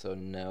 So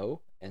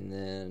no, and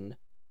then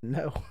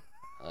no.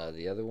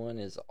 The other one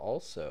is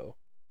also,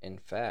 in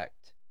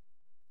fact,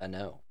 a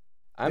no.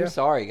 I'm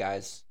sorry,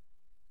 guys.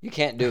 You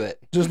can't do it.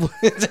 Just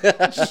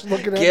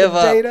looking at Give the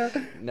up.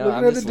 data. No, looking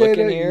I'm at just the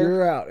data, looking here.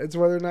 You're out. It's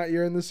whether or not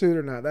you're in the suit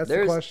or not. That's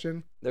the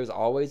question. There's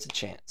always a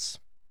chance.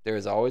 There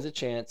is always a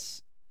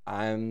chance.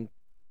 I'm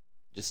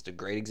just a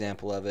great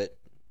example of it.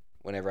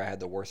 Whenever I had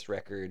the worst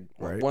record,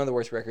 Right. one of the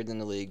worst records in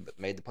the league, but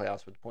made the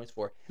playoffs with the points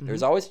for, Mm-hmm.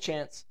 there's always a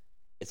chance.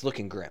 It's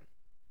looking grim.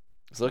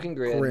 It's looking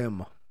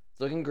grim. It's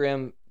looking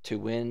grim to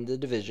win the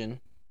division.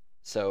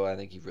 So I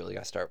think you've really got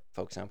to start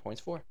focusing on points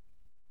for.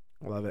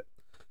 Love it.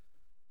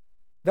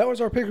 That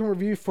was our pick'em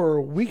review for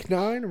week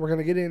 9. We're going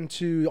to get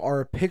into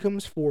our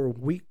pick'ems for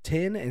week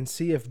 10 and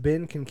see if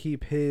Ben can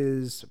keep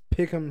his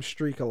pick'em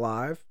streak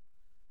alive.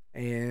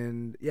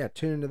 And yeah,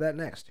 tune into that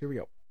next. Here we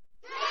go.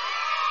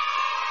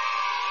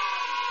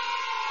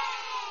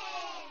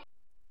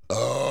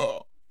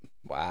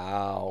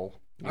 Wow.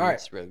 All right.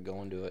 It's really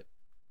going to it.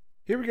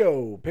 Here we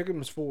go.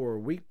 Pick'ems for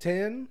week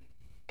 10.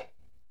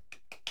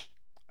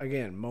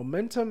 Again,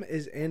 momentum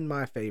is in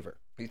my favor.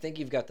 You think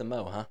you've got the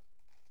mo, huh?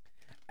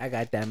 I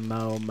got that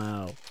mo.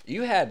 I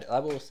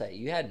will say,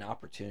 you had an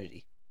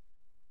opportunity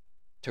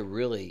to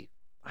really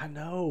I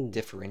know.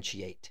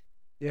 differentiate,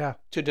 Yeah.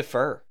 to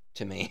defer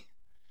to me.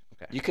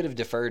 Okay. You could have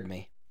deferred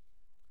me.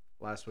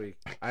 Last week.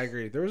 I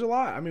agree. There was a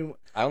lot. I mean,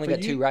 I only for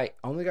got you- 2 right.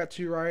 I only got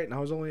 2 right, and I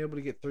was only able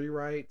to get 3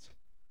 right.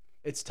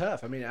 It's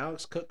tough. I mean,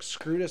 Alex Cook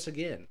screwed us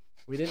again.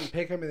 We didn't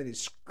pick him, and then he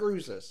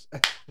screws us.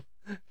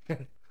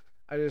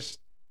 It's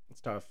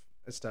tough.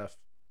 It's tough.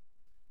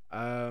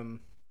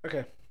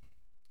 Okay.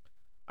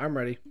 I'm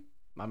ready,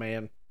 my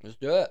man. Let's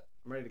do it.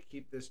 I'm ready to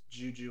keep this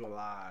juju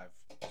alive.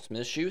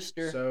 Smith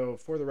Schuster. So,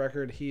 for the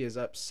record, he is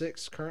up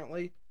 6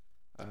 currently.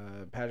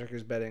 Patrick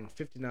is batting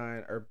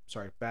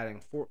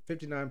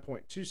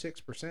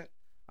 59.26%.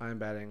 I am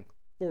batting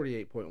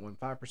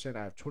 48.15%.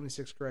 I have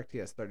 26 correct. He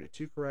has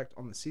 32 correct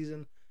on the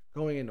season.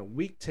 Going into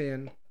week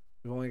 10,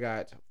 we've only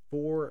got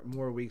 4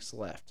 more weeks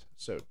left.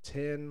 So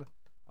 10,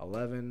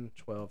 11,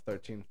 12,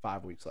 13,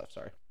 5 weeks left.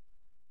 Sorry.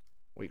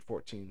 Week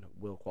 14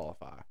 will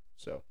qualify.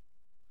 So.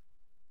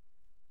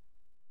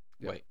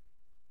 Yep. Wait.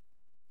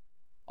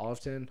 All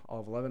of 10, all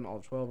of 11, all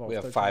of 12, all We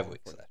of have 13, 5 all of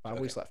weeks 14. left. 5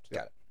 Okay. weeks left.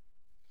 Got it.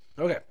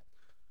 Okay.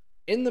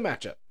 In the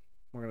matchup,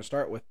 we're going to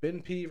start with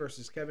Ben P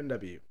versus Kevin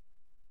W.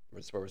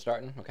 That's where we're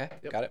starting. Okay.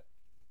 Yep. Got it.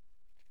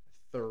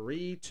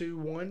 3, 2,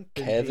 1.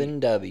 Ben Kevin P.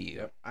 W.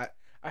 Yep.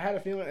 I had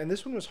a feeling, and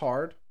this one was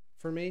hard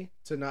for me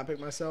to not pick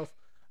myself.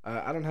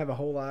 I don't have a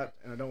whole lot,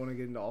 and I don't want to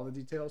get into all the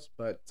details,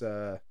 but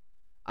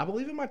I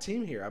believe in my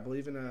team here. I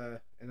believe in a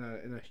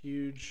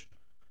huge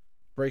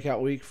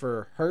breakout week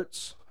for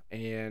Hertz,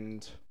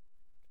 and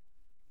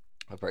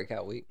A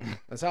breakout week.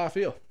 that's how I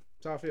feel.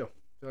 That's how I feel.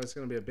 feel like it's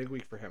going to be a big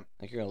week for him. I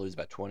think you're gonna lose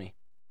by 20.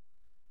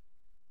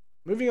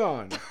 Moving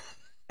on.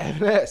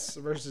 Evan S.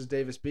 versus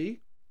Davis B.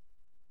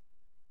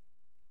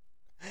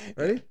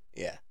 Ready?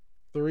 Yeah.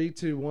 3,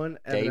 2, 1.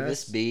 Evan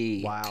Davis S.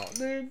 B. Wow.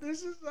 Dude,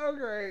 this is so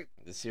great.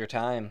 This is your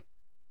time.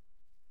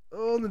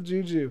 Oh, the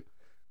juju.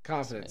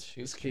 Confidence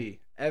Smith is Schuster. key.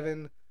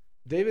 Evan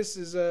Davis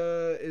is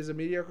a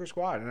mediocre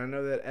squad, and I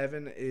know that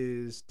Evan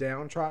is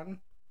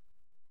downtrodden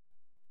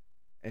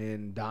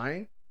and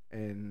dying,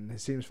 and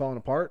his team's falling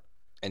apart.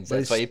 And But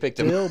that's he's why you picked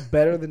him. still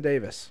better than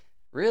Davis.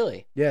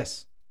 Really?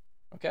 Yes.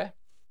 Okay.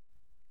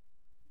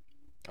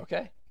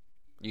 Okay.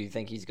 You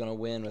think he's gonna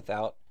win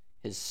without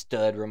his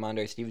stud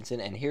Ramondre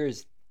Stevenson? And here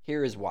is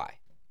why.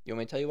 You want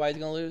me to tell you why he's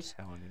gonna lose?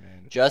 Telling you,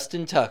 man.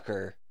 Justin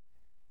Tucker,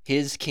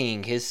 his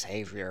king, his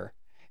savior,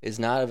 is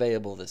not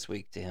available this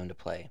week to him to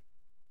play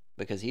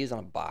because he's on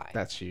a bye.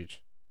 That's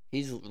huge.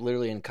 He's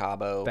literally in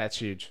Cabo That's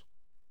huge.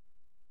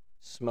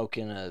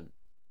 smoking a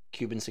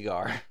Cuban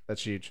cigar.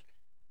 That's huge.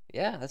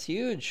 Yeah, that's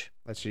huge.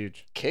 That's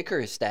huge.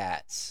 Kicker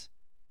stats.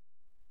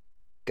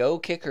 Go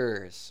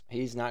Kickers.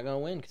 He's not going to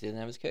win because he doesn't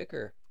have his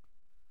kicker.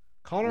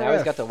 Connor Now F.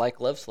 he's got the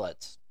Like Love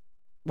Sluts.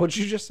 What'd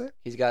you just say?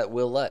 He's got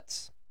Will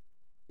Lutz.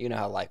 You know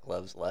how Like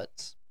loves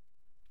Lutz.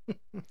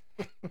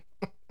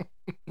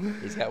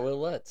 He's got Will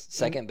Lutz.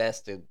 Second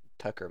best to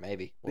Tucker,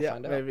 maybe. We'll yeah,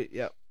 find out. maybe.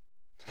 Yep.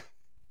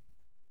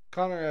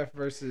 Connor F.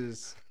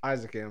 versus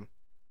Isaac M.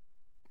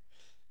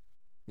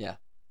 Yeah.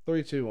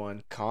 3, 2,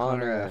 1.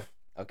 Connor. F.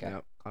 Okay.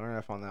 Yep. Connor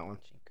F. on that one.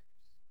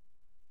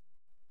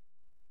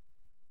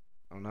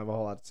 I don't have a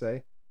whole lot to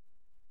say.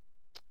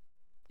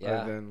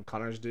 Yeah. Other than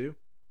Connor's due,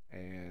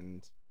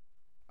 and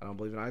I don't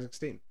believe in Isaac's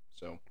team.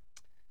 So,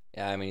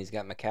 Yeah, I mean, he's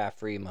got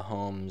McCaffrey,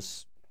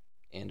 Mahomes,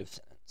 end of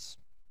sentence.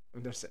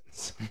 no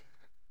sentence.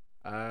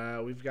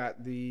 We've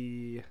got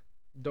the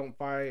Don't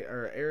Fight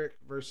or Eric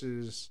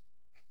versus.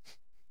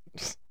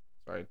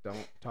 Sorry,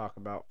 don't talk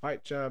about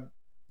Fight Chub.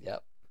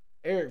 Yep.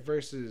 Eric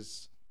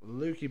versus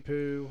Lukey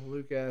Poo,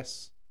 Luke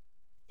S.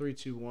 3,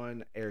 2,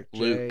 1. Eric J.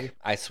 Luke.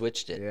 I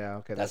switched it. Yeah,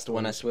 okay. That's the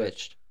one you I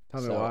switched.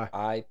 Tell me So why.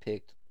 I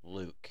picked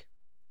Luke.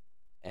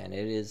 And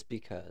it is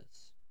because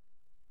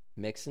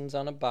Mixon's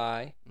on a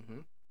bye. Mm-hmm.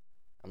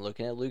 I'm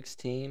looking at Luke's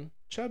team.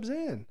 Chubb's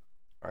in.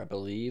 I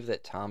believe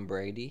that Tom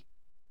Brady,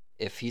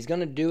 if he's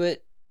going to do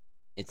it,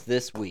 it's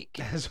this week.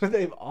 That's what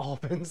they've all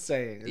been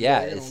saying.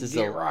 Yeah, They this don't is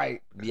get a-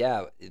 right.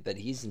 Yeah, but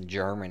he's in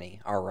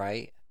Germany, all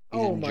right? He's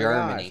Oh in my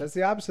Germany. gosh, that's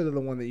the opposite of the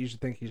one that you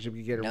should think he should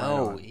be getting right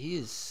No, on. he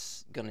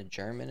is going to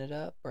German it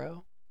up,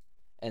 bro.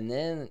 And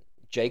then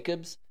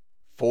Jacobs,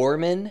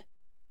 Foreman,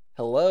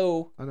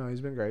 hello, I know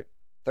he's been great.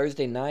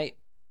 Thursday night,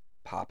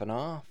 popping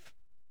off.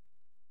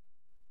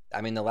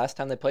 I mean, the last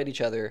time they played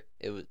each other,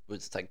 it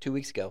was like 2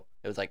 weeks ago.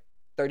 It was like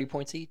 30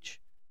 points each.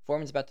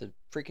 Foreman's about to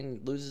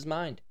freaking lose his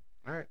mind.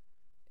 All right.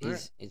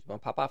 He's going to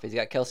pop off. He's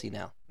got Kelsey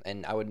now.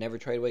 And I would never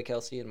trade away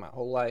Kelsey in my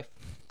whole life.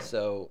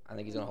 So I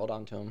think he's going to hold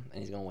on to him, and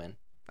he's going to win.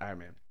 All right,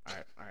 man. All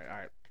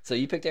right. So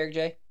you picked Eric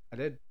J? I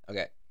did.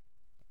 Okay.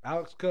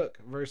 Alex Cook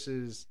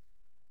versus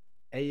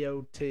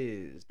Ayo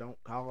Tiz. Don't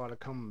call it a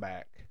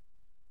comeback.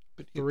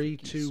 3,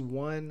 2,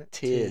 1.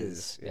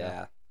 Tiz.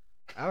 Yeah.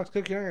 Alex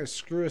Cook, you're not going to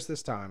screw us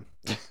this time.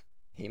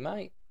 He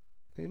might.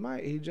 He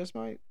might. He just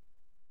might.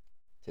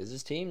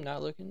 Tiz's team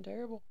not looking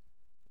terrible.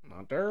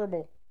 Not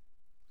terrible.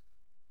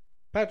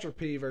 Patrick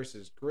P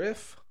versus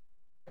Griff.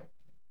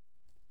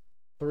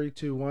 3,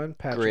 2, 1.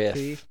 Patrick Griff.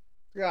 P.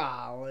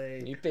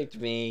 Golly. You picked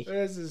me.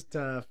 This is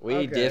tough. We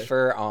Okay.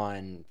 differ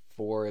on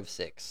 4 of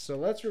 6. So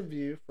let's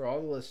review for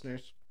all the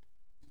listeners.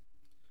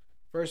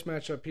 First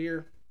matchup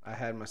here, I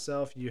had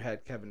myself. You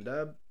had Kevin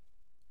Dubb.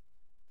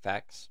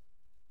 Facts.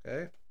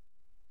 Okay.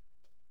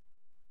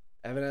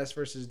 Evan S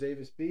versus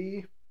Davis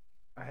B.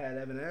 I had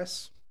Evan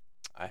S.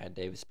 I had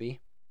Davis B.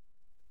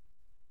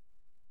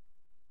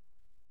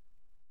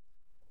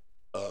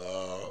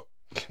 I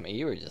mean,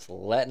 you were just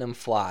letting him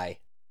fly.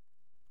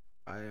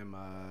 I am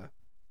I'm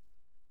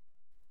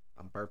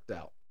burped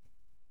out.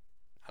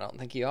 I don't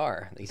think you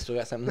are. I think you still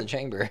got something in the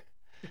chamber.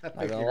 I Not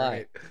think gonna you're lie.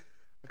 right.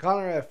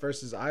 Connor F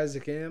versus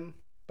Isaac M.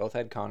 Both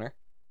had Connor.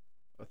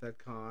 With that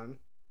con.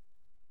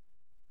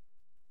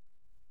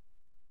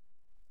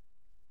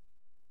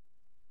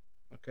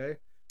 Okay.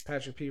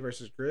 Patrick P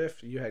versus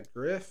Griff. You had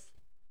Griff.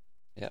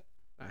 Yep.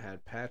 I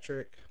had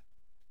Patrick.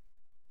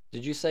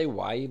 Did you say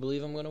why you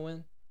believe I'm going to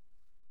win?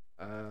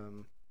 I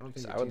don't 'Cause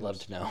think I your would love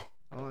team's- to know.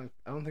 I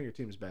don't think your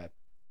team's bad.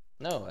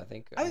 No, I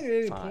think. I think I'm at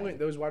any fine. point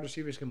those wide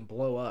receivers can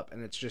blow up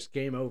and it's just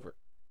game over.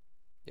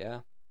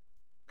 Yeah.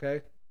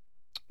 Okay.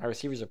 Our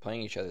receivers are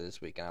playing each other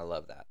this week, and I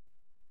love that.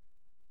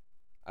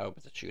 I hope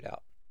it's a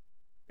shootout.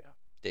 Yeah.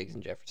 Diggs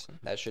and Jefferson.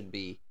 That should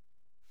be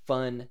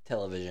fun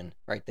television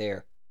right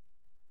there.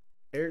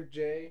 Eric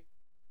J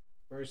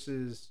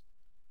versus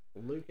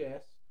Luke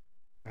S.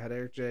 I had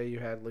Eric J. You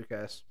had Luke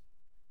S.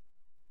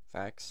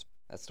 Facts.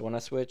 That's the one I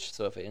switched.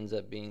 So if it ends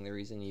up being the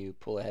reason you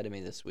pull ahead of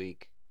me this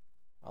week,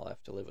 I'll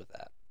have to live with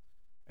that.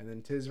 And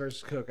then Tiz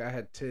versus Cook. I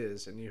had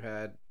Tiz, and you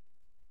had.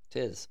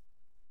 Tiz.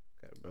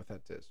 Okay, we both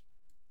had Tiz.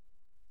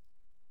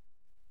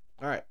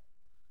 All right.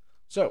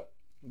 So,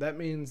 that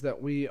means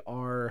that we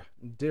are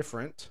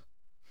different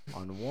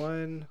on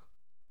 1,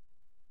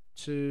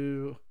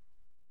 2,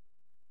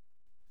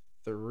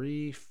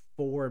 3,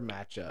 4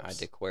 matchups. I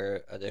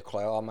declare a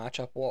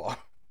matchup war.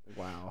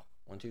 Wow.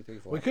 1, 2, 3,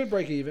 4. We could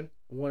break even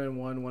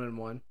 1-1,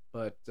 1-1,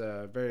 but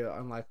very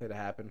unlikely to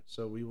happen.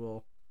 So we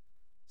will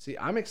see.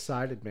 I'm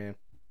excited, man.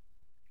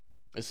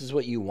 This is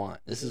what you want.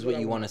 This is what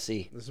you want to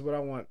see. This is what I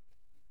want.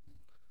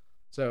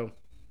 So,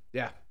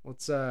 yeah,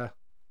 let's.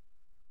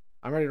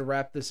 I'm ready to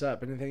wrap this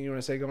up. Anything you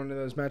want to say going into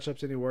those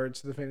matchups? Any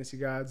words to the fantasy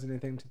gods?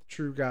 Anything to the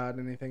true God?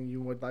 Anything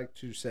you would like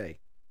to say?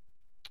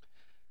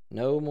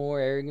 No more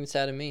arrogance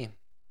out of me.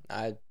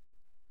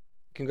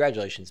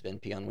 Congratulations, Ben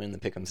P, on winning the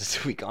pick'ems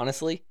this week.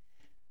 Honestly,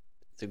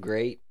 it's a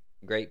great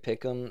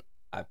pick'em.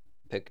 I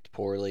picked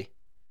poorly.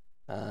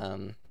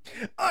 Unga!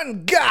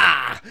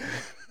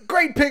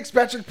 Great picks,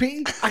 Patrick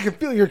P. I can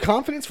feel your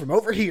confidence from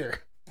over here.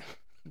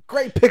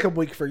 Great pick'em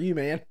week for you,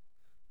 man.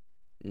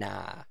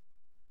 Nah.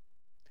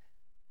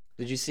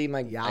 Did you see my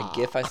Yeah.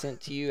 GIF I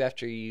sent to you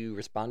after you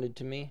responded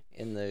to me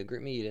in the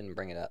group me? You didn't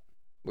bring it up.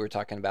 We were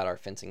talking about our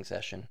fencing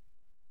session.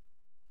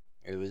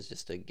 It was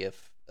just a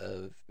GIF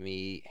of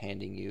me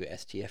handing you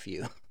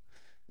STFU.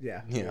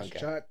 Yeah. Yeah, just okay.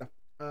 Shut the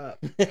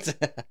up.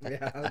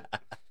 Yeah,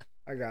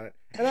 I got it.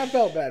 And I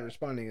felt bad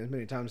responding as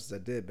many times as I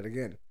did, but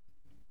again.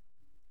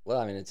 Well,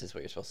 I mean, it's just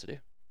what you're supposed to do.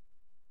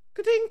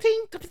 Ka-ding,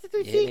 ting,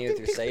 You hit me with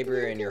your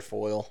saber and your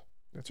foil,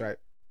 That's right.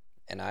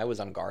 and I was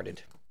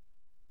unguarded.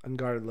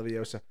 Unguarded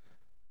Leviosa.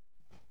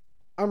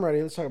 I'm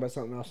ready. Let's talk about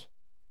something else.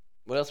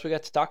 What else we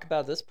got to talk about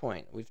at this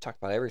point? We've talked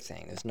about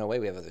everything. There's no way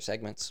we have other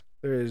segments.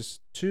 There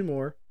is 2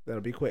 more. That'll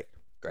be quick.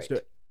 Great. Let's do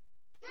it.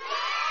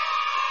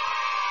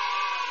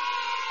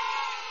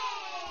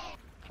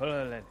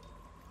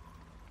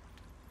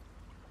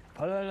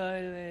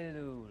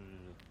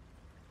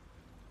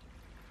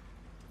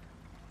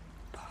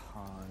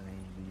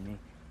 Parley,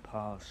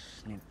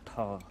 parsnip,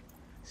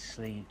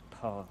 sleep,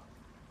 partner.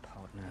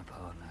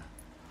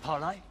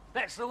 Parlay?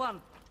 That's the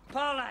one.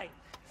 Parlay.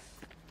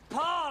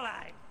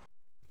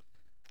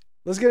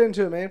 Let's get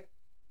into it, man.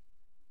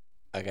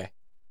 Okay.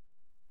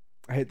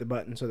 I hit the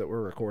button so that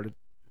we're recorded.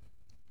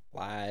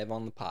 Live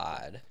on the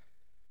pod.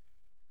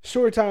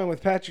 Story time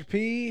with Patrick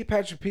P.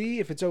 Patrick P.,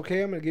 if it's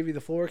okay, I'm going to give you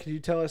the floor. Can you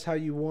tell us how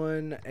you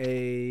won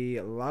a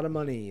lot of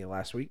money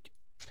last week?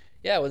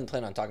 Yeah, I wasn't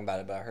planning on talking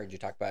about it, but I heard you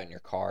talk about it in your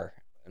car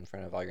in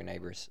front of all your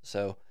neighbors.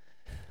 So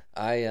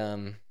I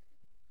I'm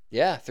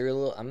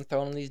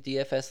throwing these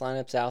DFS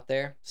lineups out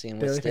there, seeing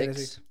what Daily sticks.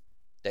 fantasy.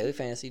 Daily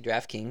fantasy,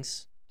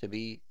 DraftKings to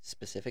be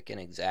specific and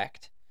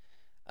exact.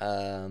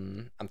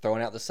 I'm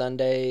throwing out the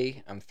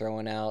Sunday, I'm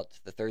throwing out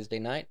the Thursday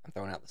night, I'm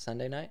throwing out the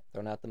Sunday night,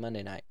 throwing out the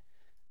Monday night.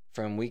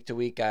 From week to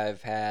week,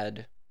 I've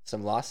had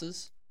some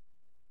losses.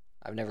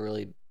 I've never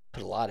really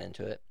put a lot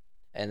into it.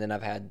 And then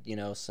I've had,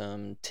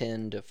 some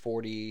 $10 to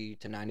 $40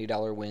 to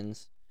 $90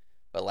 wins.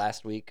 But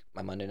last week,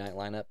 my Monday night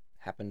lineup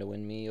happened to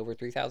win me over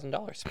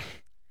 $3,000.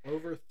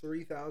 Over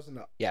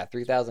 $3,000. Yeah,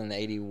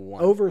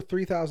 $3,081. Over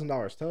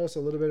 $3,000. Tell us a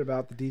little bit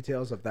about the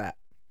details of that.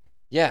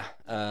 Yeah.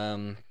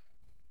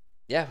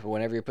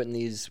 Whenever you're putting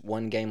these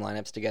one game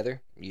lineups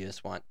together, you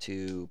just want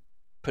to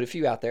put a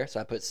few out there. So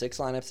I put 6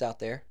 lineups out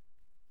there,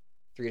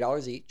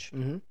 $3 each.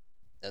 Mm-hmm.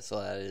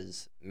 So that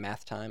is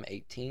math time,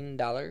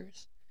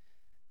 $18.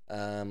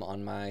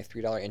 On my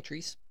 $3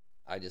 entries,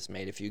 I just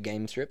made a few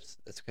game scripts.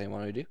 That's what I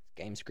want to do.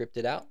 Game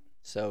scripted out.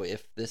 So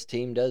if this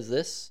team does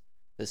this,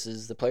 this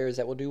is the players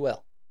that will do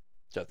well.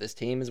 So if this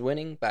team is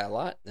winning by a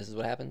lot, this is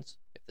what happens.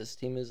 If this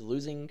team is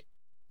losing,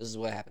 this is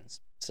what happens.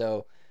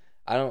 So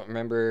I don't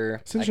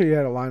remember. Essentially, you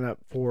had a lineup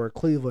for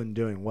Cleveland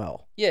doing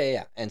well.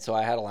 Yeah. And so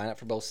I had a lineup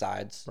for both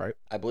sides. Right.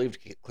 I believed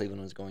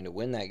Cleveland was going to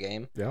win that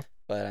game. Yeah.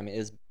 But, I mean, it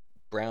was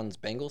Browns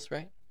Bengals,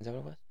 right? Is that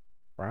what it was?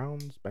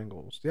 Browns,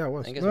 Bengals. Yeah, it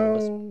was. I guess it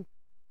was. No.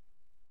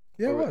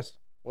 Yeah, it Or- was.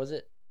 Was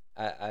it?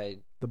 I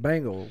The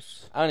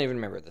Bengals. don't even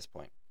remember at this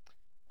point.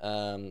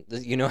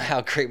 You know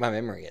how great my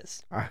memory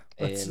is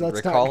Let's in not-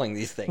 recalling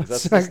these things.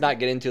 let's Let's not- not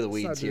get into the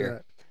let's not weeds do here.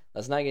 that.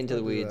 Let's not get into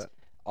the Let's not do weeds. that.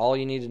 All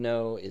you need to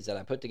know is that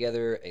I put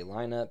together a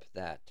lineup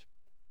that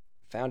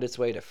found its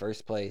way to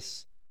first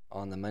place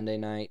on the Monday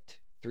night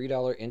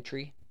 $3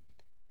 entry,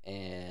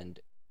 and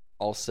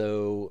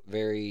also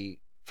very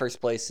first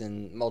place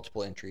in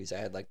multiple entries. I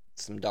had like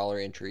some dollar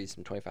entries,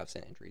 some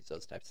 25-cent entries,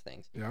 those types of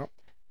things. Yeah.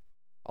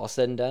 All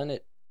said and done,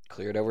 it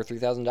cleared over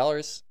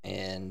 $3,000,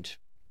 and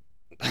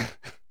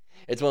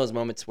it's one of those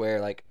moments where,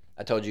 like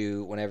I told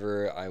you,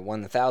 whenever I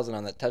won the 1,000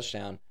 on that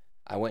touchdown,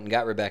 I went and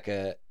got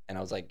Rebecca, and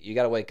I was like, "You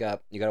got to wake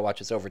up, you got to watch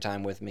this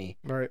overtime with me,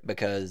 Right.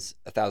 because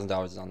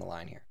 $1,000 is on the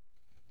line here."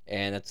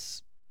 And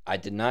I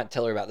did not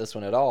tell her about this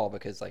one at all,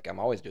 because like I'm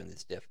always doing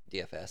this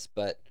DFS,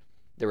 but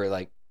there were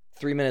like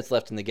 3 minutes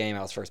left in the game.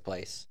 I was first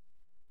place,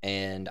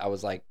 and I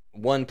was like,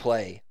 one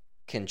play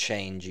can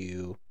change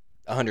you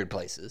 100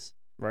 places.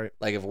 Right.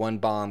 Like if one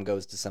bomb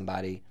goes to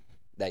somebody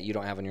that you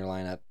don't have in your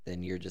lineup,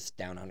 then you're just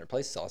down 100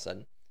 places all of a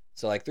sudden.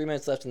 So like 3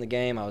 minutes left in the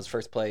game, I was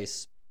first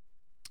place.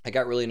 I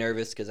got really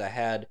nervous because I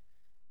had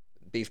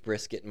beef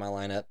brisket in my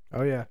lineup,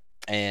 Oh, yeah.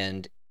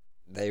 and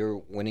they were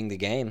winning the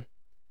game.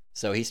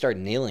 So he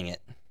started kneeling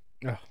it,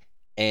 Oh,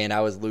 and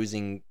I was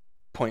losing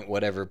point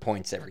whatever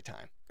points every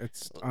time.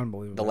 it's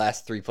unbelievable. The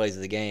last 3 plays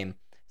of the game.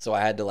 So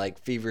I had to like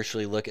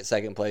feverishly look at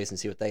second place and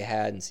see what they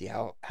had and see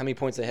how many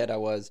points ahead I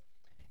was.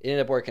 It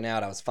ended up working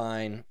out. I was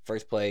fine.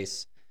 First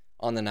place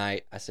on the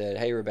night. I said,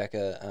 "Hey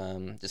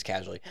Rebecca, just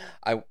casually,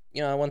 I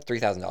won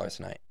 $3,000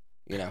 tonight.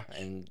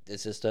 And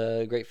it's just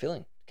a great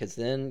feeling because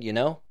then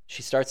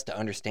she starts to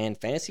understand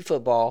fantasy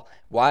football,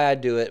 why I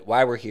do it,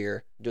 why we're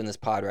here doing this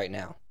pod right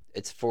now.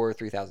 It's for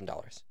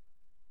 $3,000.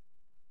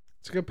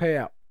 It's a good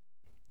payout.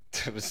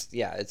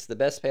 It's the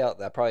best payout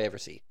that I probably ever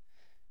see,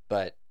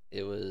 but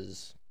it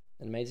was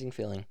an amazing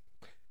feeling.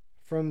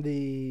 From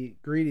the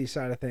greedy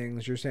side of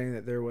things, you're saying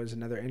that there was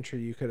another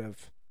entry you could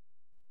have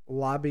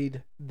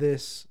lobbied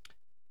this.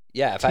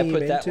 Yeah, if I team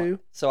put that into? one,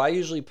 so I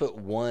usually put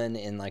one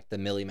in like the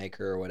Millie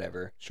Maker or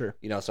whatever. Sure.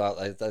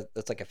 So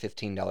that's like a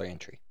 $15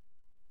 entry.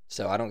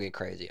 So I don't get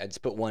crazy. I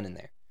just put one in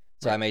there.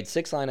 So Right. I made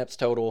 6 lineups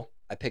total.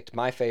 I picked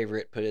my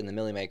favorite, put it in the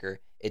Millie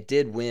Maker. It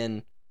did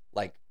win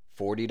like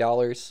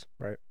 $40.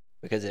 Right.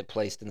 Because it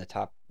placed in the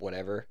top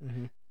whatever,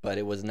 Mm-hmm. but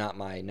it was not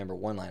my number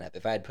 1 lineup.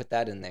 If I had put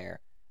that in there,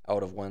 I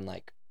would have won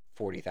like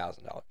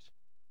 $40,000.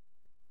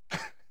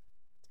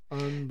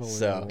 Unbelievable.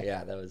 So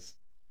yeah, that was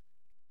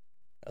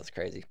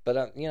crazy.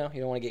 But you don't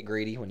want to get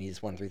greedy when you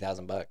just won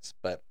 $3,000.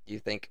 But you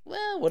think,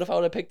 well, what if I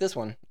would have picked this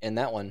one and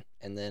that one,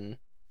 and then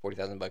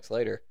 $40,000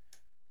 later?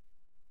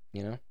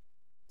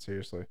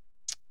 Seriously.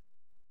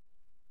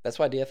 That's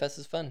why DFS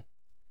is fun.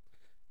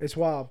 It's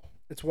wild.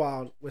 It's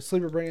wild. With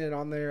Sleeper bringing it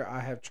on there,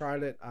 I have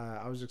tried it.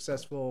 I was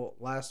successful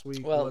last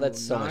week. Well, won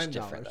that's so much $9.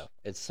 different though.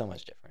 It's so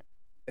much different.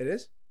 It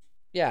is?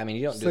 Yeah, I mean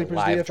you don't do Sleeper's a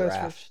live DFS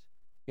draft.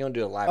 You don't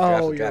do a live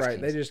draft. Oh, with you're DraftKings.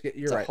 right. They just get.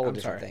 You're It's a right. whole I'm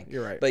different sorry. thing.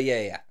 You're right. But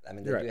yeah. I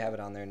mean, they You're do right. have it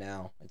on there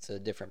now. It's a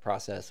different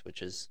process,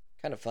 which is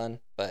kind of fun.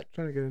 But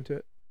Trying to get into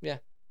it.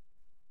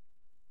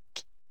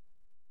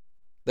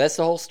 that's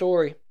the whole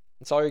story.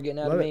 That's all you're getting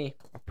out Love of it. me.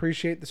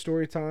 Appreciate the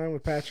story time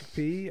with Patrick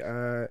P.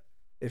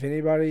 If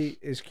anybody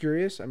is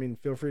curious, I mean,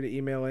 feel free to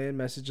email in,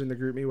 message in the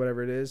group me,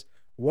 whatever it is.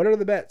 What are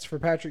the bets for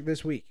Patrick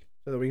this week,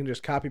 so that we can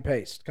just copy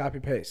paste.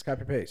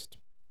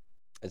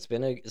 It's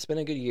been a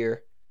good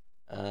year.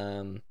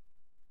 I've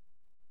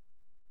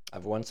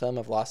won some.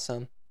 I've lost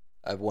some.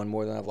 I've won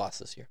more than I've lost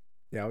this year.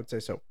 Yeah, I would say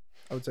so.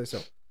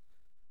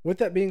 With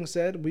that being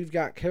said, we've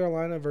got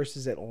Carolina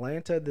versus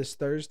Atlanta this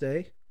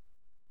Thursday.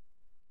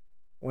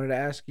 Wanted to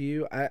ask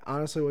you, I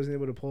honestly wasn't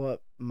able to pull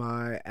up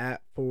my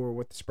app for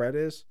what the spread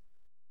is.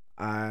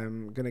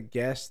 I'm going to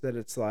guess that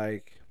it's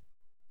like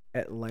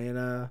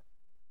Atlanta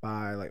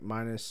by like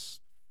 -5,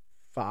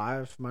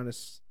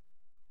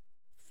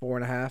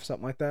 -4.5,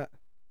 something like that.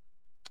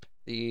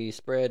 The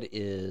spread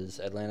is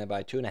Atlanta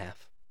by 2.5.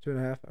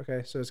 2.5.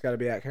 Okay, so it's got to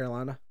be at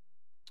Carolina.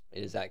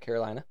 It is at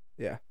Carolina.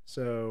 Yeah.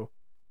 So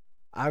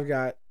I've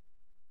got,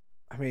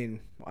 I mean,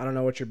 I don't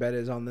know what your bet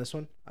is on this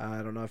one.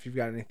 I don't know if you've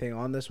got anything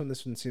on this one.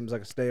 This one seems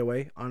like a stay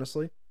away,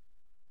 honestly.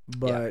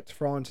 But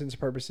for all intents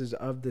and purposes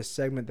of this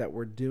segment that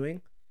we're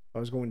doing, if I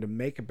was going to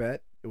make a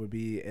bet, it would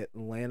be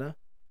Atlanta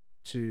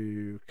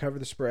to cover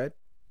the spread.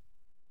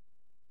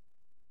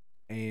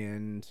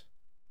 And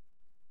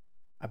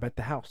I bet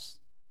the house.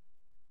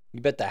 You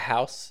bet the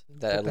house that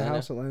Bet the Atlanta.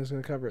 house Atlanta's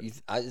going to cover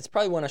it. It's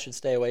probably one I should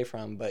stay away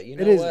from, but you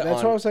know It is. what?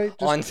 That's what I was saying.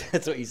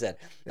 That's what you said.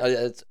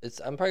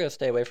 I'm probably gonna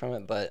stay away from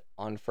it, but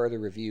on further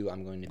review,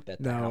 I'm going to bet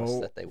the house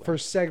No, that they win. for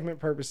segment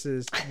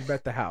purposes, you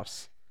bet the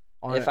house.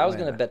 On If I was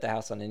Atlanta. gonna bet the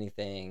house on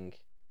anything,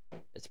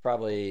 it's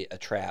probably a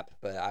trap,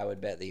 but I would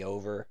bet the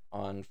over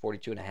on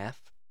 42.5,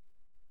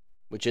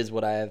 which is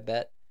what I have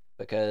bet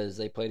because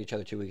they played each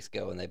other 2 weeks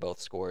ago and they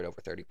both scored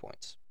over 30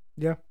 points.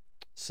 Yeah.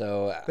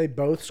 So They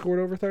both scored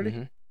over 30?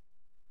 mhm.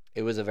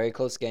 It was a very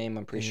close game.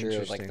 I'm pretty sure it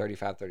was like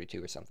Interesting.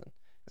 35-32 or something.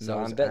 And So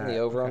that was I'm betting the at-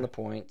 over on okay. the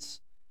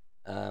points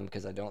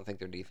because I don't think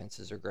their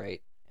defenses are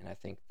great, and I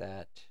think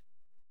that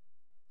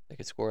they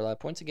could score a lot of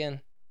points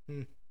again.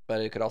 Hmm. But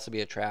it could also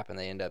be a trap, and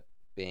they end up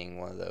being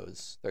one of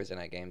those Thursday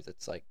night games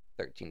that's like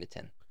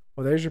 13-10.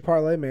 Well, there's your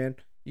parlay, man.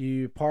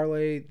 You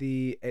parlay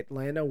the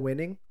Atlanta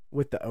winning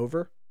with the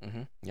over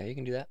Yeah, you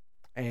can do that.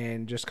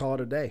 and just call it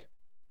a day.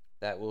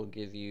 That will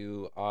give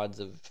you odds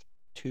of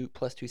 2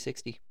 plus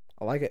 260.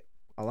 I like it.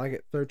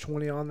 Throw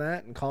 20 on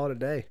that and call it a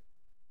day.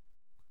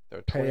 Throw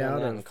 20 Pay on out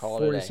that of and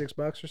call it a day.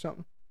 $46 or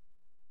something.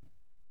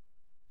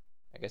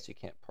 I guess you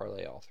can't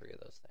parlay all 3 of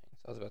those things.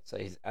 I was about to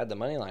say add the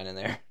money line in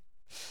there,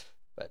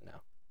 but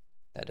no,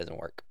 that doesn't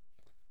work.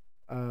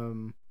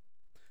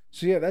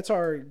 So yeah, that's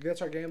our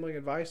gambling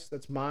advice.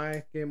 That's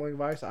my gambling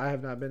advice. I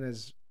have not been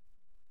as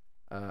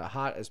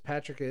hot as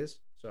Patrick is,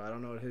 so I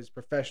don't know his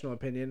professional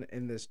opinion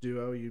in this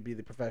duo. You'd be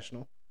the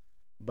professional,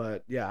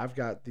 but yeah, I've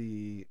got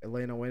the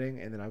Atlanta winning,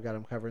 and then I've got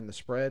him covering the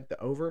spread, the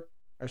over.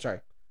 Or sorry,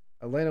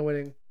 Atlanta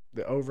winning,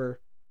 the over.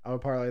 I would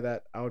parlay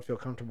that. I would feel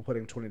comfortable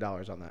putting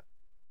 $20 on that.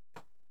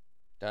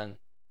 Done.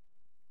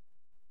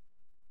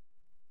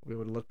 We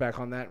would look back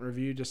on that and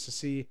review just to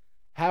see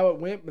how it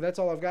went. But that's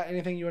all I've got.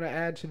 Anything you want to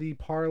add to the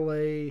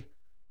parlay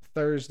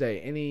Thursday?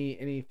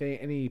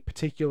 Any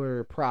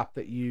particular prop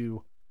that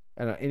you,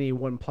 any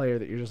one player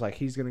that you're just like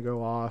he's gonna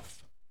go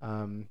off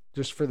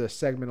Just for the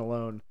segment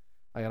alone.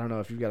 Like, I don't know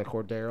if you've got a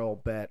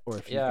Cordero bet or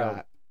if you've Yeah,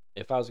 got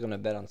if I was gonna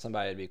bet on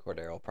somebody, it'd be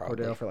Cordero probably.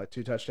 Cordero for like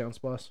 2 touchdowns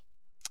plus.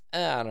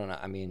 I don't know.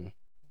 I mean,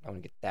 I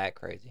wouldn't get that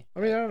crazy. I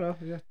mean, I don't know.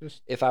 Yeah,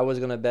 just If I was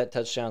gonna bet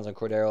touchdowns on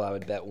Cordero, I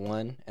would bet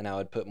 1, and I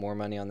would put more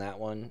money on that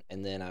one,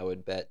 and then I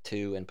would bet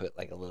 2 and put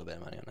like a little bit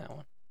of money on that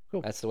one.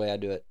 Cool. That's the way I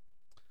do it.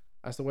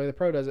 that's the way the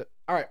pro does it.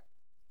 All right.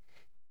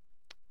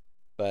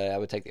 But I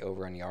would take the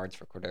over on yards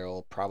for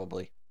Cordero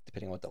probably,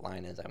 depending on what the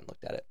line is. I haven't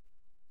looked at it.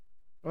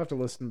 We'll have to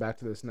listen back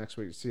to this next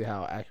week to see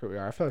how accurate we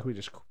are. I feel like we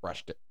just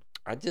crushed it.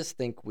 I just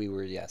think we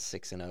were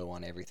 6-0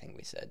 on everything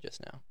we said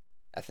just now.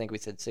 I think we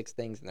said 6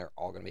 things, and they're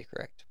all gonna be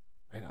correct.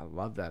 Man, I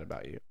love that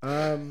about you.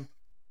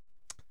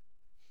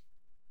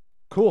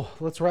 Cool.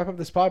 Let's wrap up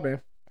this pod,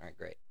 man. All right,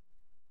 great.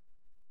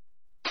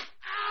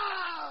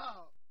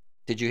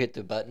 Did you hit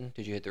the button?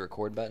 Did you hit the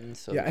record button?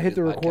 So Yeah, we I can hit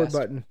do the record podcast?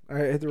 button. I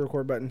hit the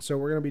record button. So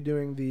we're gonna be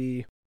doing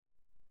the.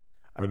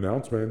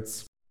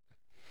 Announcements.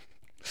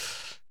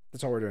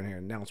 That's all we're doing here.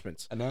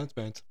 Announcements.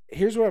 Announcements.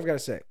 Here's what I've got to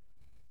say.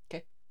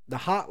 'Kay. The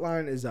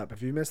hotline is up.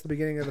 If you missed the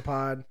beginning of the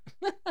pod,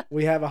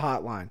 we have a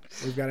hotline.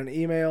 We've got an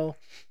email.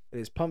 It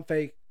is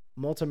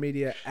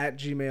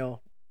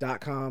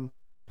pumpfakemultimedia@gmail.com.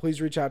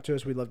 Please reach out to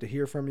us. We'd love to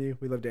hear from you.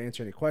 We'd love to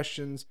answer any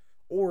questions,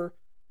 or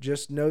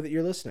just know that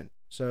you're listening.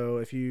 So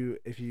if you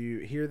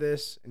hear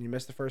this and you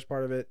missed the first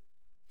part of it,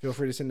 feel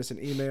free to send us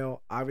an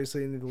email.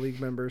 Obviously, any of the league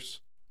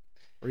members,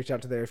 reach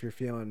out to there if you're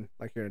feeling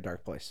like you're in a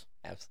dark place.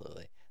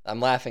 Absolutely. I'm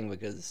laughing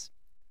because,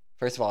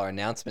 first of all, our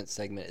announcement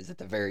segment is at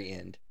the very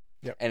end.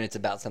 Yep. And it's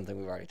about something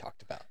we've already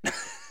talked about.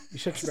 You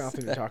shut your mouth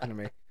when you're talking to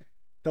me.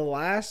 The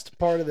last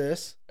part of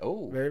this,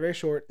 Oh, very, very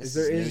short, This is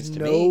there is is news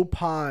to no me.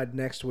 pod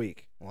next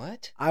week.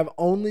 what? I've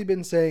only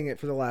been saying it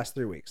for the last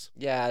 3 weeks.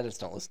 Yeah, I just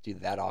don't listen to you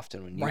that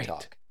often when you Right.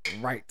 talk.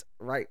 Right.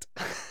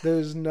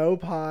 There's no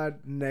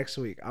pod next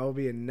week. I will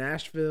be in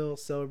Nashville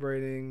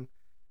celebrating,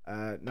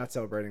 not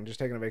celebrating, just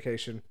taking a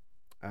vacation.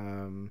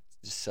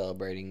 Just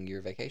celebrating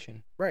your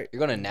vacation. Right. You're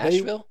going to They-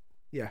 Nashville?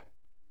 Yeah.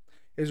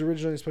 It was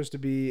originally supposed to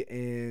be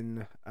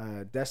in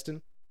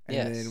Destin. And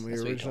Yes, then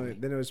that's what you told me.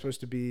 then it was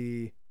supposed to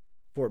be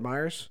Fort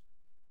Myers.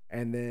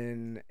 And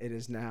then it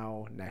is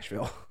now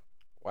Nashville.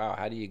 Wow,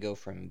 how do you go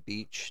from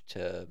beach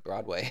to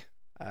Broadway?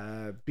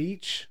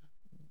 Beach,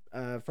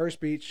 first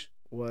beach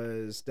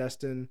was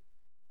Destin,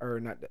 or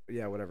not,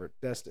 yeah, whatever,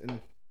 Destin.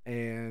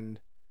 And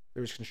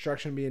there was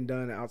construction being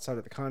done outside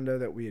of the condo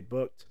that we had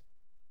booked.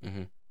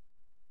 Mhm.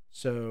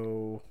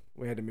 So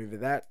we had to move it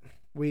that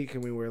week,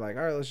 and we were like,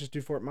 all right, let's just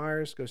do Fort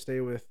Myers, go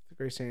stay with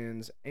Grace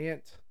Ann's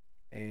aunt.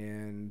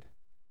 And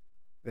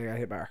they got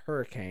hit by a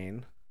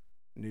hurricane,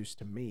 news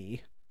to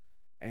me,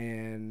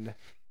 and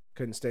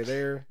couldn't stay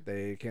there.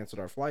 They canceled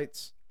our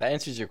flights. That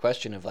answers your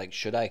question of like,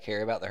 should I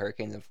care about the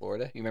hurricanes in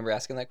Florida? You remember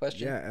asking that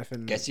question? Yeah,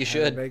 effing Guess you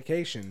having should.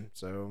 vacation.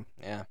 So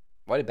Yeah.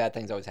 Why do bad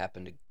things always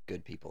happen to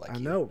good people like I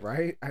you? know,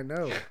 right? I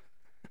know.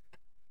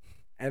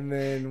 And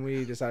then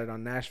we decided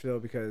on Nashville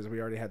because we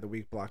already had the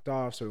week blocked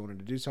off, so we wanted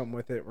to do something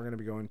with it. We're going to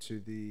be going to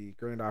the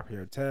Grand Opry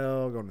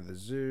Hotel, going to the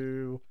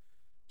zoo,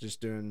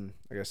 just doing,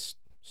 I guess,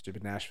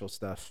 stupid Nashville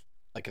stuff.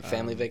 Like a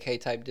family vacay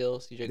type deal?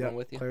 CJ Yep, going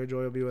with you? Claire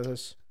Joy will be with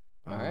us.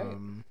 All right.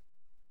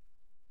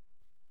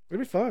 It'll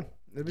be fun.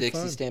 It'll be Dixie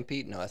fun.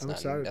 Stampede? No, that's I'm not.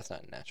 excited. That's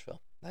not in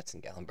Nashville. That's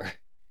in Gallenberg.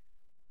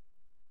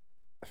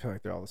 I feel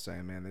like they're all the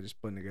same, man. They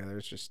just blend together.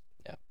 It's just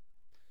Yeah.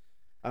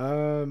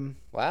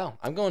 Wow.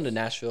 I'm going to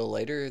Nashville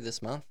later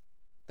this month,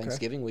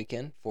 Thanksgiving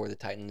weekend, for the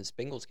Titans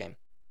Bengals game.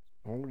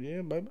 Oh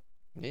yeah, baby.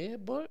 Yeah,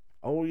 but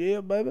Oh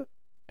yeah, baby.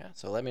 yeah.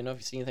 So let me know if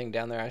you see anything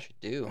down there I should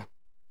do.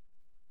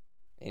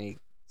 Any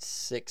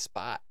sick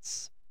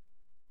spots?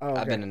 Oh,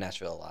 okay. I've been to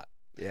Nashville a lot.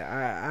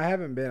 Yeah, I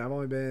haven't been. I've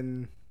only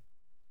been.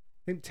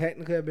 I think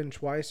technically I've been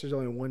twice. There's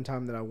only one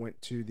time that I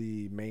went to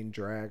the main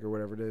drag or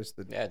whatever it is.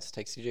 The Yeah, just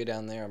take CJ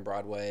down there on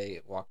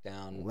Broadway, walk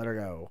down, Let Her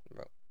Go.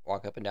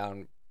 walk up and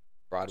down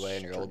Broadway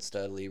in your old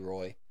Straight. stud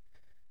Leroy,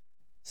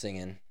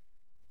 singing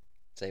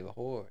 "Save a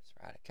Horse,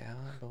 Ride a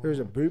Cowboy." There's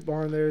a boot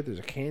barn there. There's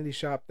a candy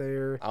shop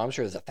there. Oh, I'm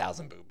sure there's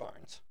 1,000 boot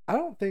barns. I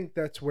don't think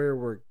that's where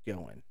we're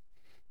going.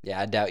 Yeah,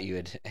 I doubt you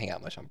would hang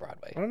out much on I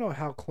Broadway. don't know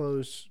how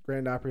close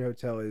Grand Opry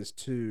Hotel is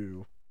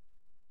to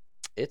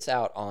It's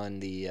out on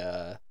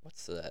the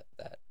what's that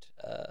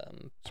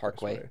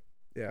Parkway? Expressway.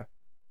 Yeah.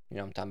 You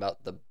know what I'm talking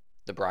about,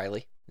 the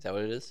Briley. Is that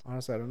what it is?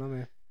 Honestly, I don't know,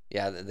 man.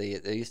 Yeah, they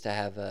used to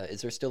have.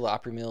 Is there still the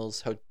Opry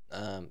Mills?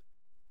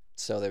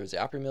 So there was the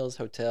Opry Mills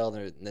Hotel,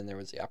 and then there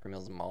was the Opry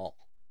Mills Mall.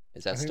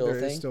 Is I that think still a there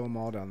is thing? still a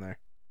mall down there.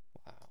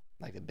 Wow,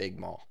 like the big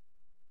mall.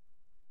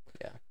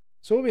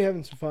 So we'll be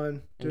having some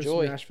fun. Doing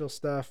Enjoy. some Nashville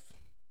stuff.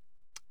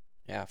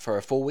 Yeah, for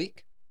a full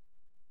week.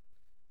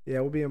 Yeah,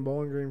 we'll be in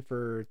Bowling Green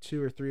for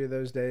 2 or 3 of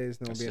those days,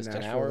 and then That's we'll be in just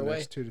an Nashville hour the away.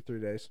 next 2 to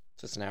 3 days.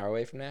 So it's an hour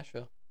away from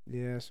Nashville.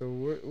 Yeah, so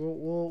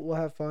we'll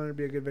have fun. It'll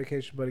be a good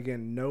vacation. But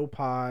again, no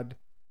pod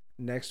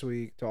next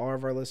week to all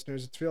of our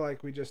listeners. It's feel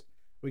like we get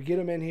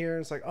them in here,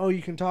 and it's like, oh,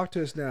 you can talk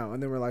to us now,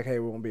 and then we're like, hey,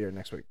 we won't be here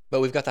next week.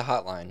 But we've got the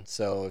hotline,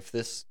 so if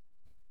this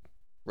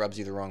rubs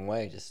you the wrong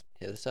way, just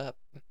hit us up.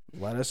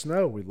 Let us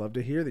know. We'd love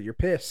to hear that you're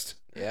pissed.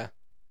 Yeah.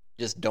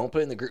 Just don't put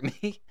it in the group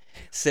me.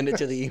 Send it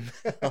to the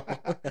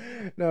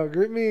email. No,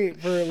 group me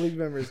for league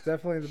members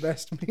definitely the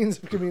best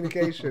means of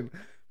communication.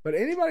 But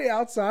anybody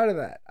outside of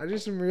that, I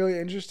just am really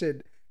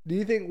interested. Do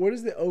you think what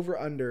is the over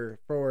under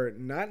for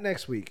not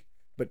next week,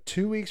 but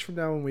 2 weeks from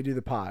now when we do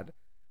the pod?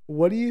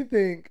 What do you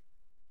think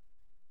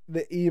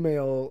the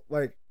email,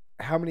 like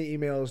how many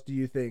emails do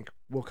you think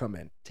will come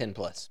in? 10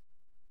 plus.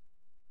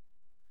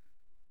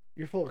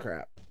 You're full of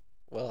crap.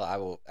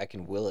 Well, I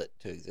can will it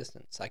to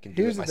existence. I can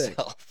do Here's it the thing.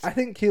 myself. I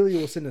think Keely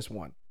will send us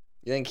one.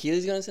 You think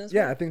Keely's gonna send us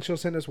Yeah, I think she'll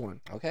send us one.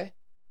 one? Okay.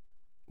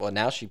 Well,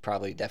 now she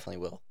probably definitely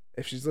will.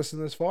 If she's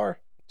listening this far.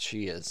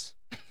 She is.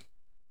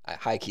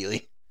 Hi,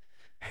 Keely.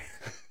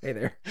 Hey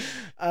there.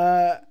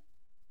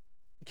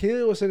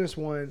 Keely will send us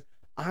one.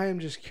 I am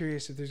just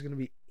curious if there's going to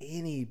be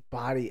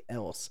anybody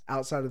else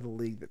outside of the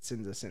league that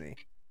sends us any.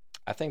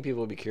 I think people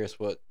will be curious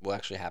what will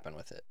actually happen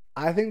with it.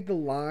 I think the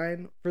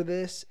line for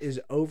this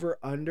is over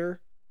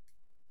under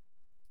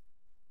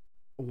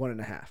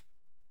 1.5.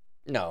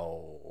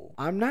 No.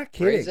 I'm not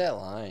kidding. Raise that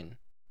line.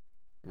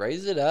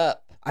 Raise it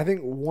up. I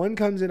think one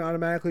comes in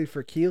automatically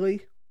for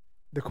Keely.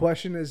 The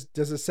question is,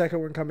 does the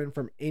second one come in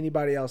from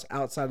anybody else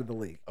outside of the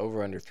league?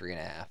 Over under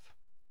 3.5.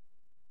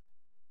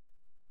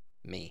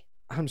 Me.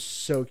 I'm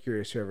so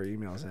curious whoever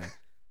emails in.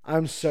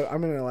 I'm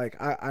gonna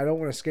I don't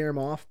want to scare them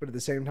off, but at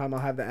the same time I'll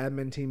have the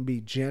admin team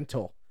be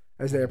gentle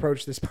as they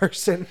approach this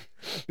person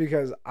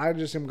because I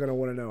just am gonna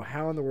want to know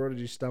how in the world did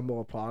you stumble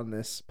upon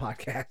this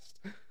podcast?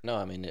 No,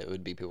 I mean it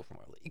would be people from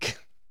our league.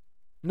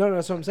 No,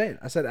 that's what I'm saying.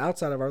 I said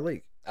outside of our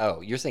league.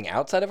 Oh, you're saying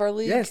outside of our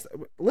league? Yes,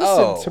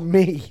 listen to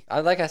me.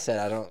 Like I said,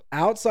 I don't.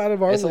 Outside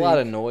of our It's league. a lot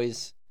of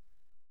noise.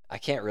 I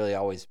can't really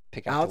always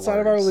pick out. Outside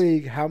of our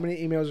league, how many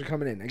emails are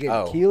coming in?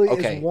 Again, Keely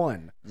is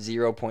 1.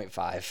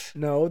 0.5.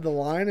 No, the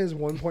line is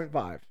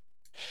 1.5.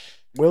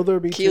 Will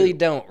there be Keely, 2?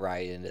 don't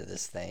write into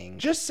this thing.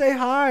 Just say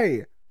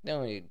hi.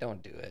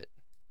 Don't do it.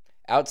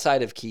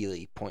 Outside of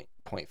Keely,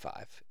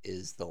 0.5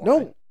 is the line.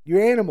 No, you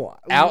animal.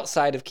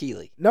 Outside of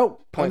Keely. No,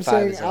 I'm 0.5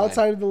 saying is the line.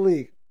 outside of the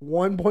league,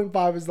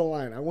 1.5 is the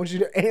line. I want you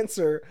to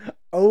answer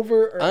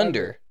over or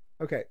Under.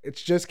 Okay,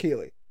 it's just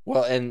Keely.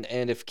 Well, and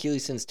if Keely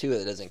sends 2,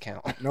 it doesn't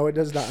count. No, it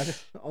does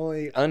not.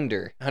 Only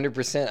Under.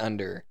 100%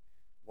 under.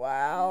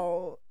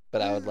 wow.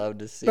 But I would love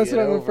to see That's it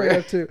what I'm over. afraid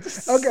of too.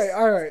 Okay,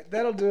 all right,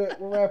 that'll do it.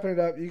 We're wrapping it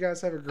up. You guys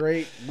have a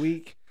great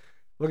week.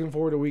 Looking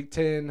forward to week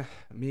 10.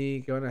 Me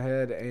going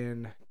ahead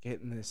and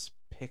getting this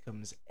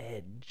Pick'em's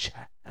edge.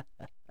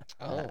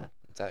 Oh,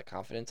 is that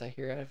confidence I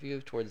hear out of you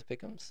towards the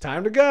Pick'ems?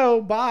 Time to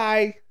go.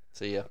 Bye.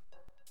 See ya.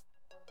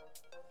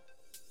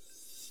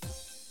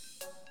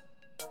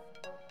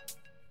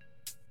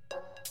 The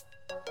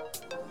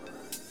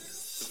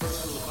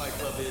first rule of Fight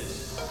Club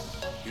is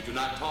you do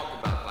not talk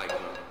about Fight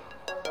Club.